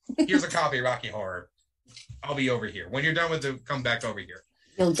 okay. Here's a copy of Rocky Horror. I'll be over here. When you're done with it, come back over here.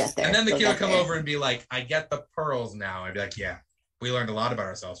 You'll get there. And then the kid will come over and be like, I get the pearls now. I'd be like, yeah, we learned a lot about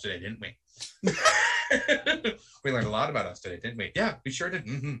ourselves today, didn't we? We learned a lot about us today, didn't we? Yeah, we sure did.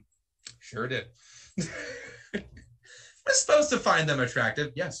 Mm-hmm. Sure did. We're supposed to find them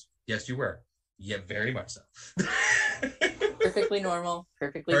attractive. Yes, you were. Yeah, very much so. Perfectly normal.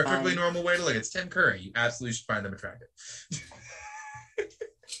 Perfectly normal way to look. It's Tim Curry. You absolutely should find them attractive.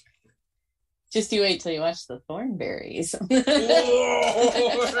 Just you wait till you watch the Thornberries.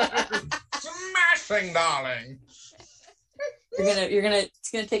 Smashing, darling.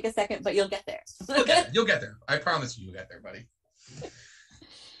 It's gonna take a second, but you'll get there. You'll get there. I promise you'll get there, buddy.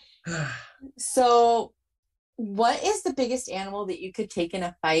 So, what is the biggest animal that you could take in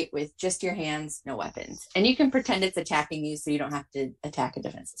a fight with just your hands, no weapons? And you can pretend it's attacking you so you don't have to attack a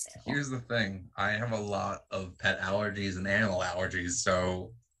defenseless animal. Here's the thing. I have a lot of pet allergies and animal allergies,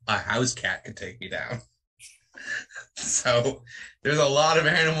 so a house cat could take me down. So there's a lot of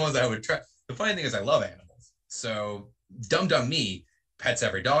animals I would try. The funny thing is I love animals. So dumb me pets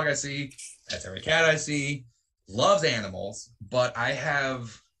every dog I see, pets every cat I see, loves animals, but I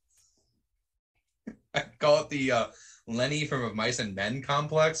call it the Lenny from a Mice and Men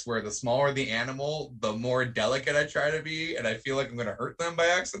complex, where the smaller the animal, the more delicate I try to be, and I feel like I'm going to hurt them by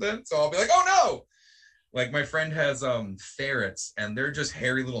accident. So I'll be like, oh no! Like my friend has ferrets, and they're just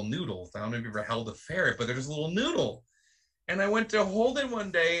hairy little noodles. I don't know if you've ever held a ferret, but they're just a little noodle. And I went to hold it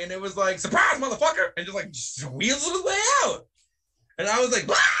one day, and it was like, surprise, motherfucker! And just wheels his way out. And I was like,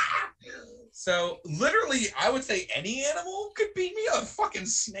 bah! So literally, I would say any animal could beat me. A fucking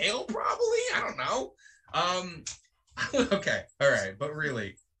snail, probably. I don't know. Okay, all right, but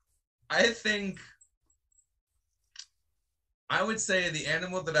really, I think I would say the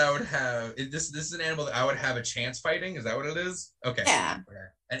animal that I would have. This is an animal that I would have a chance fighting. Is that what it is? Okay. Yeah.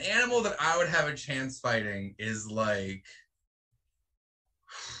 An animal that I would have a chance fighting is like,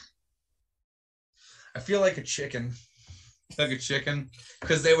 I feel like a chicken. Like a chicken,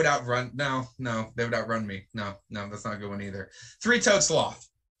 because they would outrun. No, they would outrun me. No, that's not a good one either. Three-toed sloth,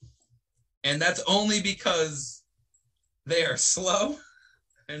 and that's only because they are slow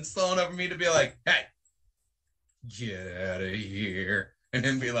and slow enough for me to be like, "Hey, get out of here," and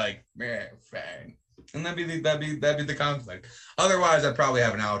then be like, "Man, fine." And that'd be the conflict. Otherwise, I'd probably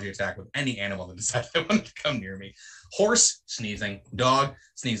have an allergy attack with any animal that decided they wanted to come near me. Horse, sneezing. Dog,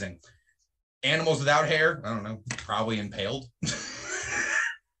 sneezing. Animals without hair, I don't know, probably impaled.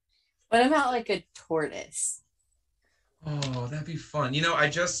 What about like a tortoise? Oh, that'd be fun.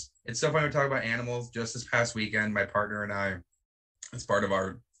 It's so funny we talk about animals. Just this past weekend, my partner and I, as part of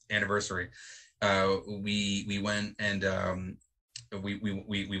our anniversary, we went and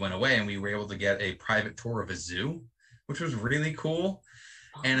we went away and we were able to get a private tour of a zoo, which was really cool.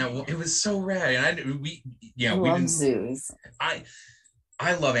 And it was so rad. And we love zoos.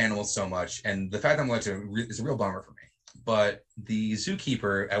 I love animals so much, and the fact that I'm allergic is a real bummer for me. But the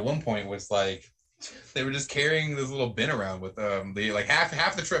zookeeper at one point was like, they were just carrying this little bin around with the like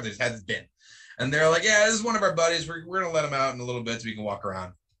half the trip they just had this bin, and they're like, yeah, this is one of our buddies. We're gonna let him out in a little bit so we can walk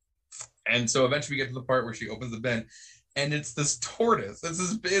around. And so eventually we get to the part where she opens the bin, and it's this tortoise. It's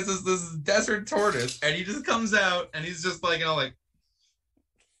this desert tortoise, and he just comes out and he's just like, like.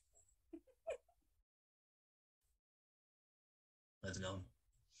 Let's go.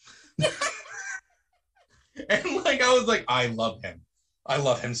 And like I was like, I love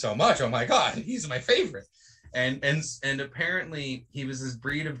him so much. Oh my god, he's my favorite. And apparently he was this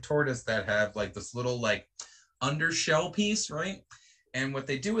breed of tortoise that have like this little like undershell piece, right? And what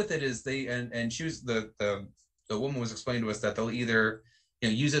they do with it is and she was the woman was explaining to us that they'll either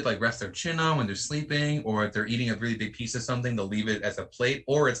use it like rest their chin on when they're sleeping, or if they're eating a really big piece of something, they'll leave it as a plate,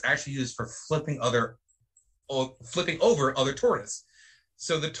 or it's actually used for flipping over other tortoise.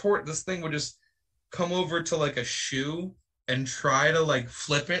 So this thing would just come over to like a shoe and try to like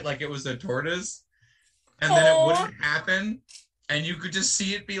flip it like it was a tortoise, and then it wouldn't happen, and you could just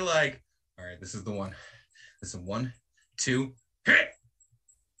see it be like, all right, this is the one. This is 1, 2,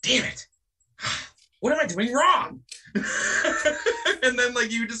 damn it, what am I doing wrong? And then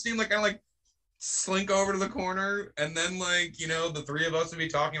like you just seem like kind of like slink over to the corner, and then like the three of us would be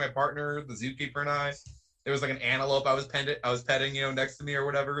talking, my partner, the zookeeper, and I. There was like an antelope I was petting, next to me or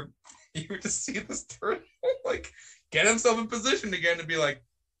whatever. You would just see this turtle like get himself in position again and be like,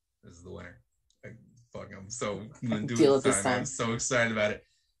 "This is the winner." Like, fuck, I'm gonna do it this time. I'm so excited about it.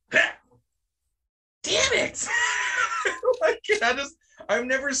 Damn it! Like I've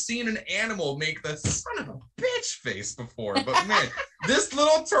never seen an animal make the son of a bitch face before, but man, this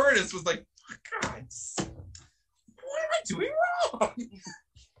little tortoise was like, oh, God, what am I doing wrong?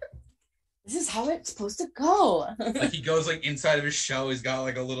 This is how it's supposed to go. Like he goes like inside of his shell. He's got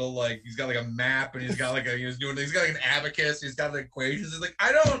like a little he's got like a map, and he's got like he's got like an abacus. He's got like equations. He's like,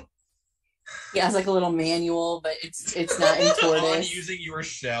 I don't. He has like a little manual, but it's not in tortoise. On using your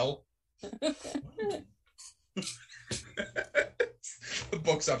shell. The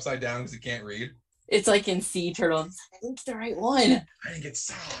book's upside down because he can't read. It's like in sea turtle. I think it's the right one. I think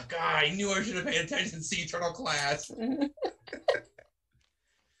it's God. I knew I should have paid attention in sea turtle class.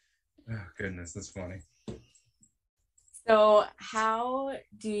 Oh, goodness, that's funny. So how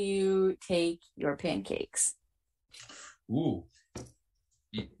do you take your pancakes? Ooh.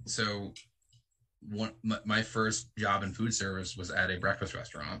 So my first job in food service was at a breakfast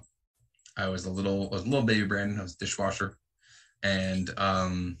restaurant. I was a little baby Brandon. I was a dishwasher. And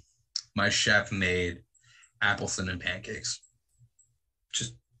my chef made apple cinnamon pancakes.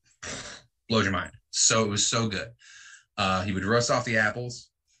 Just blows your mind. So it was so good. He would roast off the apples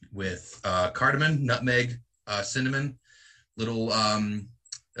with cardamom, nutmeg, cinnamon, little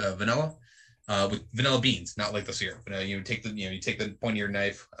vanilla, with vanilla beans, not like the syrup. You take the point of your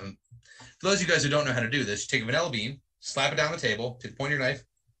knife. For those of you guys who don't know how to do this, you take a vanilla bean, slap it down the table, take the point of your knife,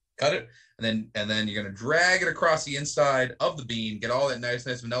 cut it, and then you're gonna drag it across the inside of the bean, get all that nice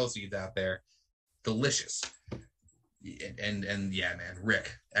vanilla seeds out there. Delicious. And yeah, man,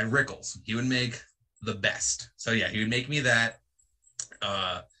 Rick at Rickles, he would make the best. So yeah, he would make me that.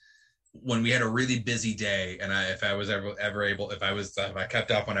 When we had a really busy day, and if I kept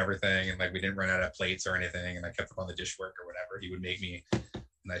up on everything, and like we didn't run out of plates or anything, and I kept up on the dish work or whatever, he would make me a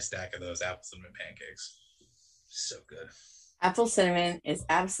nice stack of those apple cinnamon pancakes. So good. Apple cinnamon is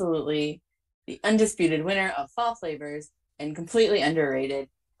absolutely the undisputed winner of fall flavors and completely underrated.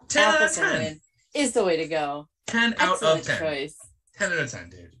 10 apple out of 10 cinnamon is the way to go. 10 out of 10. Choice. 10 out of 10,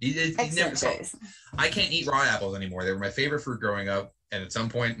 dude. Excellent choice. I can't eat raw apples anymore. They were my favorite fruit growing up. And at some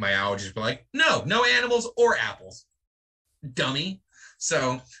point, my allergies were like, no animals or apples, dummy.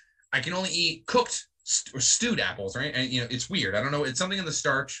 So I can only eat cooked or stewed apples, right? And, it's weird. I don't know. It's something in the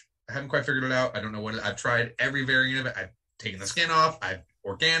starch. I haven't quite figured it out. I don't know what I've tried every variant of it. I've taken the skin off. I've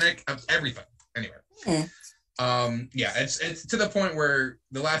organic. Everything. Anyway. Yeah, it's to the point where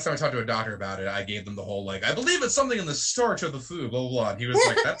the last time I talked to a doctor about it, I gave them the whole, like, I believe it's something in the starch of the food, blah, blah, blah. And he was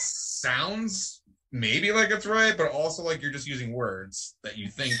like, that sounds maybe like it's right, but also like you're just using words that you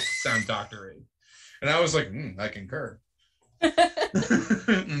think sound doctorate. And I was like, I concur.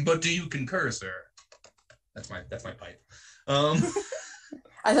 But do you concur, sir? That's my pipe.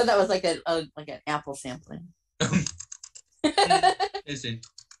 I thought that was like like an apple sampling. Is it?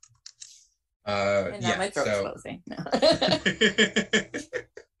 And now my throat's closing. No.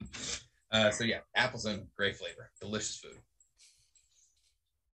 So yeah, apples and great flavor, delicious food.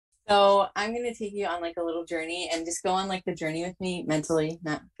 So I'm gonna take you on like a little journey and just go on like the journey with me mentally,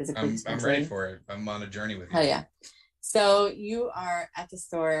 not physically. I'm ready for it. I'm on a journey with you. Oh yeah. So you are at the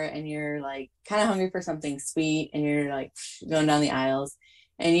store and you're like kind of hungry for something sweet, and you're like going down the aisles,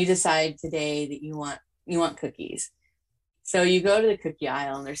 and you decide today that you want cookies. So you go to the cookie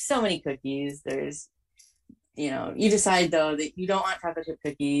aisle, and there's so many cookies. There's, you decide though that you don't want chocolate chip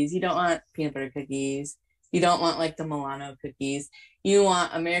cookies, you don't want peanut butter cookies, you don't want like the Milano cookies. You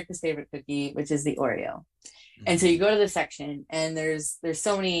want America's favorite cookie, which is the Oreo. And so you go to the section, and there's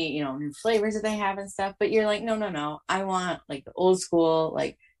so many, new flavors that they have and stuff, but you're like, no. I want like the old school,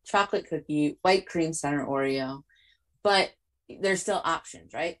 like chocolate cookie, white cream center Oreo. But there's still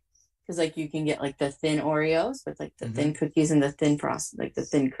options, right? Because like you can get like the thin Oreos with like the thin cookies and the thin frost, like the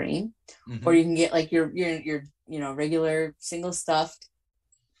thin cream. Or you can get like your regular single stuffed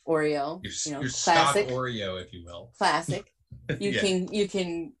Oreo, your classic stock Oreo, if you will. Classic. You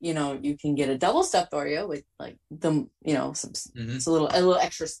can get a double stuffed Oreo with like the it's a little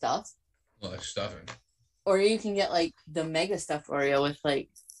extra stuff. Well, extra stuffing. Or you can get like the mega stuffed Oreo with like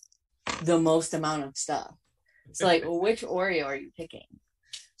the most amount of stuff. So like, which Oreo are you picking?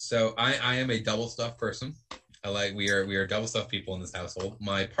 So I am a double stuffed person. We are double stuffed people in this household.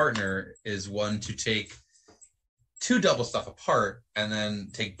 My partner is one to take two double stuff apart and then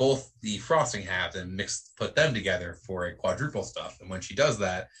take both the frosting halves and put them together for a quadruple stuff. And when she does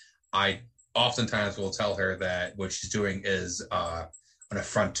that, I oftentimes will tell her that what she's doing is an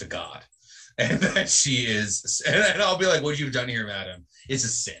affront to God. And that she is, and I'll be like, what you've done here, madam, is a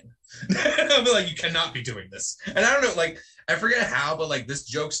sin. I'll be like, you cannot be doing this. And I don't know, like, I forget how, but like this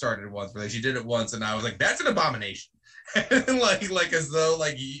joke started once where like, she did it once, and I was like, that's an abomination. And like as though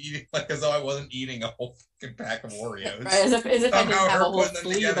I wasn't eating a whole fucking pack of Oreos. Right, as if I didn't have a whole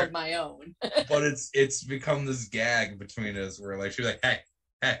sleeve of my own. But it's become this gag between us where like she was like, hey,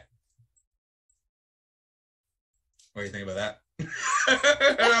 what do you think about that?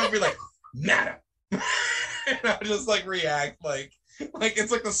 And I'll be like, madam. And I'll just like react like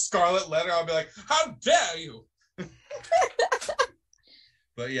it's like the scarlet letter. I'll be like, how dare you?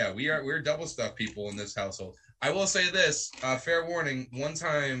 But yeah, we're double stuffed people in this household. I will say this, fair warning. One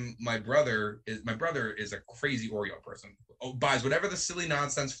time, my brother is a crazy Oreo person. Buys whatever the silly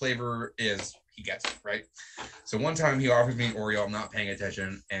nonsense flavor is, he gets it, right? So one time he offers me an Oreo. I'm not paying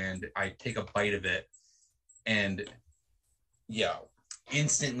attention, and I take a bite of it, and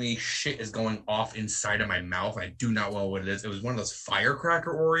instantly shit is going off inside of my mouth. I do not know what it is. It was one of those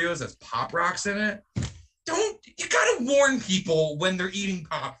firecracker Oreos that's Pop Rocks in it. You gotta warn people when they're eating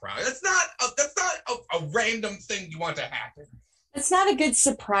Pop Rocks. That's not a random thing you want to happen. It's not a good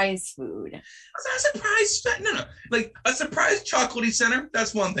surprise food. It's not a surprise. No. Like a surprise chocolatey center,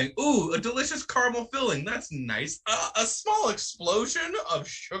 that's one thing. Ooh, a delicious caramel filling, that's nice. A small explosion of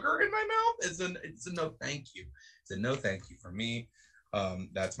sugar in my mouth it's a no thank you. It's a no thank you for me.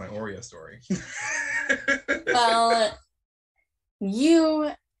 That's my Oreo story. Well,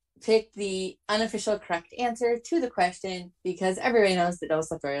 you picked the unofficial correct answer to the question, because everybody knows that double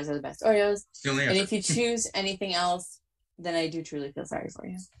stuffed Oreos are the best Oreos. And if you choose anything else, then I do truly feel sorry for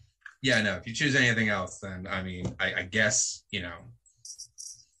you. Yeah, no, if you choose anything else, then I guess,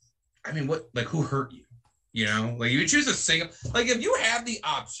 what, like, who hurt you? Like, you choose a single, like, if you have the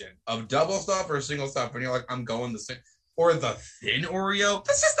option of double stuff or single stuff, and you're like, I'm going the same, or the thin Oreo,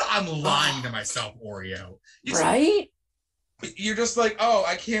 that's just the I'm lying to myself Oreo. Right? You're just like, oh,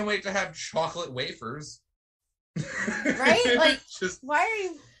 I can't wait to have chocolate wafers. Right? Like, why are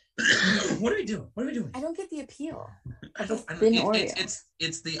you... What are we doing? I don't get the appeal. It's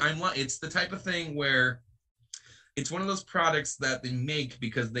the type of thing where it's one of those products that they make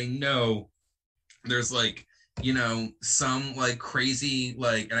because they know there's like, some like crazy,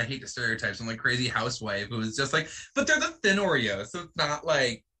 like, and I hate to stereotype, some like crazy housewife who is just like, but they're the thin Oreos, so it's not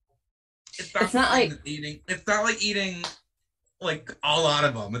like eating like a lot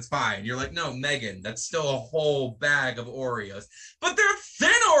of them. It's fine. You're like, no, Megan, that's still a whole bag of Oreos, but they're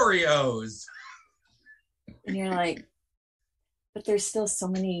thin Oreos. And you're like, but there's still so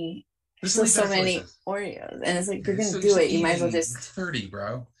many. There's still so many Oreos, and it's like, if you're gonna do it, you might as well just 30,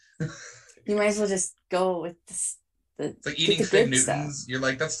 bro. You might as well just go with the It's like get eating the Fig good stuff. Newtons. You're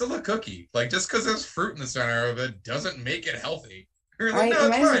like, that's still a cookie. Like, just because there's fruit in the center of it doesn't make it healthy. You're like, Right, no, you it's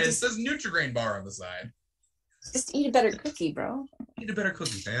might as well fine. It just- says Nutri-Grain bar on the side. Just eat a better cookie, bro. Eat a better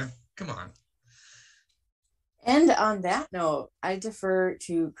cookie, man. Come on. And on that note, I defer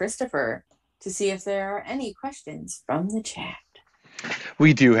to Christopher to see if there are any questions from the chat.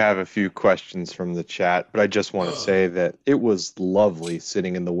 We do have a few questions from the chat, but I just want to Ugh. say that it was lovely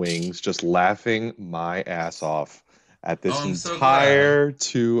sitting in the wings, just laughing my ass off at this Oh, I'm so entire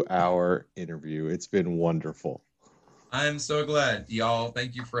 2-hour interview. It's been wonderful. I'm so glad, y'all.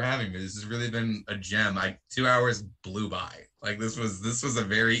 Thank you for having me. This has really been a gem. 2 hours blew by. Like this was a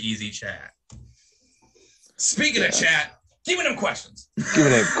very easy chat. Speaking of chat, giving them questions.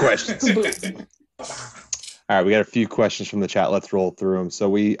 Giving it questions. All right, we got a few questions from the chat. Let's roll through them. So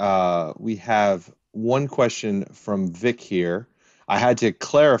we have one question from Vic here. I had to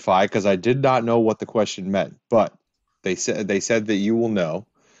clarify because I did not know what the question meant, but they said that you will know.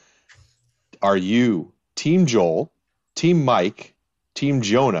 Are you Team Joel, Team Mike, Team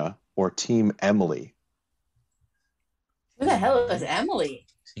Jonah, or Team Emily? Who the hell is Emily?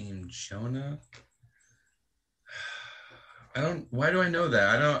 Team Jonah. Why do I know that?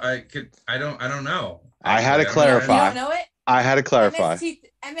 I don't know. I had to You clarify. don't know it? I had to clarify.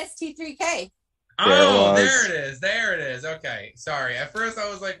 MST3K. Oh, There it there it is. There it is. Okay. Sorry. At first I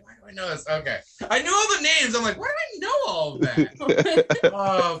was like, why do I know this? Okay. I knew all the names. I'm like, why do I know all of that?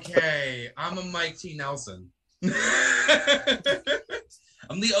 Okay. I'm a Mike T. Nelson.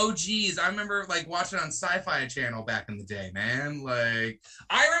 I'm the OGs. I remember like watching on Sci-Fi Channel back in the day, man. Like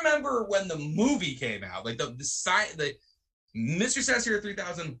I remember when the movie came out, like the Mr. Sassy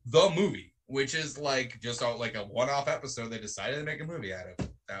 3000, the movie, which is like just like a one-off episode. They decided to make a movie out of.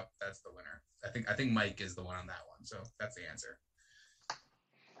 That's the winner. I think Mike is the one on that one. So that's the answer.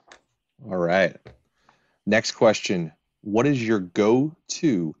 All right. Next question. What is your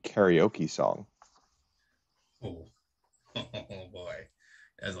go-to karaoke song? Oh boy.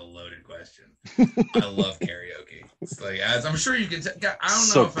 That's a loaded question. I love karaoke. It's like, as I'm sure you can I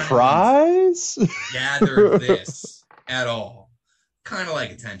don't know Surprise? if anyone's gathered this at all. Kind of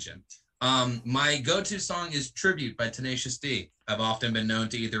like attention. My go-to song is Tribute by Tenacious D. I've often been known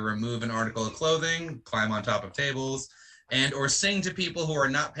to either remove an article of clothing, climb on top of tables, and or sing to people who are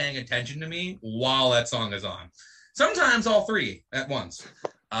not paying attention to me while that song is on. Sometimes all three at once.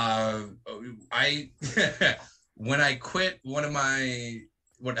 When I quit one of my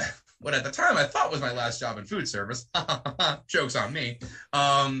what at the time I thought was my last job in food service, jokes on me.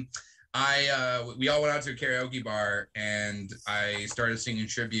 We all went out to a karaoke bar and I started singing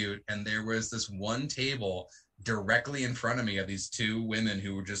Tribute, and there was this one table directly in front of me of these two women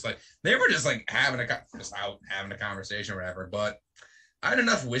who were just like, they were just like having a conversation or whatever, but I had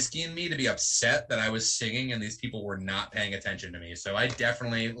enough whiskey in me to be upset that I was singing and these people were not paying attention to me. So I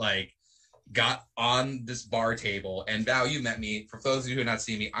definitely like got on this bar table, and Val, you met me. For those of you who have not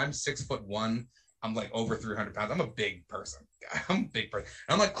seen me, I'm 6'1". I'm like over 300 pounds. I'm a big person. I'm a big person.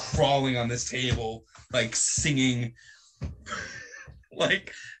 I'm like crawling on this table, like singing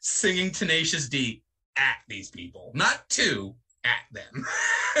Tenacious D at these people, not to, at them.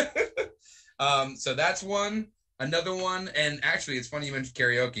 So that's one. Another one, and actually it's funny you mentioned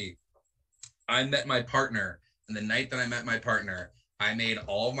karaoke. I met my partner, and the night that I met my partner, I made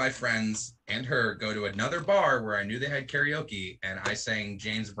all of my friends and her go to another bar where I knew they had karaoke, and I sang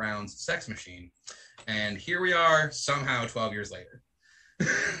James Brown's Sex Machine. And here we are, somehow 12 years later.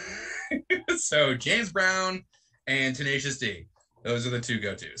 So James Brown and Tenacious D. Those are the two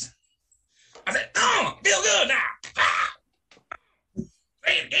go-tos. I said, oh, feel good now. Ah!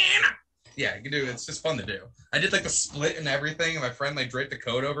 Say it again. Yeah, you can do it. It's just fun to do. I did like the split and everything, and my friend like draped the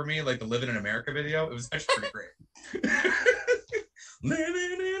coat over me, like the Living in America video. It was actually pretty great.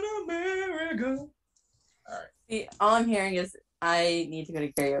 Living in America. All right. See, all I'm hearing is I need to go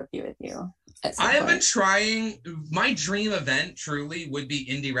to karaoke with you. I have been trying. My dream event truly would be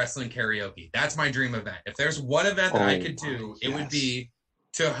indie wrestling karaoke. That's my dream event. If there's one event that I could do, it would be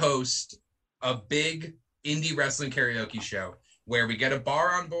to host a big indie wrestling karaoke show where we get a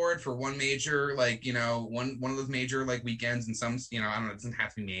bar on board for one major, like, you know, one of those major like weekends, and some, you know, I don't know, it doesn't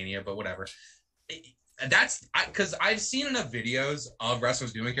have to be Mania, but whatever. That's because I've seen enough videos of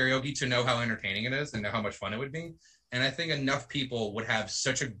wrestlers doing karaoke to know how entertaining it is and know how much fun it would be. And I think enough people would have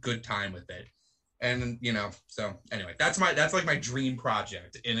such a good time with it. And, you know, so anyway, that's like my dream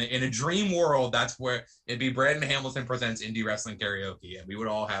project. In a dream world, that's where it'd be Brandon Hamilton presents indie wrestling karaoke, and we would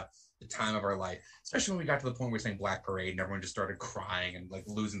all have the time of our life, especially when we got to the point where we're saying Black Parade and everyone just started crying and like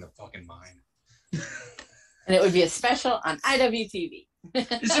losing their fucking mind. And it would be a special on IWTV.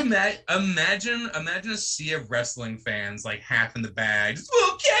 Just imagine a sea of wrestling fans, like half in the bag. Just,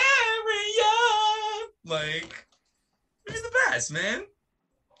 we'll carry on. Like, you're the best, man.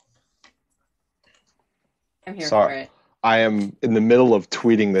 I'm here for it. I am in the middle of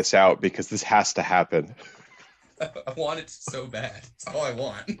tweeting this out because this has to happen. I want it so bad. It's all I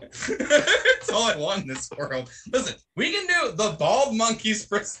want. It's all I want in this world. Listen, we can do the Bald Monkeys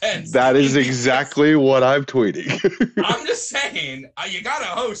presents. That is exactly what I'm tweeting. I'm just saying, you got a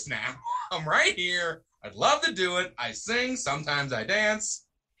host now. I'm right here. I'd love to do it. I sing. Sometimes I dance.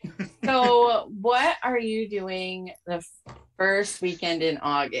 So, what are you doing the first weekend in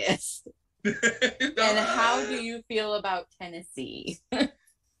August? And how do you feel about Tennessee?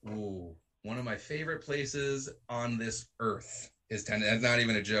 Ooh, one of my favorite places on this earth is Tennessee. That's not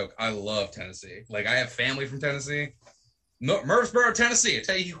even a joke. I love Tennessee. Like, I have family from Tennessee. Murfreesboro, Tennessee. I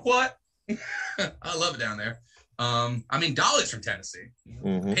tell you what, I love it down there. I mean, Dolly's from Tennessee.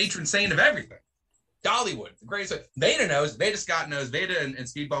 Patron saint of everything. Dollywood, the greatest. Veda knows. Veda Scott knows. Veda and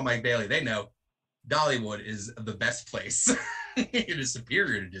Speedball Mike Bailey, they know. Dollywood is the best place. It is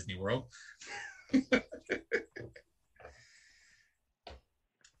superior to Disney World.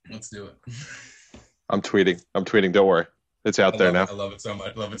 Let's do it. I'm tweeting. Don't worry. It's out there now. I love it so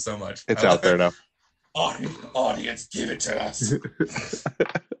much. It's out there now. Audience, give it to us.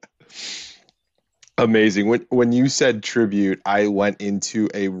 Amazing. When you said tribute, I went into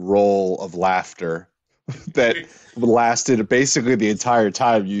a roll of laughter that lasted basically the entire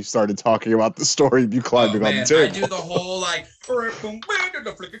time you started talking about the story of you climbing on the table. I do the whole like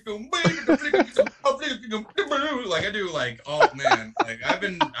I do like, oh man, like I've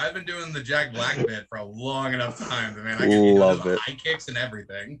been doing the Jack Black bit for a long enough time, man. I can love it. High kicks and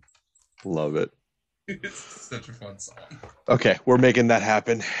everything. Love it. It's such a fun song. Okay, we're making that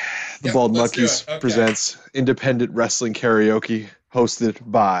happen. The Bald Monkeys presents Independent Wrestling Karaoke, hosted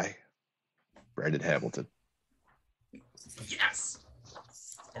by Brandon Hamilton. Yes.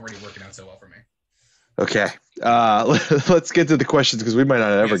 Already working out so well for me. Okay. Let's get to the questions because we might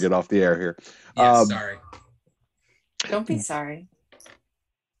not ever get off the air here. Yes, sorry. Don't be sorry.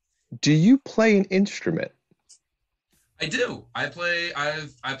 Do you play an instrument? I do. I play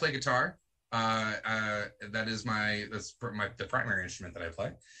guitar. That's the primary instrument that I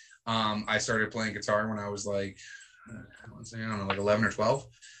play. I started playing guitar when I was like, I don't know, like 11 or 12.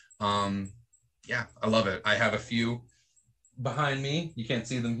 Yeah, I love it. I have a few behind me. You can't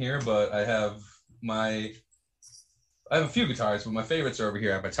see them here, but I have a few guitars, but my favorites are over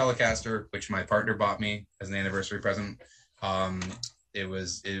here. I have a Telecaster, which my partner bought me as an anniversary present. It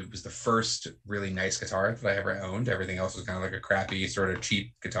was the first really nice guitar that I ever owned. Everything else was kind of like a crappy, sort of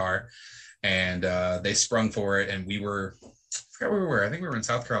cheap guitar. And they sprung for it, and I forgot where we were. I think we were in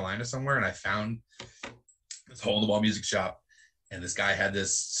South Carolina somewhere, and I found this hole-in-the-wall music shop, and this guy had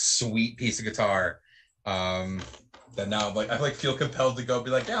this sweet piece of guitar that now I feel compelled to go be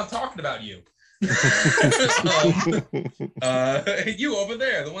like, yeah, I'm talking about you. You over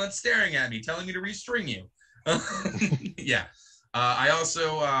there, the one that's staring at me, telling me to restring you. Yeah. I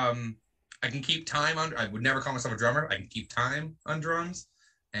also I can keep time on. I would never call myself a drummer. I can keep time on drums.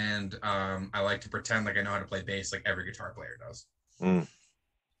 And I like to pretend like I know how to play bass like every guitar player does.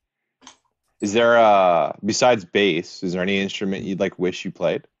 Is there, besides bass, is there any instrument you'd wish you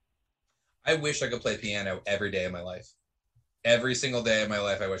played? I wish I could play piano every day of my life. Every single day of my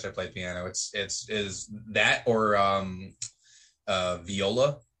life, I wish I played piano. It's that or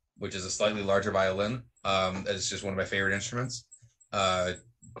viola, which is a slightly larger violin. It's just one of my favorite instruments.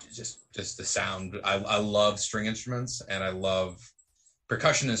 Just the sound. I love string instruments, and I love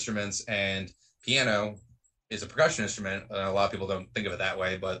percussion instruments, and piano is a percussion instrument. A lot of people don't think of it that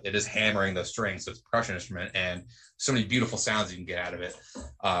way, but it is hammering those strings, so it's a percussion instrument, and so many beautiful sounds you can get out of it.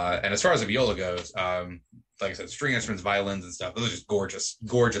 And as far as the viola goes, like I said, string instruments, violins and stuff, those are just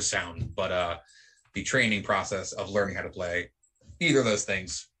gorgeous sound. But the training process of learning how to play either of those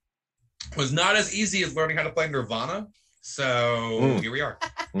things was not as easy as learning how to play Nirvana. So here we are.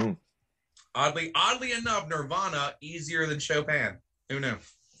 Oddly enough, Nirvana easier than Chopin. Who knew?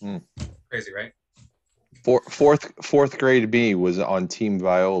 Crazy, right? Fourth grade me was on Team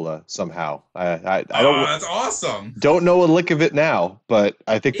Viola somehow. I don't. That's awesome. Don't know a lick of it now, but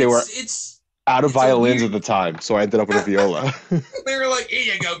I think they were out of violins at the time, so I ended up with a viola. They were like,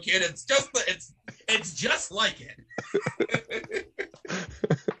 "Here you go, kid. It's just like it."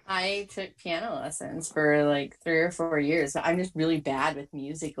 I took piano lessons for like 3 or 4 years. I'm just really bad with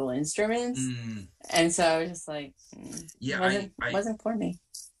musical instruments, and so I was just like, wasn't for me.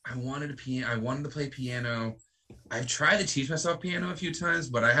 I wanted to play piano. I've tried to teach myself piano a few times,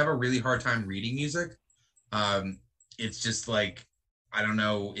 but I have a really hard time reading music. It's just like I don't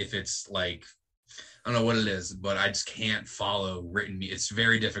know if it's like, I don't know what it is, but I just can't follow written music. It's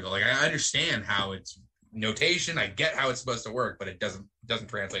very difficult. Like I understand how it's notation, I get how it's supposed to work, but it doesn't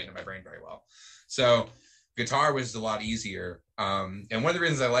translate into my brain very well. So guitar was a lot easier. And one of the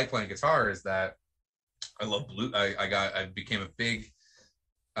reasons I like playing guitar is that I love blues. I became a big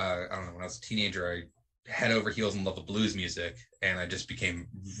I don't know, when I was a teenager, I head over heels in love with blues music, and I just became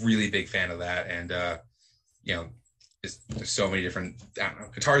really big fan of that. And you know, there's so many different, I don't know,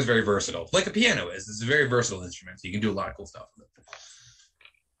 guitar is very versatile, like a piano is. It's a very versatile instrument, so you can do a lot of cool stuff with it.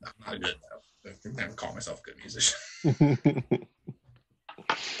 I'm not good though. I never call myself a good musician.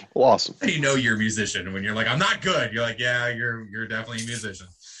 Well, awesome. You know you're a musician when you're like, I'm not good. You're like, yeah, you're definitely a musician.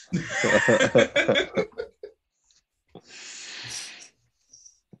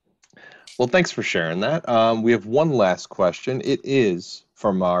 Well, thanks for sharing that. We have one last question. It is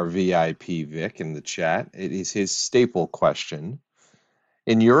from our VIP Vic in the chat. It is his staple question.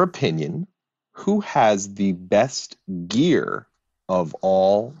 In your opinion, who has the best gear of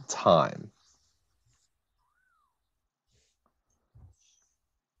all time?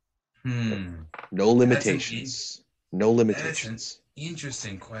 No limitations. No limitations. That's an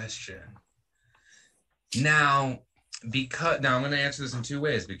interesting question. Now I'm going to answer this in two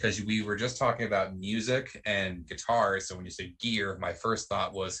ways, because we were just talking about music and guitar. So when you say gear, my first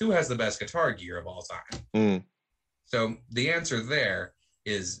thought was, who has the best guitar gear of all time? So the answer there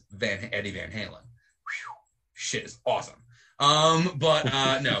is Eddie Van Halen. Whew, shit is awesome. But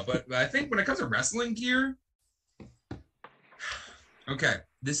I think when it comes to wrestling gear, okay,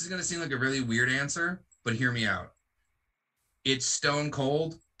 this is going to seem like a really weird answer, but hear me out. It's Stone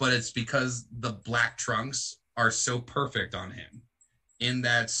Cold, but it's because the black trunks are so perfect on him, in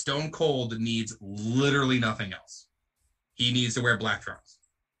that Stone Cold needs literally nothing else. He needs to wear black trunks.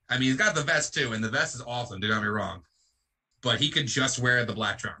 I mean, he's got the vest too, and the vest is awesome, don't get me wrong, but he could just wear the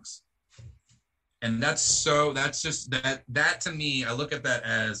black trunks. And that's just that to me, I look at that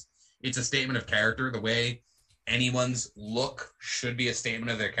as, it's a statement of character. The way anyone's look should be a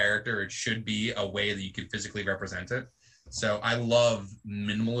statement of their character. It should be a way that you can physically represent it. So I love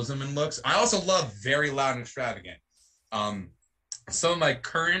minimalism in looks. I also love very loud and extravagant. Some of my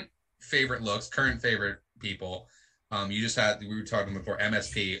current favorite people, we were talking before,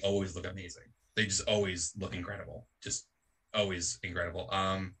 MSP always look amazing. They just always look incredible. Just always incredible.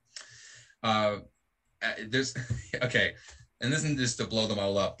 There's okay, and this isn't just to blow them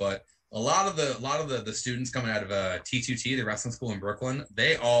all up, but a lot of the students coming out of T2T, the wrestling school in Brooklyn,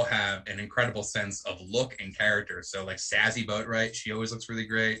 they all have an incredible sense of look and character. So like Sassy Boatwright, she always looks really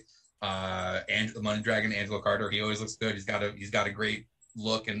great. The Money Dragon, Angelo Carter, he always looks good. He's got a great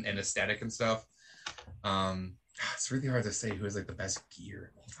look and aesthetic and stuff. It's really hard to say who has like the best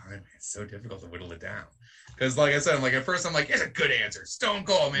gear of all time. It's so difficult to whittle it down. Because like I said, at first I'm like, it's a good answer. Stone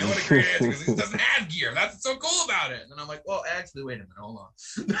Cold, man, what a great answer, because he doesn't have gear. That's what's so cool about it. And then I'm like, well, actually, wait a minute, hold on.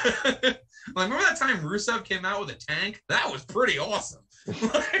 Like, remember that time Rusev came out with a tank? That was pretty awesome.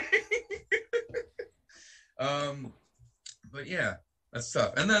 But yeah, that's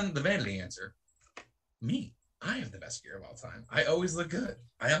tough. And then the vanity answer. Me. I have the best gear of all time. I always look good.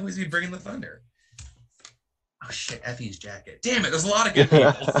 I always be bringing the thunder. Oh shit, Effie's jacket. Damn it, there's a lot of good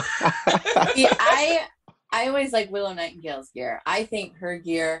people. Yeah, I always like Willow Nightingale's gear. I think her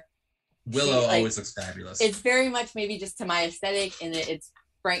gear, Willow always looks fabulous. It's very much maybe just to my aesthetic, and it's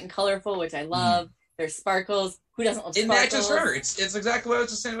bright and colorful, which I love. There's sparkles. Who doesn't love sparkles? It matches her. It's exactly what I was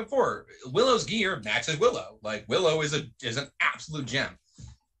just saying before. Willow's gear matches Willow. Like, Willow is an absolute gem.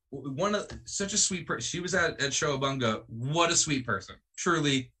 Such a sweet person. She was at Showabunga. What a sweet person.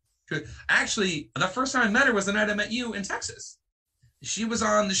 Truly. Actually, the first time I met her was the night I met you in Texas. She was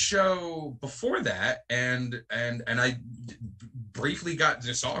on the show before that, and I briefly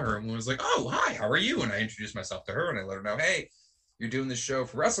saw her and was like, oh, hi, how are you? And I introduced myself to her, and I let her know, hey, you're doing this show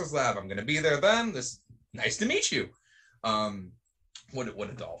for Wrestlers Lab. I'm going to be there then. Nice to meet you. What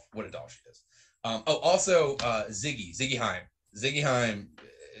a doll she is. Also, Ziggy Heim. Ziggy Heim,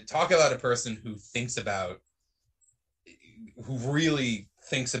 talk about a person who really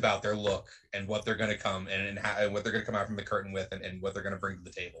thinks about their look and what they're going to come and what they're going to come out from the curtain with and what they're going to bring to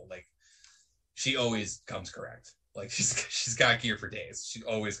the table. Like, she always comes correct. Like, she's got gear for days. She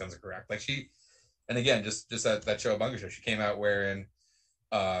always comes correct. Like, and again, just at that Showabunga show, she came out wearing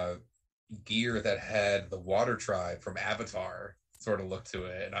gear that had the Water Tribe from Avatar sort of look to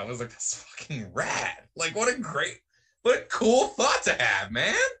it, and I was like, that's fucking rad. Like, what a cool thought to have,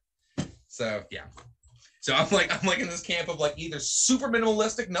 man. So yeah. So I'm like in this camp of like either super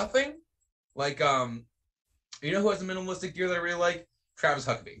minimalistic, nothing. Like, you know who has a minimalistic gear that I really like? Travis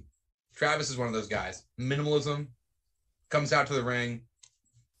Huckabee. Travis is one of those guys. Minimalism, comes out to the ring,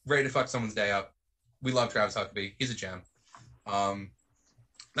 ready to fuck someone's day up. We love Travis Huckabee. He's a gem.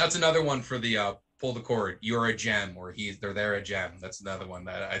 That's another one for the pull the cord. You're a gem, or they're a gem. That's another one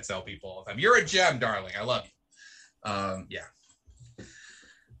that I tell people all the time. You're a gem, darling. I love you. Yeah.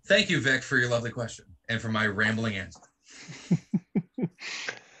 Thank you, Vic, for your lovely question and for my rambling answer.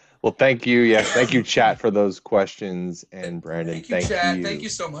 Well, thank you. Yes, thank you, chat, for those questions, and Brandon, thank you, chat. Thank you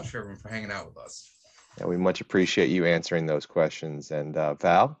so much for everyone for hanging out with us. Yeah, we much appreciate you answering those questions. And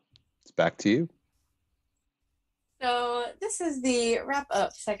Val, it's back to you. So this is the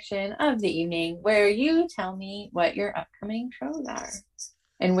wrap-up section of the evening where you tell me what your upcoming shows are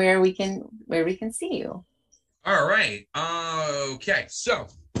and where we can see you. All right. Okay. So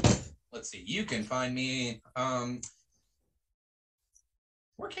let's see. You can find me.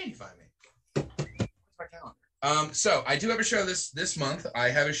 Where can you find me? Where's my calendar? So I do have a show this month. I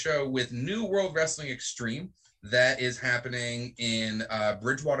have a show with New World Wrestling Extreme that is happening in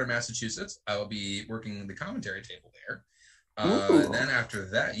Bridgewater, Massachusetts. I will be working the commentary table there. Then after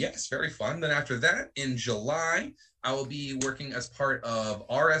that, yes, very fun. Then after that, in July, I will be working as part of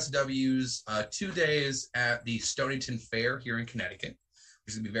RSW's 2 days at the Stonington Fair here in Connecticut,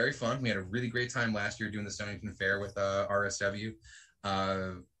 which is going to be very fun. We had a really great time last year doing the Stonington Fair with RSW.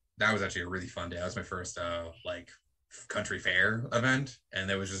 That was actually a really fun day. That was my first country fair event, and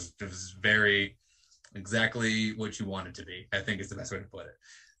it was very exactly what you want it to be, I think is the best way to put it.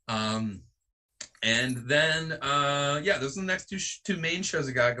 And then those are the next two main shows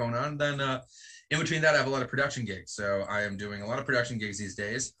I got going on. Then in between that, I have a lot of production gigs. So I am doing a lot of production gigs these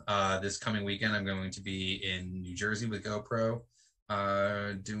days. This coming weekend, I'm going to be in New Jersey with GoPro,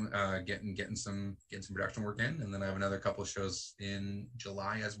 getting some production work in. And then I have another couple of shows in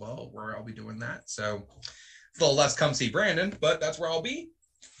July as well where I'll be doing that. So it's a little less come see Brandon, but that's where I'll be.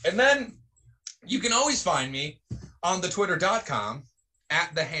 And then you can always find me on the twitter.com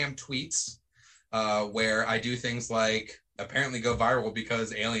at the ham tweets, where I do things like apparently go viral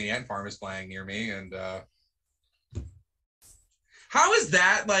because Alien Ant Farm is playing near me. And how is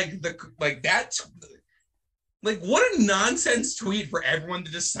that what a nonsense tweet for everyone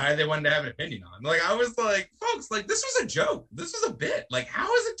to decide they wanted to have an opinion on. Like, I was like, folks, like, this was a joke. This was a bit. Like,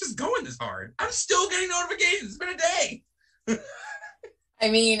 how is it just going this hard? I'm still getting notifications. It's been a day. I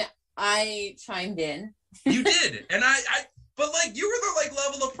mean, I chimed in. You did. And but like, you were the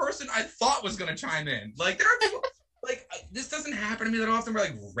level of person I thought was going to chime in. Like, there are people, like, this doesn't happen to me that often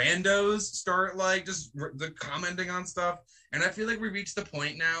where randos start just commenting on stuff. And I feel like we reached the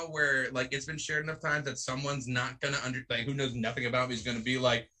point now where it's been shared enough times that someone's not going to who knows nothing about me is going to be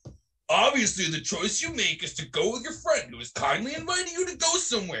like, obviously the choice you make is to go with your friend who is kindly inviting you to go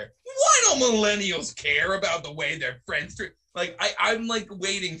somewhere. Why don't millennials care about the way their friends treat? I'm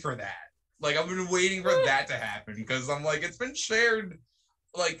waiting for that. I've been waiting for that to happen because I'm it's been shared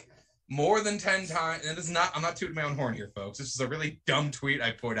more than 10 times. And I'm not tooting my own horn here, folks. This is a really dumb tweet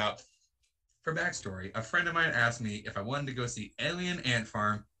I put out. For backstory, a friend of mine asked me if I wanted to go see Alien Ant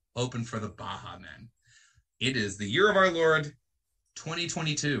Farm open for the Baja Men. It is the year of our Lord,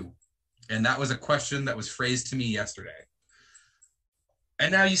 2022. And that was a question that was phrased to me yesterday.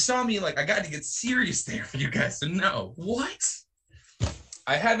 And now you saw me I got to get serious there for you guys to know. What?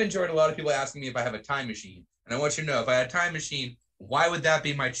 I have enjoyed a lot of people asking me if I have a time machine. And I want you to know, if I had a time machine, why would that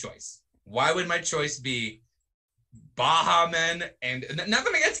be my choice? Why would my choice be Baja Men? And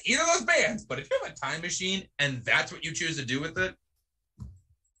nothing against either of those bands, but if you have a time machine and that's what you choose to do with it,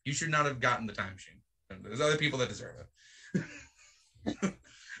 you should not have gotten the time machine. There's other people that deserve it.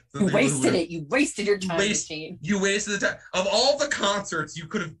 You wasted it. You wasted your time machine. You wasted the time. Of all the concerts you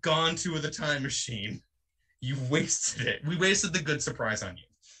could have gone to with a time machine, you wasted it. We wasted the good surprise on you.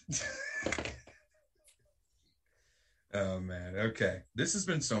 Oh, man. Okay. This has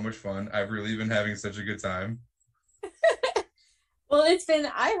been so much fun. I've really been having such a good time. Well,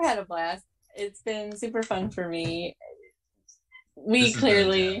 I've had a blast. It's been super fun for me. We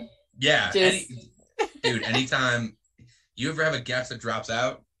clearly... Yeah. Dude, anytime you ever have a guest that drops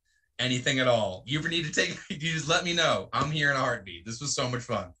out, anything at all, you ever need to you just let me know. I'm here in a heartbeat. This was so much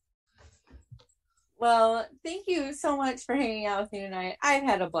fun. Well, thank you so much for hanging out with me tonight. I've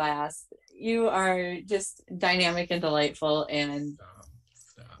had a blast. You are just dynamic and delightful and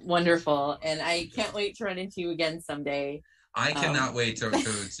wonderful. And I can't wait to run into you again someday. I cannot wait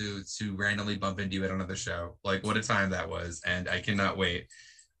to randomly bump into you at another show. What a time that was. And I cannot wait.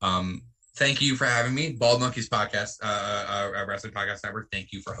 Thank you for having me. Bald Monkeys Podcast, Wrestling Podcast Network.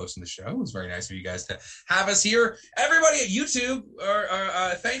 Thank you for hosting the show. It was very nice of you guys to have us here. Everybody at YouTube,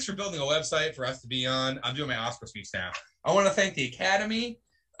 thanks for building a website for us to be on. I'm doing my Oscar speech now. I want to thank the Academy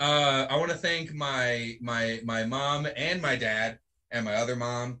I want to thank my mom and my dad and my other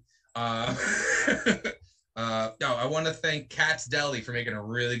mom. No, I want to thank Kat's Deli for making a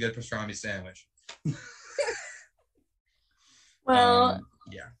really good pastrami sandwich. Well,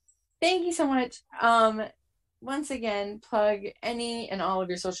 yeah. Thank you so much. Once again, plug any and all of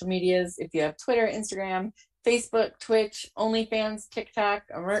your social medias. If you have Twitter, Instagram, Facebook, Twitch, OnlyFans, TikTok,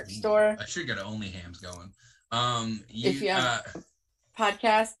 a merch store. I should get an OnlyHams going. If you have a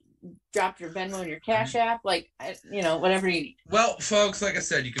podcast, drop your Venmo and your Cash App, whatever you need. Well, folks, like I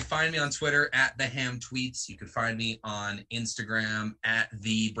said, you can find me on Twitter at the Ham Tweets. You can find me on Instagram at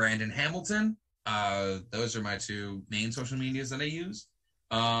the Brandon Hamilton. Those are my two main social medias that I use.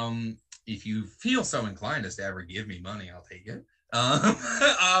 If you feel so inclined as to ever give me money, I'll take it.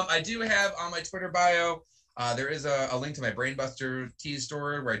 I do have on my Twitter bio, there is a link to my Brainbuster tease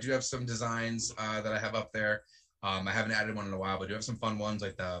store where I do have some designs that I have up there. I haven't added one in a while, but I do have some fun ones,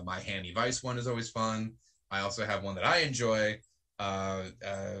 like the My Handy Vice one is always fun. I also have one that I enjoy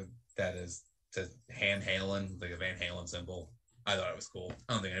that is to Van Halen, like a Van Halen symbol. I thought it was cool.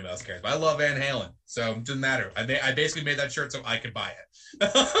 I don't think anybody else cares, but I love Van Halen, so it doesn't matter. I basically made that shirt so I could buy it,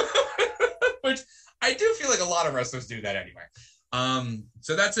 which I do feel like a lot of wrestlers do that anyway.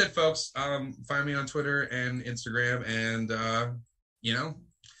 So that's it, folks. Find me on Twitter and Instagram, and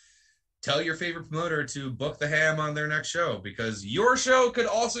tell your favorite promoter to book the Ham on their next show, because your show could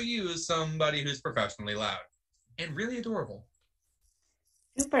also use somebody who's professionally loud and really adorable.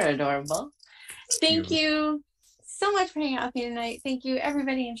 Super adorable. Thank you so much for hanging out with me tonight. Thank you,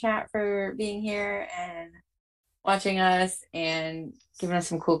 everybody in chat, for being here and watching us and giving us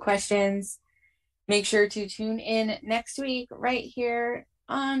some cool questions. Make sure to tune in next week right here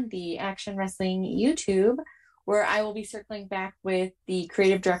on the Action Wrestling YouTube, where I will be circling back with the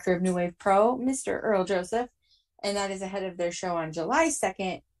creative director of New Wave Pro, Mr. Earl Joseph, and that is ahead of their show on July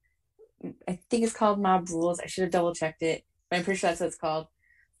 2nd. I think it's called Mob Rules. I should have double-checked it, but I'm pretty sure that's what it's called.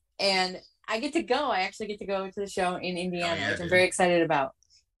 And I get to go. I actually get to go to the show in Indiana, which I'm very excited about.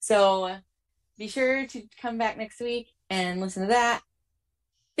 So be sure to come back next week and listen to that.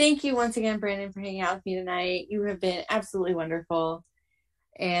 Thank you once again, Brandon, for hanging out with me tonight. You have been absolutely wonderful.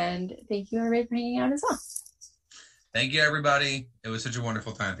 And thank you, everybody, for hanging out as well. Thank you, everybody. It was such a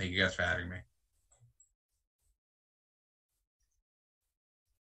wonderful time. Thank you guys for having me.